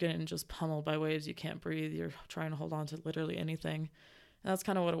you're getting just pummeled by waves. You can't breathe. You're trying to hold on to literally anything. And that's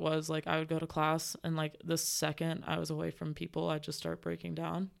kind of what it was. Like, I would go to class, and like the second I was away from people, I'd just start breaking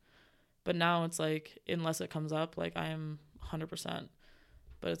down. But now it's like, unless it comes up, like I am 100%.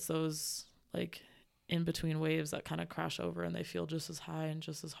 But it's those like in between waves that kind of crash over, and they feel just as high and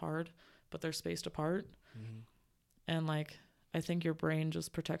just as hard, but they're spaced apart. Mm-hmm. And like, I think your brain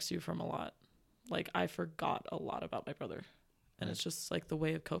just protects you from a lot. Like, I forgot a lot about my brother, and it's just like the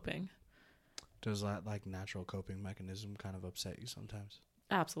way of coping. Does that like natural coping mechanism kind of upset you sometimes?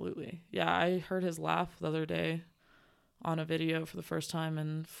 Absolutely. Yeah. I heard his laugh the other day on a video for the first time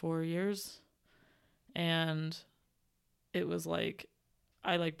in 4 years. And it was like,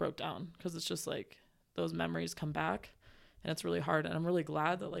 I like broke down, because it's just like those memories come back, and it's really hard. And I'm really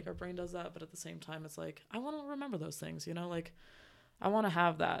glad that like our brain does that. But at the same time, it's like, I want to remember those things, you know, like I want to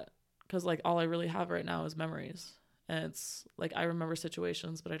have that, because like all I really have right now is memories. And it's like, I remember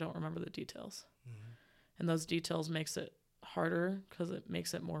situations, but I don't remember the details. Mm-hmm. And those details makes it harder, because it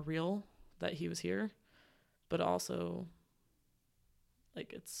makes it more real that he was here. But also,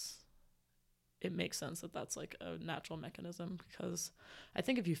 like, it makes sense that that's like a natural mechanism, because I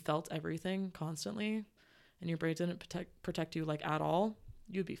think if you felt everything constantly and your brain didn't protect you like at all,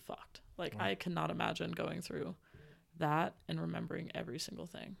 you'd be fucked. Like, right. I cannot imagine going through that and remembering every single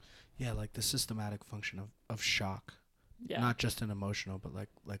thing. Yeah, like the systematic function of shock. Yeah. Not just an emotional, but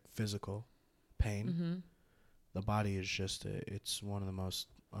like physical pain. Mm-hmm. The body is just it's one of the most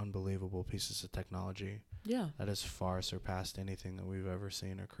unbelievable pieces of technology. Yeah. That has far surpassed anything that we've ever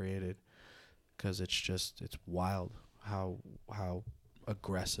seen or created, because it's wild how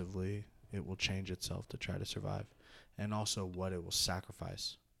aggressively it will change itself to try to survive, and also what it will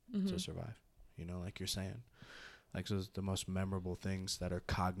sacrifice to survive. You know, like you're saying. Like, those the most memorable things that are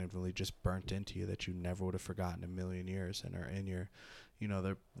cognitively just burnt into you that you never would have forgotten in a million years, and are in your, you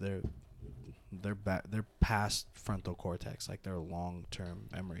know, they're past frontal cortex. Like, they're long-term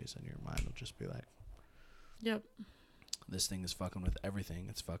memories, and your mind will just be like, yep, this thing is fucking with everything.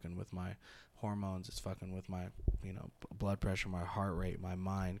 It's fucking with my hormones. It's fucking with my, you know, blood pressure, my heart rate, my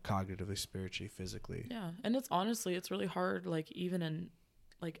mind, cognitively, spiritually, physically. Yeah. And it's really hard, like, even in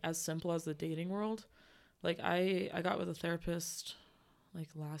like as simple as the dating world. Like, I got with a therapist like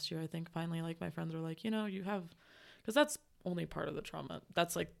last year, I think. Finally, like, my friends were like, you know, you have, because that's only part of the trauma.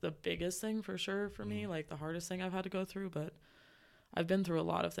 That's like the biggest thing for sure for me, like the hardest thing I've had to go through. But I've been through a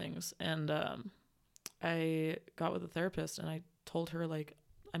lot of things. And I got with a therapist, and I told her, like,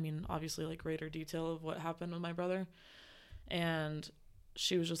 I mean, obviously like greater detail of what happened with my brother. And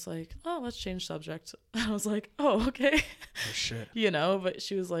she was just like, oh, let's change subject. I was like, oh, okay. Oh, shit. You know, but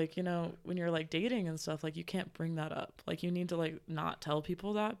she was like, you know, when you're like dating and stuff, like, you can't bring that up. Like, you need to like not tell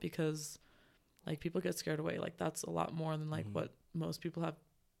people that, because like people get scared away. Like, that's a lot more than like what most people have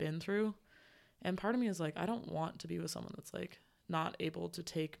been through. And part of me is like, I don't want to be with someone that's like not able to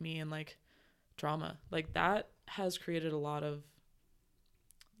take me and like trauma. Like, that has created a lot of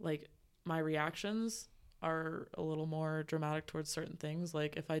like, my reactions are a little more dramatic towards certain things.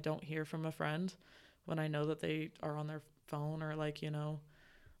 Like, if I don't hear from a friend when I know that they are on their phone, or like, you know,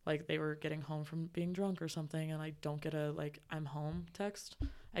 like they were getting home from being drunk or something, and I don't get a like I'm home text,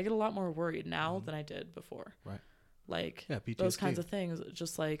 I get a lot more worried now than I did before. Right. Like, yeah, PTSD. Those kinds of things,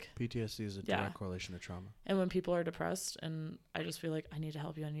 just like PTSD is a direct correlation to trauma. And when people are depressed, and I just feel like I need to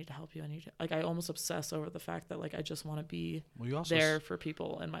help you, like, I almost obsess over the fact that like I just want to be there for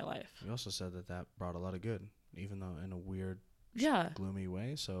people in my life. You also said that brought a lot of good, even though in a weird, gloomy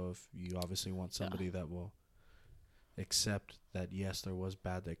way. So if you obviously want somebody that will accept that, yes, there was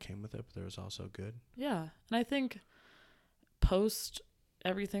bad that came with it, but there was also good. Yeah. And I think post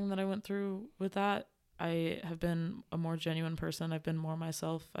everything that I went through with that, I have been a more genuine person. I've been more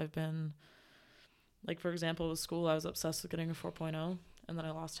myself. I've been, like, for example, with school, I was obsessed with getting a 4.0, and then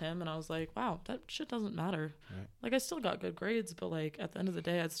I lost him, and I was like, wow, that shit doesn't matter. Right. Like, I still got good grades, but, like, at the end of the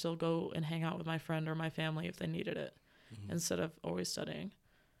day, I'd still go and hang out with my friend or my family if they needed it, instead of always studying.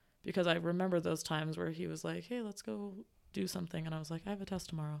 Because I remember those times where he was like, hey, let's go do something, and I was like, I have a test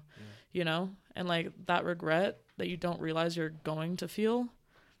tomorrow, you know? And, like, that regret that you don't realize you're going to feel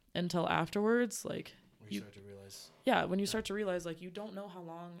until afterwards, like... You start to realize. Yeah, when you start to realize, like, you don't know how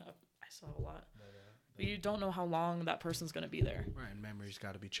long. I still have a lot. But you don't know how long that person's going to be there. Right, and memories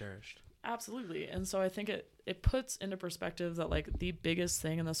got to be cherished. Absolutely. And so I think it puts into perspective that, like, the biggest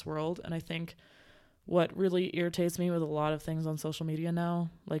thing in this world, and I think what really irritates me with a lot of things on social media now,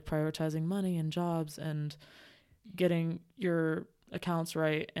 like prioritizing money and jobs and getting your accounts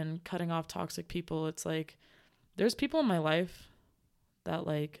right and cutting off toxic people, it's like, there's people in my life that,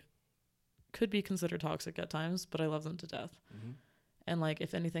 like, could be considered toxic at times, but I love them to death. And like,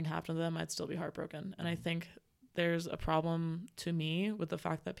 if anything happened to them, I'd still be heartbroken. And I think there's a problem to me with the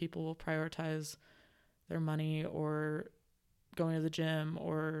fact that people will prioritize their money or going to the gym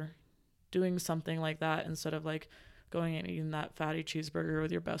or doing something like that instead of like going and eating that fatty cheeseburger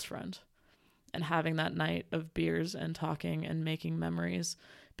with your best friend and having that night of beers and talking and making memories.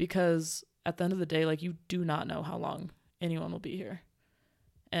 Because at the end of the day, like, you do not know how long anyone will be here.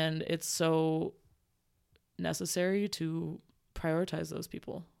 And it's so necessary to prioritize those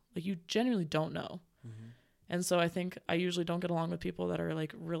people. Like, you genuinely don't know. Mm-hmm. And so I think I usually don't get along with people that are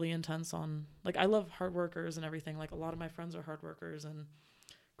like really intense on, like, I love hard workers and everything. Like, a lot of my friends are hard workers and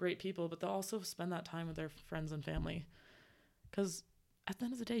great people, but they'll also spend that time with their friends and family. Because at the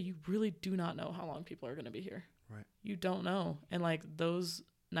end of the day, you really do not know how long people are going to be here. Right. You don't know. And like, those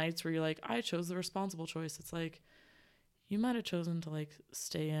nights where you're like, I chose the responsible choice. It's like, you might have chosen to like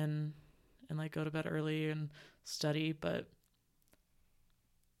stay in and like go to bed early and study, but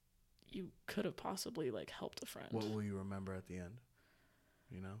you could have possibly like helped a friend. What will you remember at the end?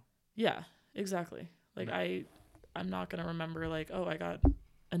 You know? Yeah, exactly. Like, I'm not going to remember like, oh, I got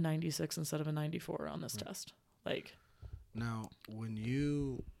a 96 instead of a 94 on this test. Like, now when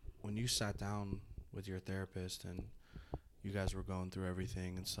you sat down with your therapist and you guys were going through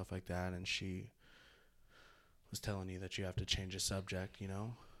everything and stuff like that, and she was telling you that you have to change a subject, you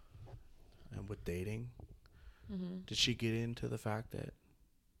know, and with dating, did she get into the fact that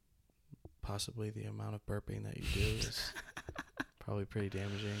possibly the amount of burping that you do is probably pretty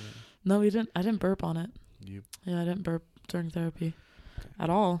damaging? No, we didn't. I didn't burp on it. Yeah, I didn't burp during therapy at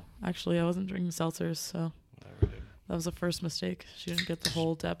all. Actually, I wasn't drinking seltzers, so that was the first mistake. She didn't get the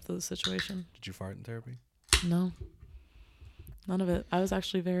whole depth of the situation. Did you fart in therapy? No. None of it. I was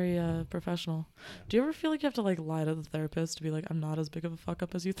actually very professional. Yeah. Do you ever feel like you have to like lie to the therapist to be like, I'm not as big of a fuck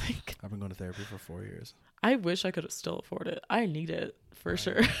up as you think? I've been going to therapy for 4 years. I wish I could still afford it. I need it for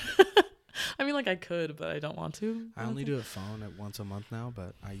sure. I mean, like, I could, but I don't want to. I only do it phone at once a month now,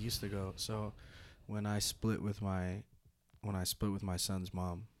 but I used to go. So when I split with my son's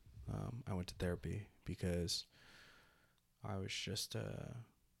mom, I went to therapy because I was just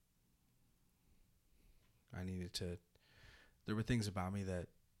I needed to. There were things about me that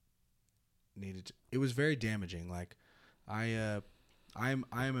needed to, it was very damaging. Like, I am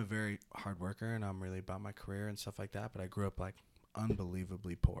a very hard worker, and I'm really about my career and stuff like that, but I grew up like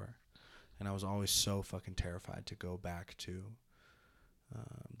unbelievably poor, and I was always so fucking terrified to go back to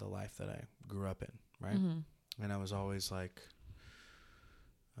the life that I grew up in, right? Mm-hmm. And I was always like,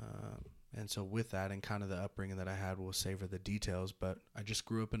 and so with that and kind of the upbringing that I had, we'll savor the details, but I just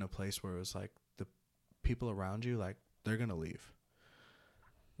grew up in a place where it was like the people around you, like, they're going to leave.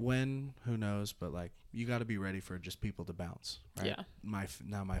 When, who knows, but like, you got to be ready for just people to bounce, right? Yeah.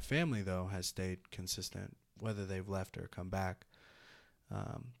 Now my family though has stayed consistent, whether they've left or come back.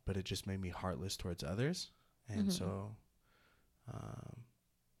 But it just made me heartless towards others. And so,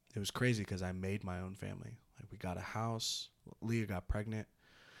 it was crazy because I made my own family. Like, we got a house, Leah got pregnant,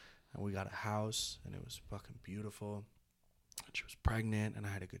 and we got a house, and it was fucking beautiful. She was pregnant, and I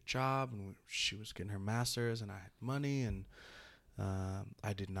had a good job, and she was getting her master's, and I had money, and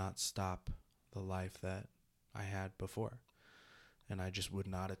I did not stop the life that I had before, and I just would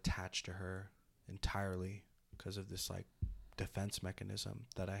not attach to her entirely because of this like defense mechanism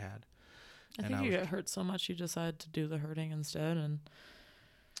that I had. I think you get hurt so much you decide to do the hurting instead, and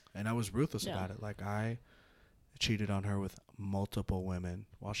I was ruthless about it. Like, I cheated on her with multiple women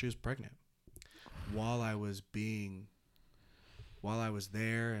while she was pregnant, while I was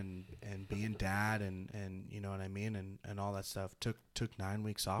there and being dad and you know what I mean, and all that stuff. Took 9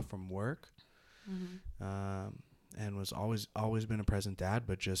 weeks off from work, and was always been a present dad,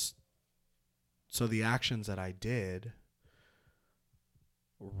 but just so the actions that I did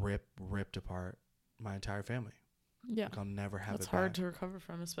ripped apart my entire family. Yeah, like, I'll never have That's it back. hard to recover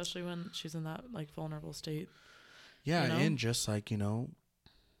from, especially when she's in that like vulnerable state. Yeah, you know? And just like, you know,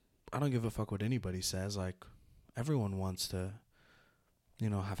 I don't give a fuck what anybody says. Like, everyone wants to, you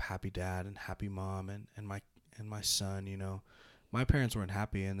know, have happy dad and happy mom and my son, you know. My parents weren't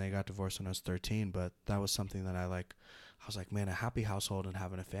happy and they got divorced when I was 13, but that was something that I was like, man, a happy household and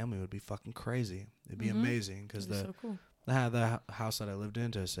having a family would be fucking crazy. It'd be amazing because so cool. the house that I lived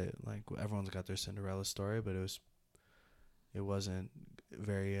in, to say, like, everyone's got their Cinderella story, but it wasn't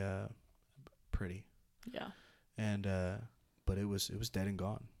very pretty. Yeah. And but it was dead and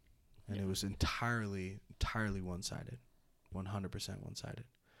gone. And it was entirely one-sided. 100% one-sided.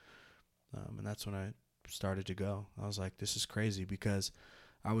 And that's when I started to go. I was like, this is crazy, because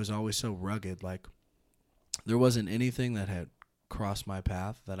I was always so rugged. Like, there wasn't anything that had crossed my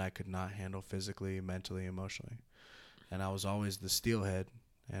path that I could not handle physically, mentally, emotionally. And I was always the steelhead,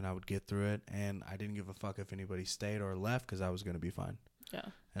 and I would get through it, and I didn't give a fuck if anybody stayed or left because I was going to be fine. Yeah.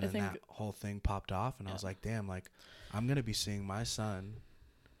 And then that whole thing popped off, and I was like, damn, like, I'm going to be seeing my son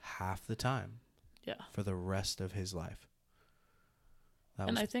half the time for the rest of his life. That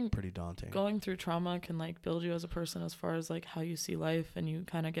was, I think, pretty daunting. Going through trauma can, like, build you as a person as far as, like, how you see life, and you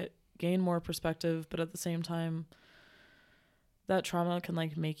kind of gain more perspective, but at the same time, that trauma can,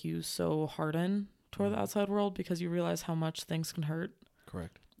 like, make you so hardened toward the outside world because you realize how much things can hurt.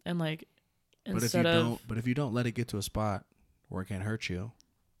 Correct. And, like, but if you don't let it get to a spot where it can hurt you,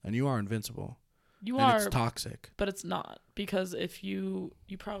 and you are invincible. It's toxic. But it's not, because if you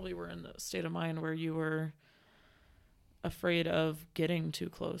probably were in the state of mind where you were afraid of getting too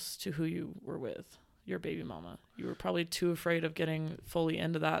close to who you were with, your baby mama. You were probably too afraid of getting fully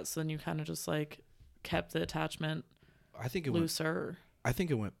into that, so then you kind of just, like, kept the attachment looser. I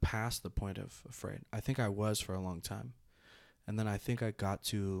think it went past the point of afraid. I think I was for a long time. And then I think I got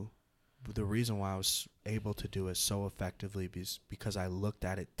to the reason why I was able to do it so effectively because I looked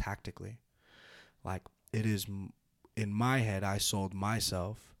at it tactically. Like, it is, in my head, I sold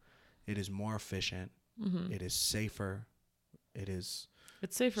myself. It is more efficient. Mm-hmm. It is safer. It's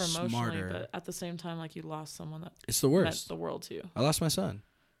safer emotionally, but at the same time, like, you lost someone that it's the worst. Meant the world to you. I lost my son.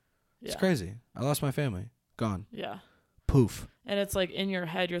 Yeah. It's crazy. I lost my family. Gone. Yeah. Poof. And it's like in your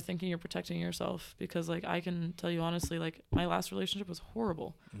head, you're thinking you're protecting yourself because, like, I can tell you honestly, like, my last relationship was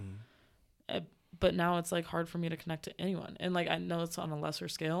horrible. Mm. But now it's, like, hard for me to connect to anyone. And, like, I know it's on a lesser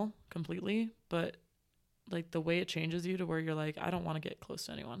scale completely, but, like, the way it changes you to where you're like, I don't want to get close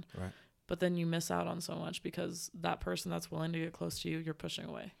to anyone. Right. But then you miss out on so much because that person that's willing to get close to you, you're pushing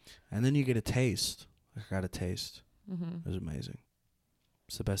away. And then you get a taste. I got a taste. Mm-hmm. It was amazing.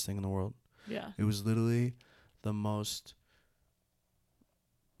 It's the best thing in the world. Yeah. It was literally the most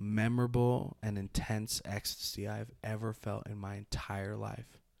memorable and intense ecstasy I've ever felt in my entire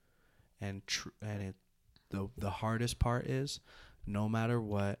life. And the hardest part is, no matter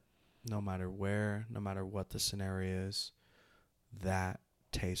what, no matter where, no matter what the scenario is, that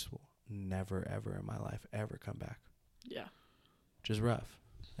taste will never, ever in my life ever come back. Yeah. Just rough.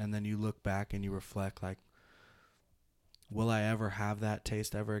 And then you look back and you reflect, like, will I ever have that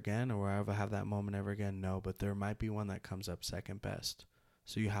taste ever again, or will I ever have that moment ever again? No, but there might be one that comes up second best.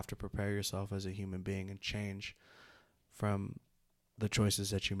 So you have to prepare yourself as a human being and change from the choices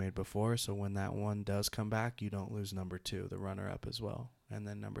that you made before. So when that one does come back, you don't lose number 2, the runner up as well. And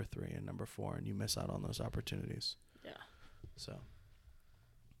then number 3 and number 4, and you miss out on those opportunities. Yeah. So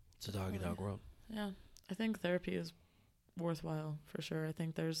it's a dog-eat-dog world. Yeah. I think therapy is worthwhile for sure. I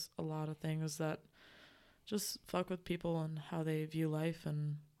think there's a lot of things that just fuck with people and how they view life,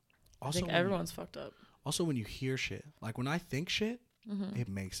 and also I think everyone's fucked up. Also, when you hear shit, like when I think shit, it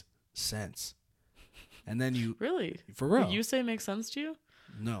makes sense. And then you... Really? For real. What you say makes sense to you?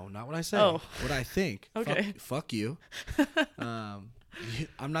 No, not what I say. Oh. What I think. Okay. Fuck you. I'm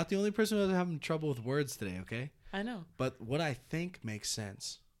not the only person who's having trouble with words today, okay? I know. But what I think makes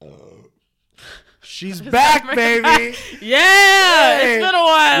sense. She's back, baby. Yeah, hey, it's been a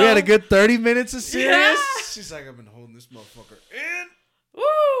while. We had a good 30 minutes of serious. Yeah. She's like, I've been holding this motherfucker in.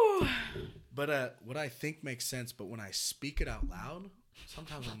 Woo. But what I think makes sense, but when I speak it out loud,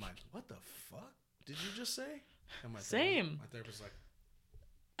 sometimes I'm like, what the fuck did you just say? And Same. My therapist's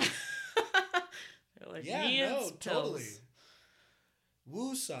like, like, yeah, no, totally.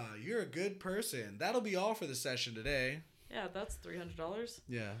 Woosah, you're a good person. That'll be all for the session today. Yeah, that's $300.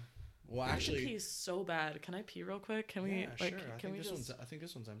 Yeah. Well, actually, I pee so bad. Can I pee real quick? Can we? Sure. I think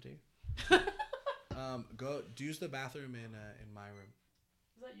this one's empty. Go use the bathroom in my room.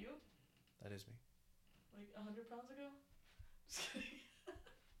 Is that you? That is me. Like 100 pounds ago? Just kidding.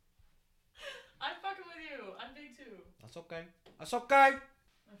 I'm fucking with you. I'm big too. That's okay. That's okay.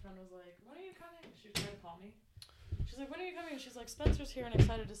 My friend was like, "When are you coming?" She was trying to call me. She's like, "When are you coming?" She's like, "Spencer's here and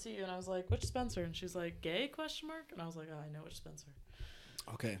excited to see you." And I was like, "Which Spencer?" And she's like, "Gay?" ? And I was like, "Oh, I know which Spencer."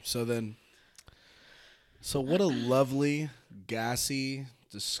 Okay, so what a lovely, gassy,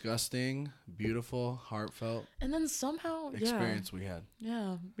 disgusting, beautiful, heartfelt, and then somehow experience we had.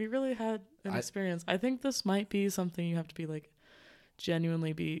 Yeah, we really had an experience. I think this might be something you have to be like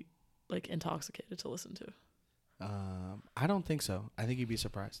genuinely be like intoxicated to listen to. I don't think so. I think you'd be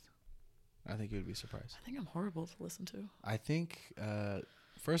surprised. I think I'm horrible to listen to. I think,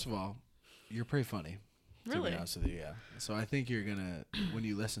 first of all, you're pretty funny. Really? To be honest with you, yeah. So I think you're gonna, when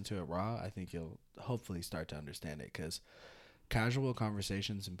you listen to it raw, I think you'll hopefully start to understand it, because casual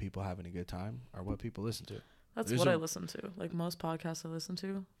conversations and people having a good time are what people listen to. That's what I listen to. Like most podcasts I listen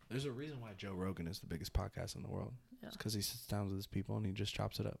to. There's a reason why Joe Rogan is the biggest podcast in the world. Yeah. It's because he sits down with his people and he just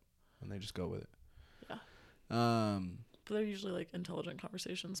chops it up, and they just go with it. Yeah. But they're usually like intelligent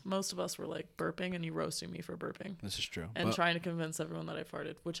conversations. Most of us were like burping and you roasting me for burping. This is true. And trying to convince everyone that I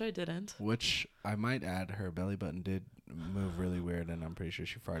farted, which I didn't. Which I might add, her belly button did move really weird, and I'm pretty sure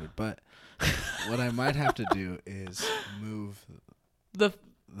she farted. But what I might have to do is move the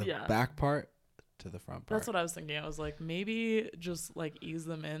back part to the front part. That's what I was thinking. I was like, maybe just like ease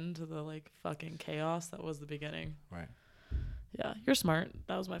them into the like fucking chaos that was the beginning. Right. Yeah, you're smart.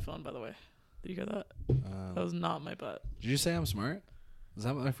 That was my phone, by the way. Did you hear that? That was not my butt. Did you say I'm smart? Is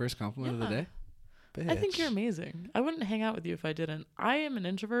that my first compliment of the day? Bitch. I think you're amazing. I wouldn't hang out with you if I didn't. I am an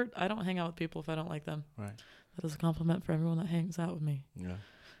introvert. I don't hang out with people if I don't like them. Right. That is a compliment for everyone that hangs out with me. Yeah.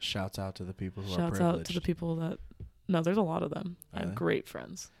 Shouts out to the people who are privileged. Shouts out to the people that... No, there's a lot of them. Really? I have great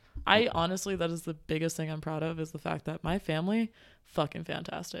friends. I honestly, that is the biggest thing I'm proud of, is the fact that my family, fucking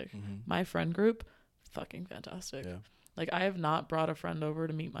fantastic. Mm-hmm. My friend group, fucking fantastic. Yeah. Like, I have not brought a friend over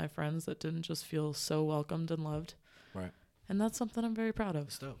to meet my friends that didn't just feel so welcomed and loved. Right. And that's something I'm very proud of.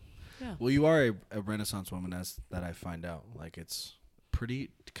 That's dope. Yeah. Well, you are a Renaissance woman, as that I find out. Like, it's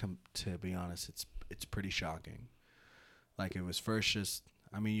pretty, to be honest, it's pretty shocking. Like, it was first just,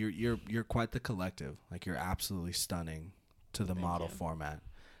 I mean, you're quite the collective. Like, you're absolutely stunning to the model format.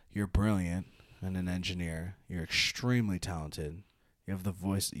 You're brilliant and an engineer. You're extremely talented. You have the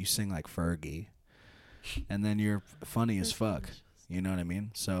voice, you sing like Fergie. And then you're funny as fuck. You know what I mean?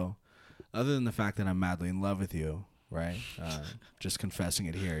 So, other than the fact that I'm madly in love with you, right? Just confessing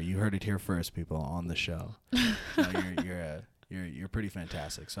it here. You heard it here first, people, on the show. You're pretty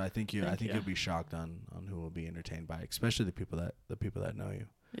fantastic. So I think you'll be shocked on who will be entertained by it, especially the people that know you.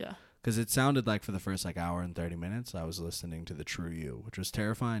 Yeah. Because it sounded like for the first like hour and 30 minutes, I was listening to the true you, which was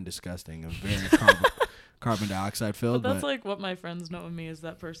terrifying, disgusting, and very carbon dioxide filled. But that's like what my friends know of me, is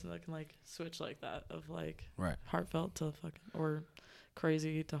that person that can like switch like that, of like heartfelt to fucking, or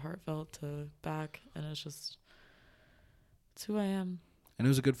crazy to heartfelt to back, and it's who I am. And it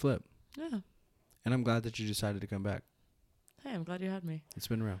was a good flip. Yeah. And I'm glad that you decided to come back. Hey, I'm glad you had me. It's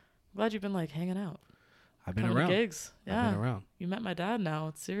been real. I'm glad you've been like hanging out. I've been around. To gigs. Yeah. I've been around. You met my dad now.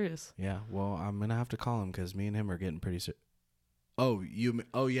 It's serious. Yeah. Well, I'm going to have to call him because me and him are getting pretty Oh,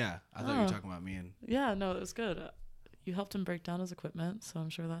 yeah. I thought you were talking about me and... Yeah, no, it was good. You helped him break down his equipment, so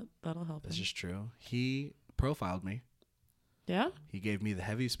I'm sure that'll help him. This is true. He profiled me. Yeah? He gave me the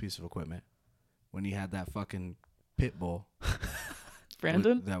heaviest piece of equipment when he had that fucking pit bull.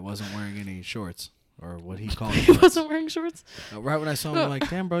 Brandon? That wasn't wearing any shorts, or what he called He wasn't wearing shorts? Right when I saw him, I'm like,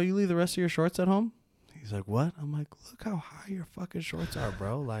 damn, bro, you leave the rest of your shorts at home? He's like, what? I'm like, look how high your fucking shorts are,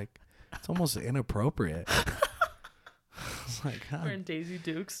 bro. Like, it's almost inappropriate. I was like, God. Wearing Daisy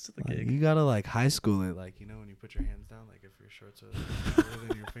Dukes to the gig. You gotta like high school it, like, you know, when you put your hands down, like if your shorts are lower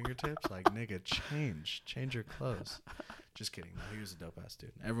than your fingertips, like, nigga, change your clothes. Just kidding. No, he was a dope ass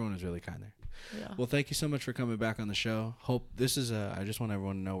dude. Everyone was really kind there. Yeah. Well, thank you so much for coming back on the show. Hope this is I just want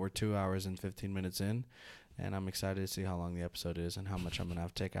everyone to know we're 2 hours and 15 minutes in, and I'm excited to see how long the episode is and how much I'm gonna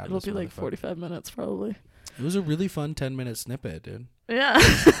have to take out. It'll be like 45 minutes probably. It was a really fun 10-minute snippet, dude. Yeah.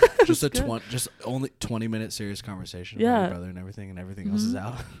 just only 20-minute serious conversation about your brother and everything else is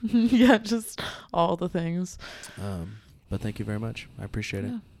out. Yeah, just all the things. But thank you very much. I appreciate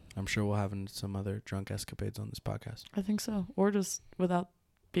it. I'm sure we'll have some other drunk escapades on this podcast. I think so. Or just without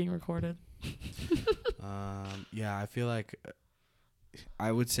being recorded. Yeah, I feel like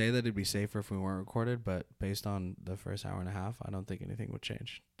I would say that it'd be safer if we weren't recorded, but based on the first hour and a half, I don't think anything would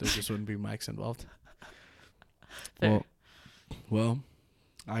change. There just wouldn't be mics involved. Fair. Well,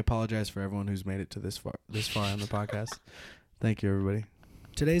 I apologize for everyone who's made it to this far on the podcast. Thank you, everybody.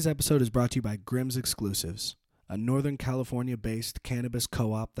 Today's episode is brought to you by Grimm's Exclusives, a Northern California-based cannabis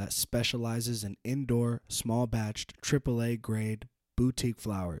co-op that specializes in indoor, small-batched, AAA grade boutique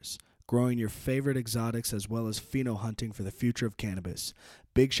flowers, growing your favorite exotics as well as pheno hunting for the future of cannabis.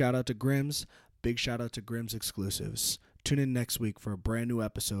 Big shout out to Grimm's. Big shout out to Grimm's Exclusives. Tune in next week for a brand new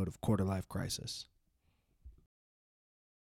episode of Quarter Life Crisis.